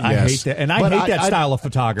white. I hate that, and I hate that style of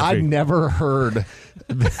photography. I never heard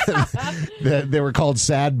that they were called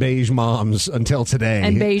sad beige moms until today,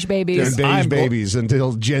 and beige babies, and beige babies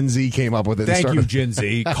until Gen Z came up with it. Thank you, Gen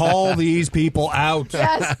Z. Call these people out.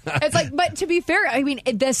 Yes, it's like, but to be fair, I mean,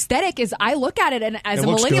 the aesthetic is. I look at it, and as a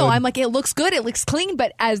millennial, I'm like, it looks good, it looks clean.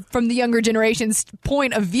 But as from the younger generation's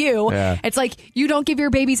point of view, it's like you don't give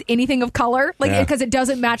your babies anything of color, because it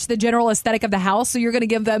doesn't match the general aesthetic of the house. So you're going to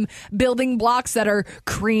give them building blocks that are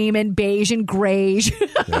cream and beige and grayish,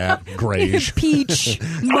 grayish, peach,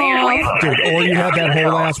 mauve. Dude, or you have that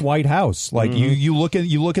whole ass white house. Like you look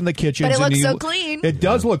in the kitchen, but it looks so clean. It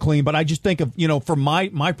does look clean, but I just think of from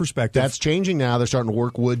my perspective, that's changing now. They're starting to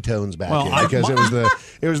work wood tones back in because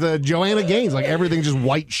it was the Joanna Gaines, like everything just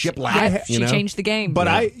white shiplap. She changed the game.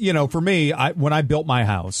 But for me, when I built my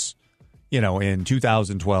house, in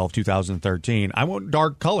 2012, 2013, I want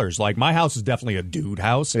dark colors. Like my house is definitely a dude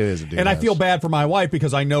house. It is a dude and house. I feel bad for my wife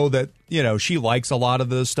because I know that she likes a lot of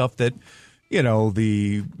the stuff that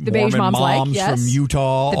the beige Mormon moms like, from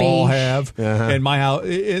Utah all have, and my house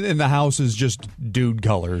and the house is just dude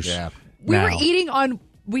colors. Yeah, we were eating on.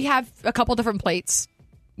 We have a couple different plates.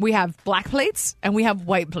 We have black plates and we have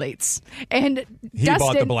white plates. And Dustin,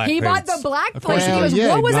 bought the black bought the black plates. He goes,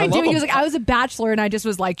 what was I doing? He was like, I was a bachelor and I just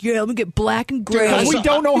was like, let me get black and gray. We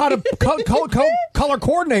don't know how to color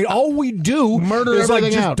coordinate. All we do murder is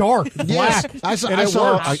everything just out. Dark, yes.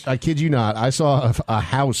 black. I kid you not, I saw a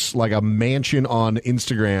house, like a mansion on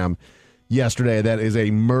Instagram yesterday that is a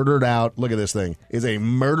murdered out, look at this thing, is a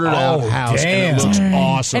murdered out house. Damn. And it looks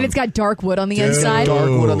awesome. And it's got dark wood on the inside. Dark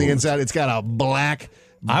wood on the inside. It's got a black...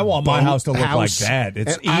 I want my house to look like that.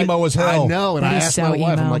 It's emo as hell. I know, and I asked my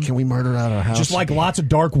wife, I'm like, can we murder out our house? Just like lots of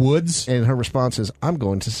dark woods? And her response is, I'm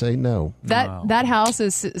going to say no. That house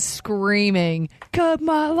is screaming, cut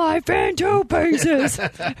my life into pieces. Please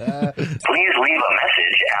leave a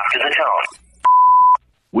message after the tone.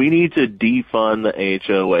 We need to defund the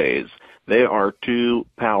HOAs. They are too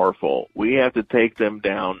powerful. We have to take them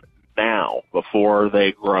down now before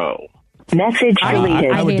they grow. Message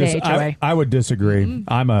deleted. I would disagree.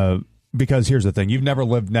 Because here's the thing. You've never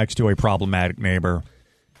lived next to a problematic neighbor.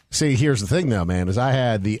 See, here's the thing, though, man, is I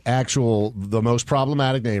had the most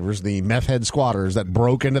problematic neighbors, the meth head squatters that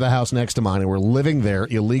broke into the house next to mine and were living there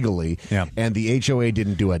illegally, and the HOA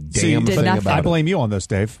didn't do a damn thing about it. I blame you on this,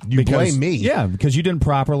 Dave. You blame me? Yeah, because you didn't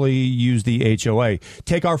properly use the HOA.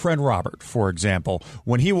 Take our friend Robert, for example.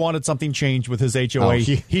 When he wanted something changed with his HOA,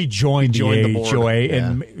 he joined the HOA,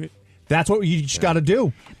 and that's what you just got to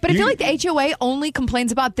do. But I feel like the HOA only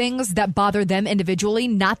complains about things that bother them individually,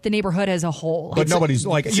 not the neighborhood as a whole. But nobody's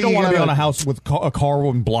like, you don't want to be on a house with a car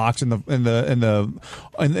with blocks in the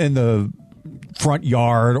front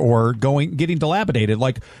yard or getting dilapidated.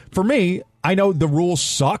 Like for me, I know the rules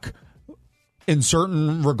suck in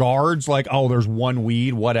certain regards, like, there's one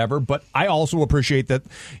weed, whatever. But I also appreciate that,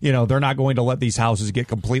 they're not going to let these houses get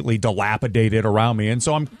completely dilapidated around me. And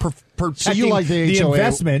so I'm protecting so you like the HOA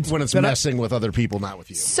investment when it's messing with other people, not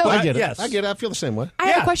with you. So I get it. Yes. I get it. I feel the same way.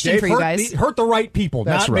 I have a question for you guys. Hurt the right people,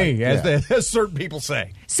 That's not right. me, as certain people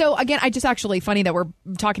say. So again, funny that we're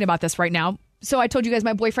talking about this right now. So I told you guys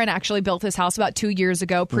my boyfriend actually built his house about 2 years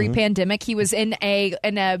ago, pre-pandemic. He was in a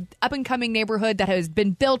up and coming neighborhood that has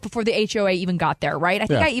been built before the HOA even got there, right? I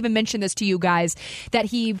think I even mentioned this to you guys, that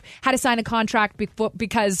he had to sign a contract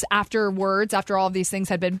because after all of these things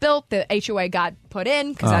had been built, the HOA got put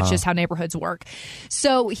in because that's just how neighborhoods work.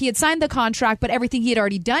 So he had signed the contract, but everything he had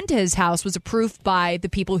already done to his house was approved by the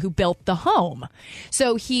people who built the home.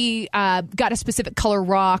 So he got a specific color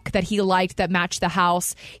rock that he liked that matched the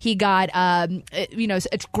house. He got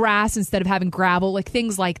it's grass instead of having gravel, like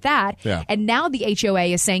things like that. Yeah. And now the HOA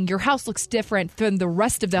is saying your house looks different than the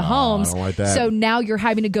rest of the homes. I don't like that. So now you're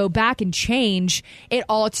having to go back and change it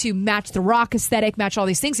all to match the rock aesthetic, match all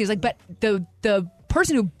these things. He's like, but the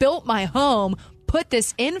person who built my home put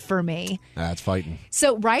this in for me. That's fighting.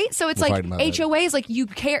 So, right? So it's We're like fighting about HOA is like you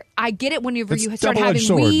care. I get it whenever It's you start having double-edged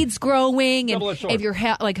sword. weeds growing and Double-edged sword. if your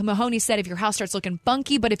like Mahoney said, if your house starts looking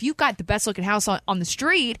funky, but if you've got the best looking house on the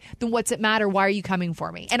street, then what's it matter? Why are you coming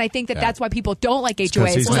for me? And I think that's why people don't like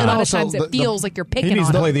HOAs. he's A lot not. of times it feels like you're picking He needs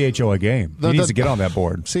on to them. play the HOA game. He needs to get on that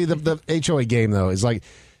board. See, the HOA game, though, is like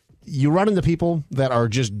you run into people that are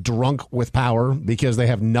just drunk with power because they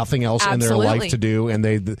have nothing else in their Absolutely. life to do, and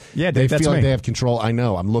they Dude, feel that's like me. they have control. I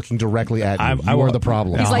know. I'm looking directly at you. I You are want- the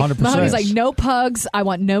problem. He's like, 100%. Mahoney's like, no pugs. I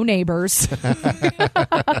want no neighbors. If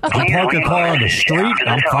you park your car on the street,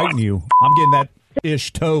 I'm fighting you. I'm getting that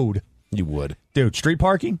ish towed. You would. Dude, street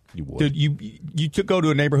parking? You would. Dude, you could go to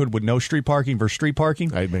a neighborhood with no street parking versus street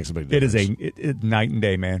parking. It makes a big It difference. is a night and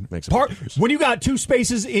day, man. Makes a big difference. When you got two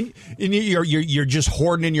spaces in you're just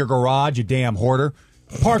hoarding in your garage, you damn hoarder.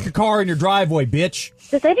 Park your car in your driveway, bitch.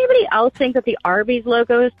 Does anybody else think that the Arby's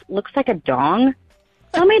logo looks like a dong?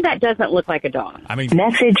 Tell me that doesn't look like a dong. I mean,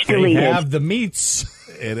 Message they deleted. have the meats.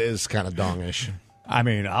 It is kind of dongish. I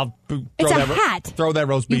mean, I'll throw It's a that hat. throw that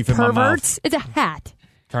roast You beef in my mouth. perverts. It's a hat.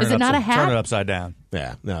 Turn Is it not a hat? Turn it upside down.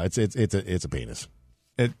 Yeah, no, it's a penis.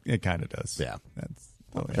 It kind of does. Yeah,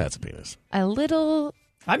 yeah. That's a penis. A little.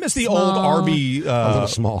 I miss the Small. old Arby. A little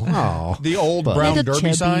small. Oh, the old but- brown Little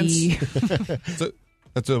derby chubby. signs.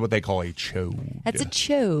 That's what they call a chode. That's a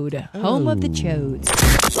chode. Home of the chodes.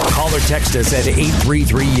 Call or text us at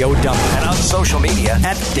 833-YO-DUMP and on social media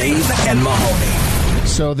at Dave and Mahoney.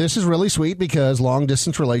 So this is really sweet because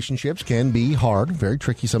long-distance relationships can be hard, very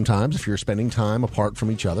tricky sometimes if you're spending time apart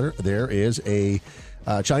from each other. There is a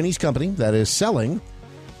Chinese company that is selling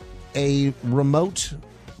a remote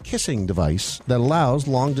kissing device that allows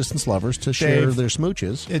long-distance lovers to share Dave, their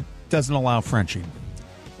smooches. It doesn't allow Frenching.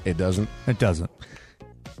 It doesn't? It doesn't.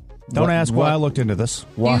 Don't What- ask what- why I looked into this.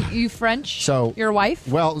 Why? You French? So your wife?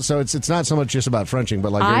 Well, so it's not so much just about Frenching,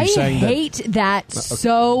 but like are I you saying hate that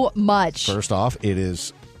so much. First off, it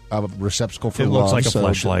is a receptacle for It love. looks like a so-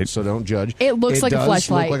 fleshlight. So don't judge. It looks like a does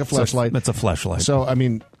fleshlight. Look like a fleshlight. It's a fleshlight. So I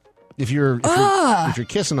mean, if you're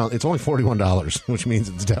kissing on, it's only $41, which means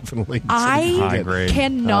it's definitely I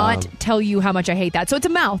cannot tell you how much I hate that. So it's a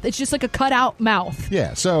mouth. It's just like a cutout mouth.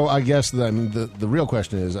 Yeah. So I guess the real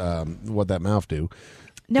question is what that mouth do.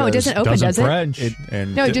 No, it doesn't open, does it? French.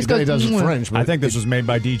 No, it just goes. It doesn't French. I think this was made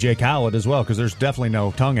by DJ Khaled as well because there's definitely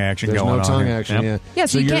no tongue action There's going on. no tongue here. action, Yep. Yeah,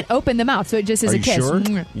 so you can't open the mouth. So it just is Are a you kiss. sure? Well,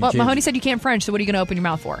 You can't- Mahoney said you can't French. So what are you going to open your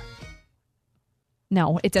mouth for?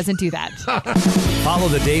 No, it doesn't do that. Follow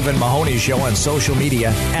the Dave and Mahoney Show on social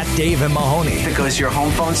media at Dave and Mahoney. It goes to your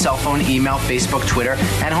home phone, cell phone, email, Facebook, Twitter,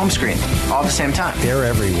 and home screen all at the same time. They're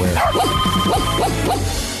everywhere.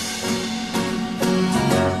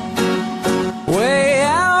 Way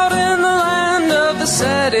out in the land of the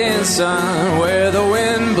setting sun, where the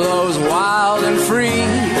wind blows wild and free,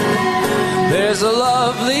 there's a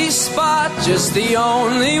lovely spot, just the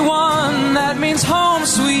only one that means home,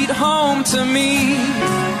 sweet home to me.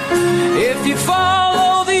 If you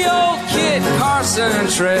follow the old Kit Carson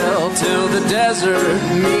trail till the desert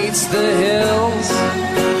meets the hills,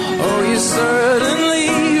 oh, you certainly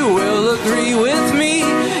will agree with me,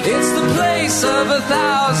 it's the place of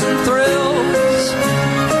 1,000 thrills.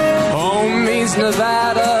 Home means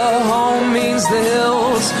Nevada, home means the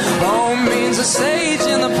hills, home means a sage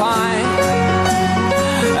in the pine,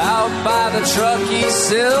 out by the Truckee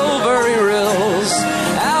silvery rills,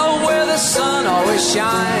 out where the sun always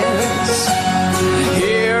shines.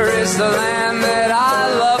 Here is the land that I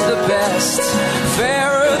love the best,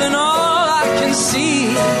 fairer than all I can see.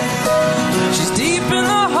 She's deep in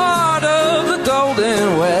the heart of the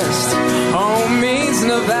Golden West. Home means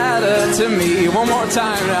Nevada to me. One more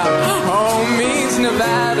time now. Home